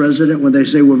imagine as president when they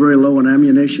say we're very low on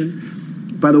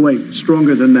ammunition? By the way,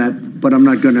 stronger than that, but I'm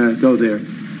not going to go there.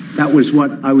 That was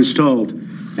what I was told.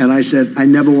 And I said, I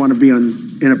never want to be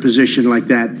in a position like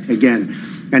that again.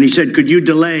 And he said, could you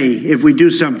delay, if we do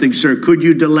something, sir, could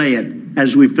you delay it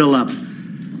as we fill up?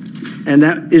 And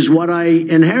that is what I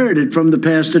inherited from the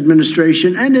past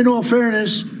administration, and in all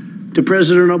fairness to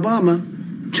President Obama,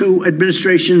 to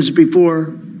administrations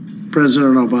before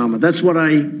President Obama. That's what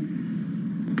I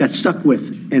got stuck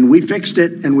with. And we fixed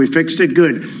it, and we fixed it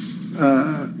good.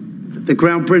 the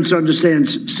Crown Prince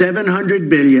understands $700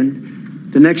 billion,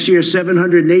 the next year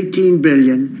 $718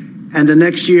 billion, and the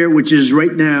next year, which is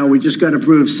right now, we just got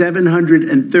approved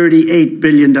 $738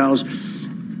 billion.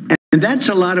 And that's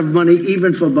a lot of money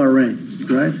even for Bahrain,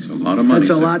 right? It's a lot of money.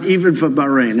 That's a lot even for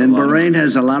Bahrain, and Bahrain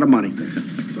has a lot of money.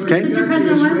 Okay? Mr.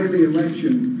 President, the Israeli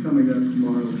election coming up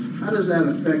tomorrow. How does that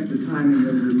affect the timing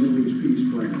of your Middle East peace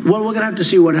plan? Well, we're going to have to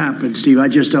see what happens, Steve. I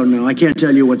just don't know. I can't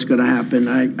tell you what's going to happen.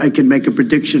 I can make a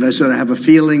prediction. I sort of have a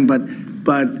feeling, but we're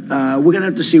going to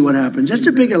have to see what happens. That's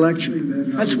a big election.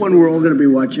 That's one we're all going to be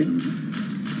watching.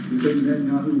 You think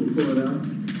Netanyahu will pull it out?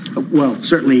 Well,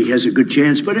 certainly he has a good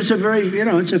chance, but it's a very,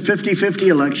 it's a 50-50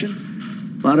 election.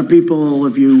 A lot of people,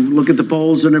 if you look at the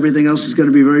polls and everything else, is going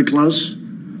to be very close.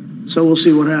 So we'll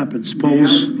see what happens.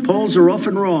 Polls are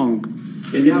often wrong.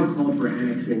 They now called for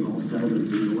annexing all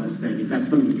settlements in the West Bank. Is that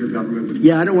something your government would...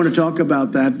 Yeah, I don't want to talk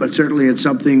about that, but certainly it's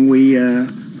something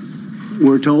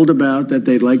we're told about that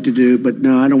they'd like to do. But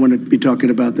no, I don't want to be talking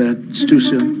about that. It's too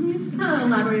soon. Can you just kind of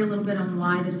elaborate a little bit on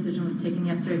why the decision was taken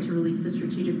yesterday to release the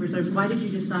strategic reserves? Why did you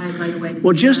decide right away to...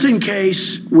 Well, just in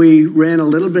case we ran a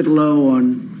little bit low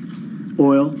on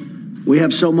oil, we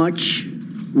have so much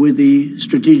with the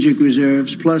strategic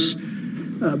reserves, plus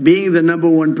being the number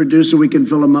one producer, we can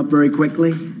fill them up very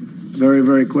quickly, very,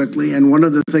 very quickly. And one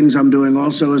of the things I'm doing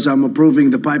also is I'm approving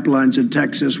the pipelines in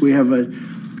Texas. We have a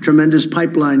tremendous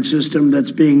pipeline system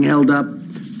that's being held up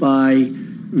by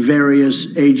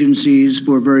various agencies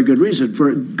for a very good reason,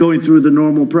 for going through the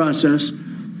normal process.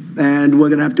 And we're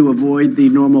going to have to avoid the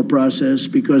normal process,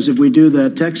 because if we do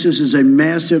that, Texas is a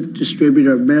massive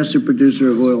distributor, massive producer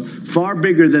of oil, far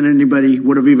bigger than anybody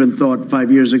would have even thought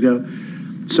 5 years ago.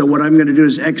 So what I'm going to do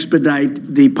is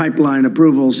expedite the pipeline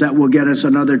approvals. That will get us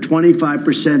another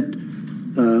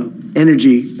 25%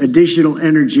 energy, additional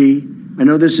energy. I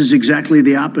know this is exactly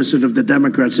the opposite of the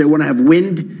Democrats. They want to have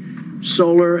wind,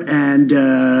 solar, and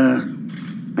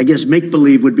I guess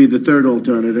make-believe would be the third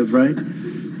alternative, right?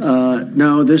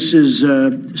 No, this is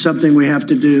something we have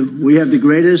to do. We have the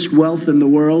greatest wealth in the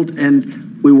world,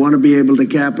 and we want to be able to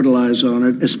capitalize on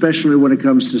it, especially when it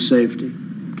comes to safety.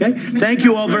 Okay? Thank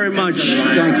you all very much.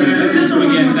 Thank you.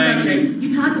 You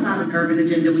talked about an urban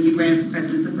agenda when you ran for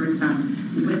president the first time.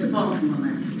 You went to Baltimore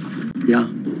last year. Yeah.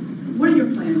 What are your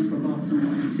plans for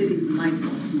Baltimore and cities like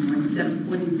Baltimore? Instead of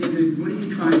pointing fingers, what are you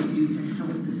trying to do to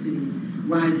help the city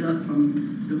rise up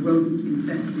from the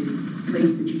rodent-infested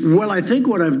place that you see? Well, I think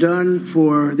what I've done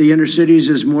for the inner cities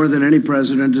is more than any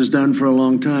president has done for a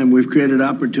long time. We've created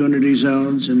opportunity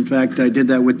zones. In fact, I did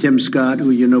that with Tim Scott,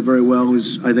 who you know very well,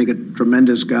 who's, I think, a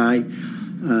tremendous guy.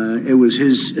 It was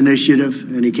his initiative,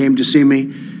 and he came to see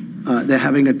me. They're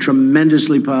having a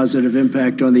tremendously positive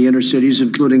impact on the inner cities,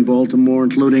 including Baltimore,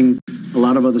 including a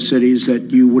lot of other cities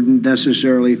that you wouldn't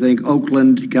necessarily think.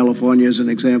 Oakland, California, as an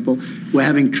example. We're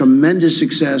having tremendous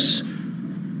success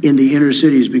in the inner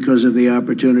cities because of the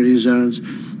opportunity zones.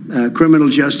 Criminal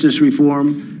justice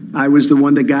reform, I was the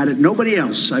one that got it. Nobody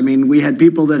else. I mean, we had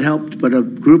people that helped, but a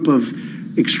group of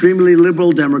extremely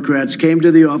liberal Democrats came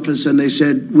to the office and they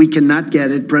said, we cannot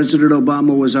get it. President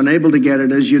Obama was unable to get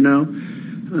it, as you know.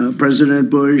 President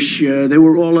Bush, they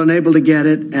were all unable to get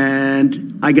it,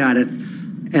 and I got it.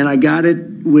 And I got it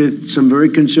with some very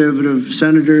conservative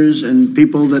senators and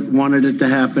people that wanted it to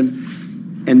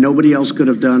happen, and nobody else could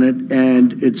have done it.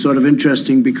 And it's sort of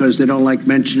interesting because they don't like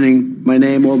mentioning my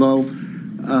name, although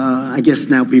I guess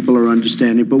now people are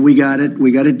understanding. But we got it.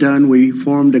 We got it done. We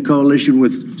formed a coalition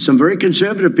with some very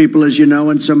conservative people, as you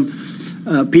know, and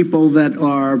some people that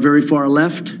are very far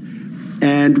left.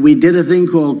 And we did a thing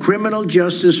called criminal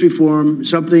justice reform,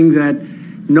 something that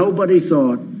nobody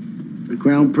thought. The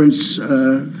Crown Prince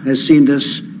has seen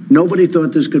this. Nobody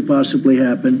thought this could possibly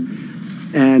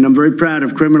happen. And I'm very proud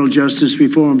of criminal justice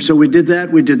reform. So we did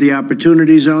that. We did the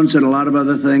opportunity zones and a lot of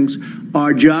other things.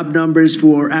 Our job numbers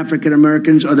for African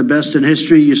Americans are the best in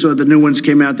history. You saw the new ones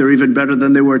came out. They're even better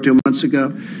than they were 2 months ago.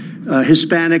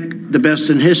 Hispanic, the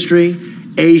best in history.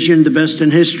 Asian, the best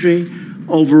in history.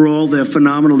 Overall, they're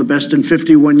phenomenal, the best in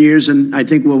 51 years, and I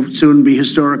think we'll soon be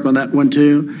historic on that one,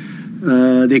 too.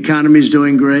 The economy's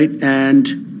doing great,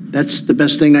 and that's the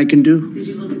best thing I can do. Did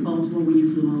you look at Baltimore when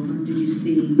you flew over? Did you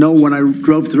see? No, when I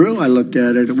drove through, I looked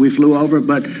at it. We flew over,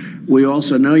 but we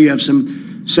also know you have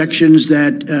some sections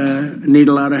that need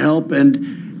a lot of help.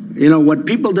 And, you know, what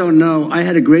people don't know, I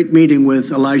had a great meeting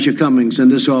with Elijah Cummings in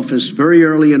this office very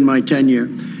early in my tenure,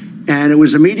 and it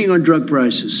was a meeting on drug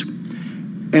prices.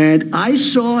 And I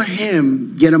saw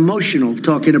him get emotional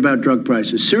talking about drug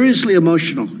prices, seriously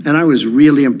emotional. And I was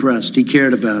really impressed. He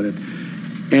cared about it.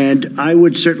 And I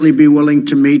would certainly be willing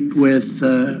to meet with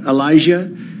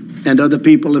Elijah and other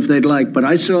people if they'd like. But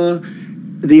I saw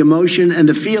the emotion and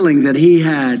the feeling that he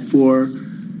had for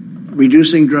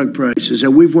reducing drug prices.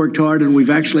 And we've worked hard, and we've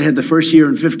actually had the first year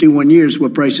in 51 years where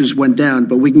prices went down,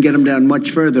 but we can get them down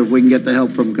much further if we can get the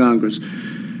help from Congress.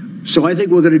 So I think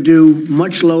we're going to do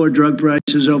much lower drug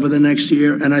prices over the next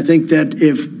year, and I think that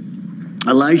if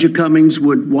Elijah Cummings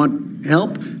would want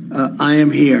help, I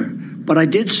am here. But I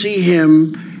did see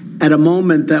him at a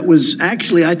moment that was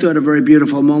actually, I thought, a very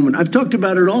beautiful moment. I've talked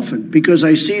about it often because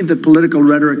I see the political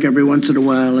rhetoric every once in a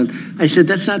while, and I said,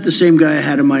 that's not the same guy I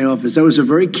had in my office. That was a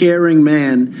very caring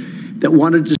man that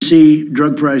wanted to see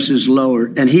drug prices lower,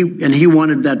 and he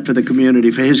wanted that for the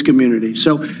community, for his community.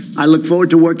 So I look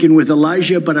forward to working with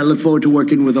Elijah, but I look forward to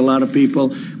working with a lot of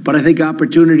people. But I think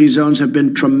opportunity zones have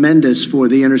been tremendous for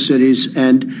the inner cities,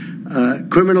 and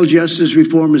criminal justice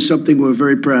reform is something we're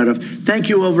very proud of. Thank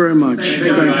you all very much.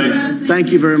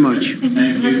 Thank you very much.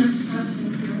 Thank you.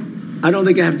 I don't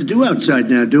think I have to do outside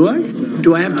now, do I?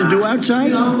 Do I have to do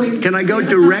outside? Can I go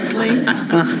directly?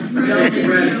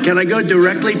 Can I go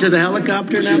directly to the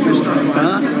helicopter now?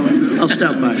 I'll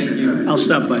stop by. I'll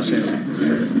stop by, Sam.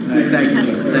 Thank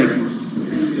you. Thank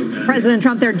you. President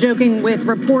Trump there joking with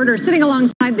reporters sitting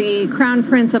alongside the Crown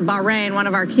Prince of Bahrain, one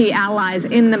of our key allies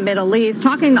in the Middle East,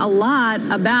 talking a lot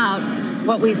about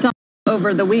what we saw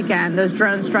over the weekend, those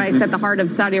drone strikes at the heart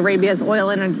of Saudi Arabia's oil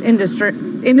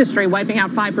industry, wiping out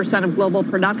 5% of global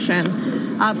production.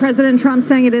 President Trump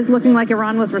saying it is looking like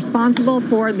Iran was responsible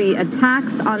for the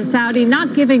attacks on Saudi,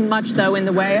 not giving much, though, in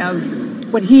the way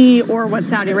of what he or what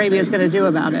Saudi Arabia is going to do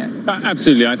about it.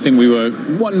 Absolutely. I think we were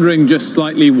wondering just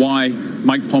slightly why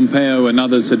Mike Pompeo and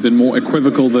others had been more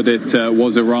equivocal that it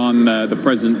was Iran, the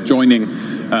president joining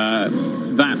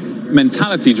that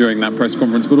mentality during that press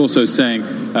conference, but also saying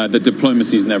that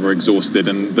diplomacy is never exhausted.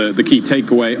 And the key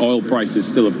takeaway, oil prices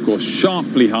still, of course,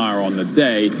 sharply higher on the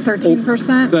day.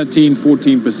 13%? 13,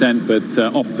 14%, but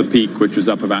off the peak, which was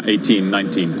up about 18,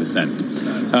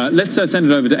 19%. Let's send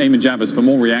it over to Eamon Javers for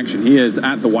more reaction. He is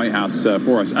at the White House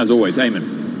for us, as always.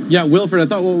 Eamon. Yeah, Wilfred, I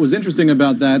thought what was interesting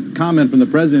about that comment from the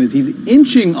president is he's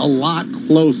inching a lot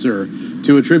closer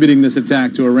to attributing this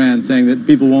attack to Iran, saying that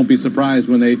people won't be surprised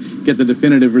when they get the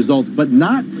definitive results, but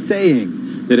not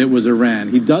saying that it was Iran.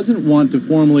 He doesn't want to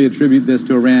formally attribute this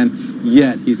to Iran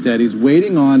yet, he said. He's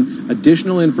waiting on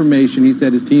additional information. He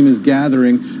said his team is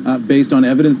gathering based on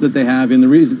evidence that they have in the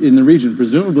region.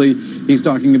 Presumably, he's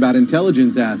talking about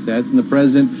intelligence assets, and the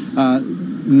president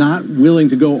not willing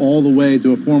to go all the way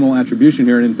to a formal attribution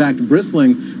here. And in fact,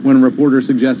 bristling when a reporter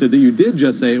suggested that you did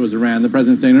just say it was Iran. The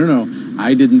president saying, no,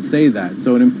 I didn't say that.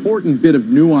 So an important bit of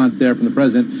nuance there from the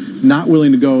president, not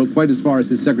willing to go quite as far as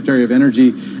his Secretary of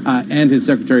Energy and his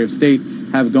Secretary of State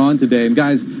have gone today. And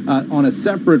guys, on a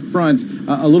separate front,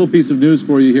 a little piece of news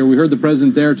for you here. We heard the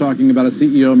president there talking about a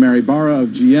CEO, Mary Barra of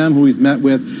GM, who he's met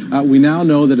with. We now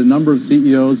know that a number of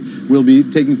CEOs will be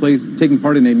taking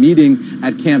part in a meeting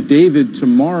at Camp David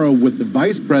tomorrow with the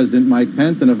Vice President, Mike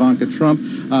Pence, and Ivanka Trump.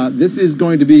 This is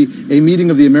going to be a meeting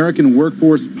of the American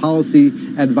Workforce Policy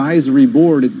Advisory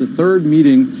Board. It's the third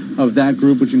meeting of that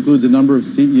group, which includes a number of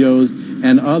CEOs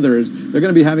and others. They're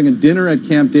going to be having a dinner at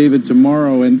Camp David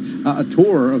tomorrow and a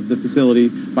tour of the facility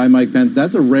by Mike Pence.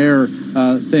 That's a rare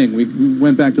thing. We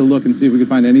went back to look and see if we could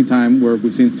find any time where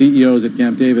we've seen CEOs at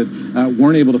Camp David.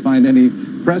 Weren't able to find any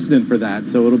precedent for that.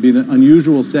 So it'll be an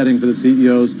unusual setting for the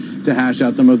CEOs to hash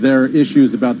out some of their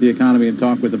issues about the economy and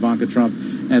talk with Ivanka Trump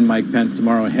and Mike Pence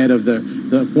tomorrow ahead of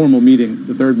the formal meeting,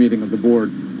 the third meeting of the board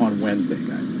on Wednesday,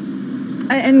 guys.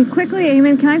 And quickly,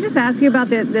 Eamon, can I just ask you about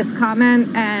this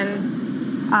comment and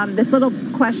this little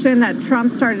question that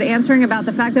Trump started answering about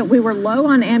the fact that we were low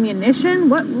on ammunition?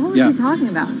 What was he talking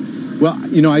about? Well,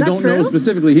 I don't know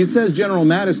specifically. He says General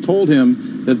Mattis told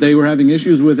him that they were having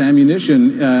issues with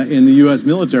ammunition in the U.S.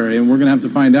 military, and we're going to have to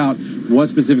find out what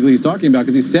specifically he's talking about,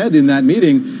 because he said in that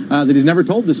meeting that he's never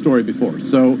told this story before.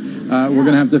 So we're going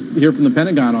to have to hear from the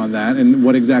Pentagon on that and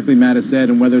what exactly Mattis said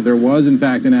and whether there was, in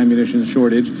fact, an ammunition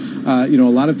shortage. A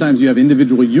lot of times you have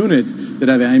individual units that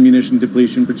have ammunition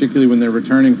depletion, particularly when they're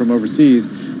returning from overseas.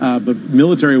 But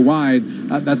military-wide,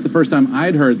 that's the first time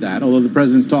I'd heard that, although the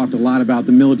president's talked a lot about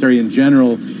the military in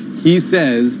general. He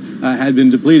says had been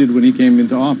depleted when he came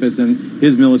into office, and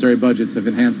his military budgets have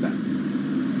enhanced that.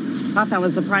 I thought that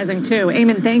was surprising, too.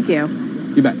 Eamon, thank you.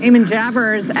 You bet. Eamon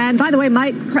Javers. And by the way,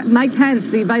 Mike Pence,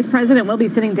 the vice president, will be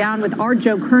sitting down with our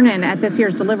Joe Kernan at this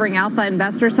year's Delivering Alpha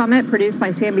Investor Summit, produced by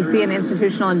CNBC and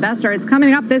Institutional Investor. It's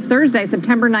coming up this Thursday,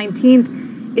 September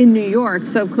 19th in New York.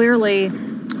 So clearly,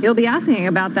 you'll be asking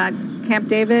about that Camp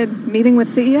David meeting with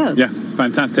CEOs. Yeah,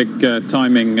 fantastic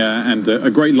timing and a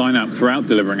great lineup throughout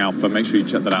Delivering Alpha. Make sure you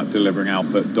check that out,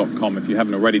 deliveringalpha.com if you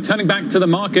haven't already. Turning back to the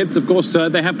markets, of course,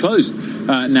 they have closed.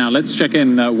 Now, let's check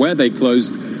in where they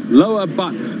closed. Lower,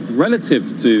 but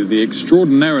relative to the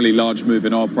extraordinarily large move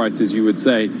in oil prices, you would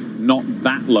say not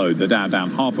that low. The Dow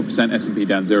down 0.5%, S&P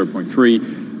down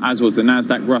 0.3%, as was the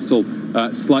Nasdaq. Russell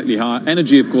slightly higher.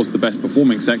 Energy, of course, the best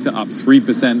performing sector, up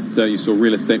 3%. You saw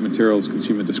real estate, materials,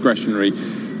 consumer discretionary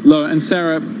lower. And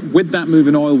Sarah, with that move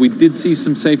in oil, we did see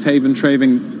some safe haven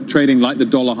trading like the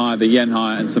dollar higher, the yen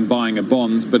higher, and some buying of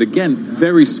bonds. But again,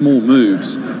 very small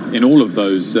moves in all of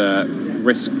those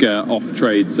risk-off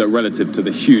trades relative to the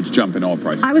huge jump in oil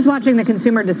prices. I was watching the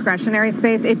consumer discretionary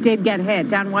space. It did get hit,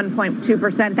 down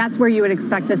 1.2%. That's where you would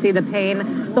expect to see the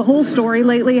pain. The whole story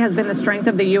lately has been the strength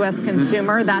of the U.S.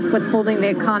 consumer. That's what's holding the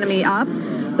economy up.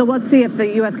 So let's see if the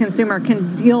U.S. consumer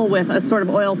can deal with a sort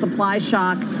of oil supply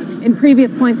shock. In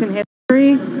previous points in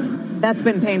history, that's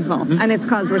been painful, and it's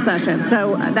caused recession.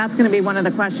 So that's going to be one of the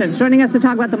questions. Joining us to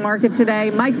talk about the market today,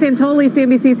 Mike Santoli,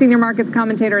 CNBC senior markets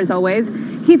commentator as always.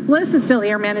 Keith Bliss is still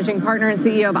here, managing partner and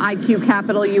CEO of IQ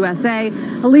Capital USA.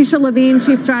 Alicia Levine,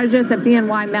 chief strategist at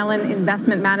BNY Mellon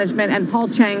Investment Management. And Paul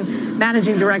Cheng,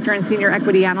 managing director and senior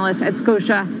equity analyst at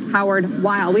Scotia Howard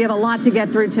Weil. We have a lot to get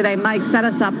through today. Mike, set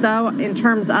us up, though, in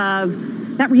terms of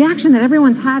that reaction that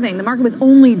everyone's having. The market was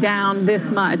only down this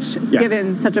much,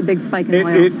 given such a big spike in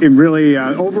oil. It really,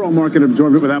 overall market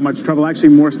absorbed it without much trouble. Actually,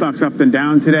 more stocks up than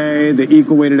down today. The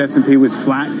equal-weighted S&P was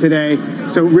flat today.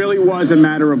 So it really was a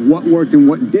matter of what worked and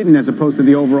what didn't, as opposed to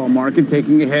the overall market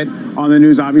taking a hit. On the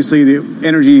news, obviously, the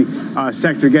energy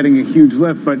sector getting a huge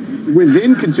lift. But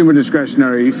within consumer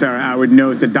discretionary, Sarah, I would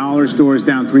note the dollar stores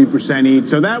down 3% each.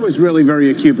 So that was really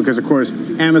very acute because, of course,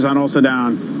 Amazon also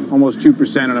down almost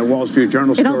 2% on a Wall Street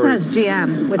Journal story. It also has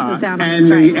GM, which was down on the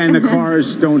strike. And the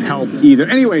cars don't help either.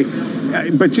 Anyway,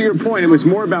 but to your point, it was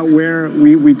more about where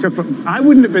we took from. I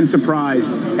wouldn't have been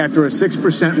surprised after a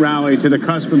 6% rally to the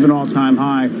cusp of an all-time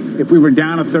high if we were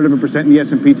down 1/3% in the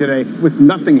S&P today with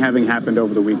nothing having happened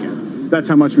over the weekend. That's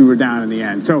how much we were down in the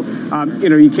end. So,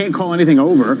 you can't call anything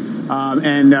over.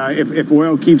 If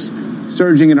oil keeps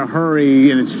surging in a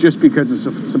hurry and it's just because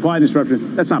of supply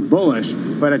disruption, that's not bullish.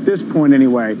 But at this point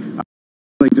anyway,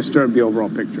 really disturbed the overall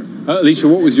picture. Alicia,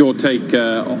 what was your take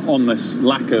on this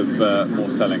lack of more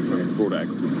selling from broader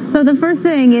equities? So the first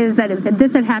thing is that if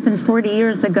this had happened 40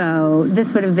 years ago,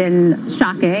 this would have been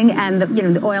shocking, and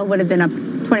the oil would have been up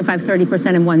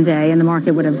 25-30% in one day, and the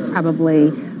market would have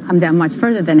probably come down much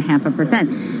further than 0.5%.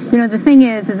 The thing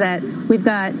is that we've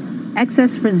got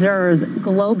excess reserves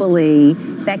globally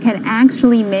that can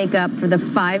actually make up for the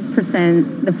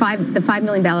 5%, the 5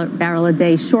 million barrel a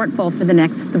day shortfall for the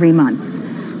next 3 months.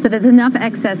 So there's enough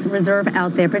excess reserve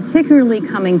out there, particularly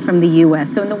coming from the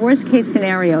U.S. So in the worst case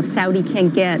scenario, if Saudi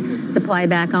can't get supply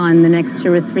back on in the next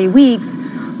 2 or 3 weeks,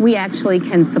 we actually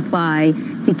can supply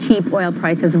to keep oil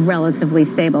prices relatively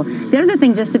stable. The other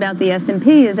thing just about the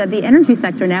S&P is that the energy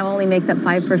sector now only makes up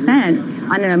 5%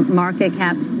 on a market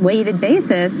cap weighted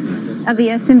basis of the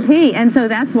S&P. And so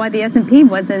that's why the S&P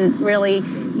wasn't really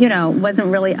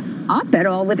up at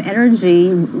all with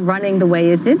energy running the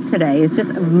way it did today. It's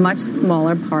just a much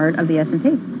smaller part of the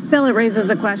S&P. Still, it raises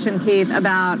the question, Keith,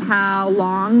 about how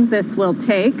long this will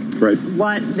take, right?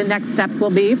 What the next steps will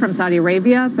be from Saudi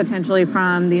Arabia, potentially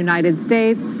from the United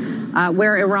States,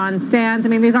 where Iran stands. I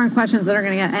mean, these aren't questions that are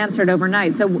going to get answered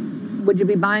overnight. So would you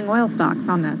be buying oil stocks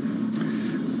on this?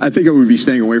 I think I would be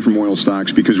staying away from oil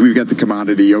stocks because we've got the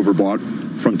commodity overbought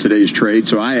from today's trade.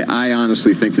 So I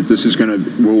honestly think that this is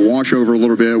we'll wash over a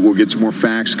little bit. We'll get some more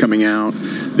facts coming out.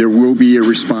 There will be a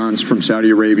response from Saudi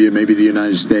Arabia, maybe the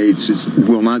United States. It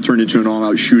will not turn into an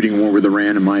all-out shooting war with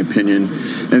Iran, in my opinion.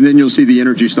 And then you'll see the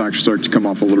energy stocks start to come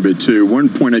off a little bit too. One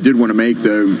point I did want to make,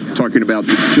 though, talking about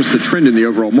just the trend in the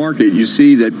overall market, you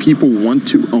see that people want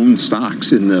to own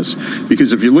stocks in this.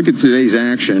 Because if you look at today's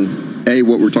action,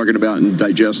 what we're talking about in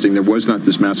digesting, there was not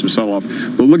this massive sell-off.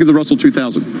 But look at the Russell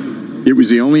 2000. It was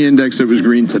the only index that was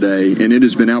green today, and it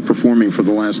has been outperforming for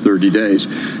the last 30 days.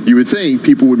 You would think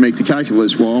people would make the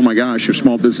calculus, well, oh my gosh, if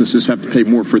small businesses have to pay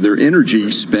more for their energy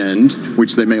spend,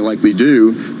 which they may likely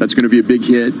do, that's going to be a big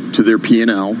hit to their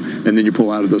P&L, and then you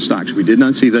pull out of those stocks. We did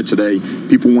not see that today.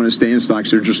 People want to stay in stocks.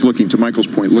 They're just looking, to Michael's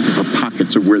point, looking for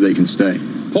pockets of where they can stay.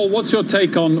 Paul, what's your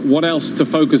take on what else to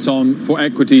focus on for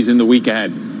equities in the week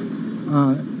ahead?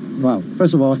 Well,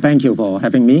 first of all, thank you for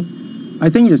having me. I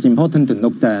think it's important to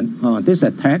note that this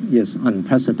attack is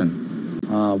unprecedented.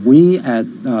 We at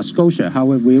Scotia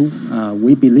Howard Weil,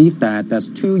 we believe that there's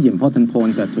two important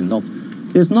points to note.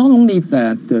 It's not only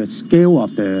that the scale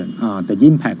of the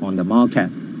impact on the market,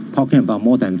 talking about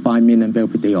more than 5 million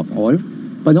barrels per day of oil,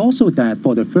 but also that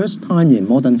for the first time in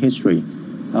modern history,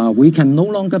 we can no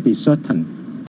longer be certain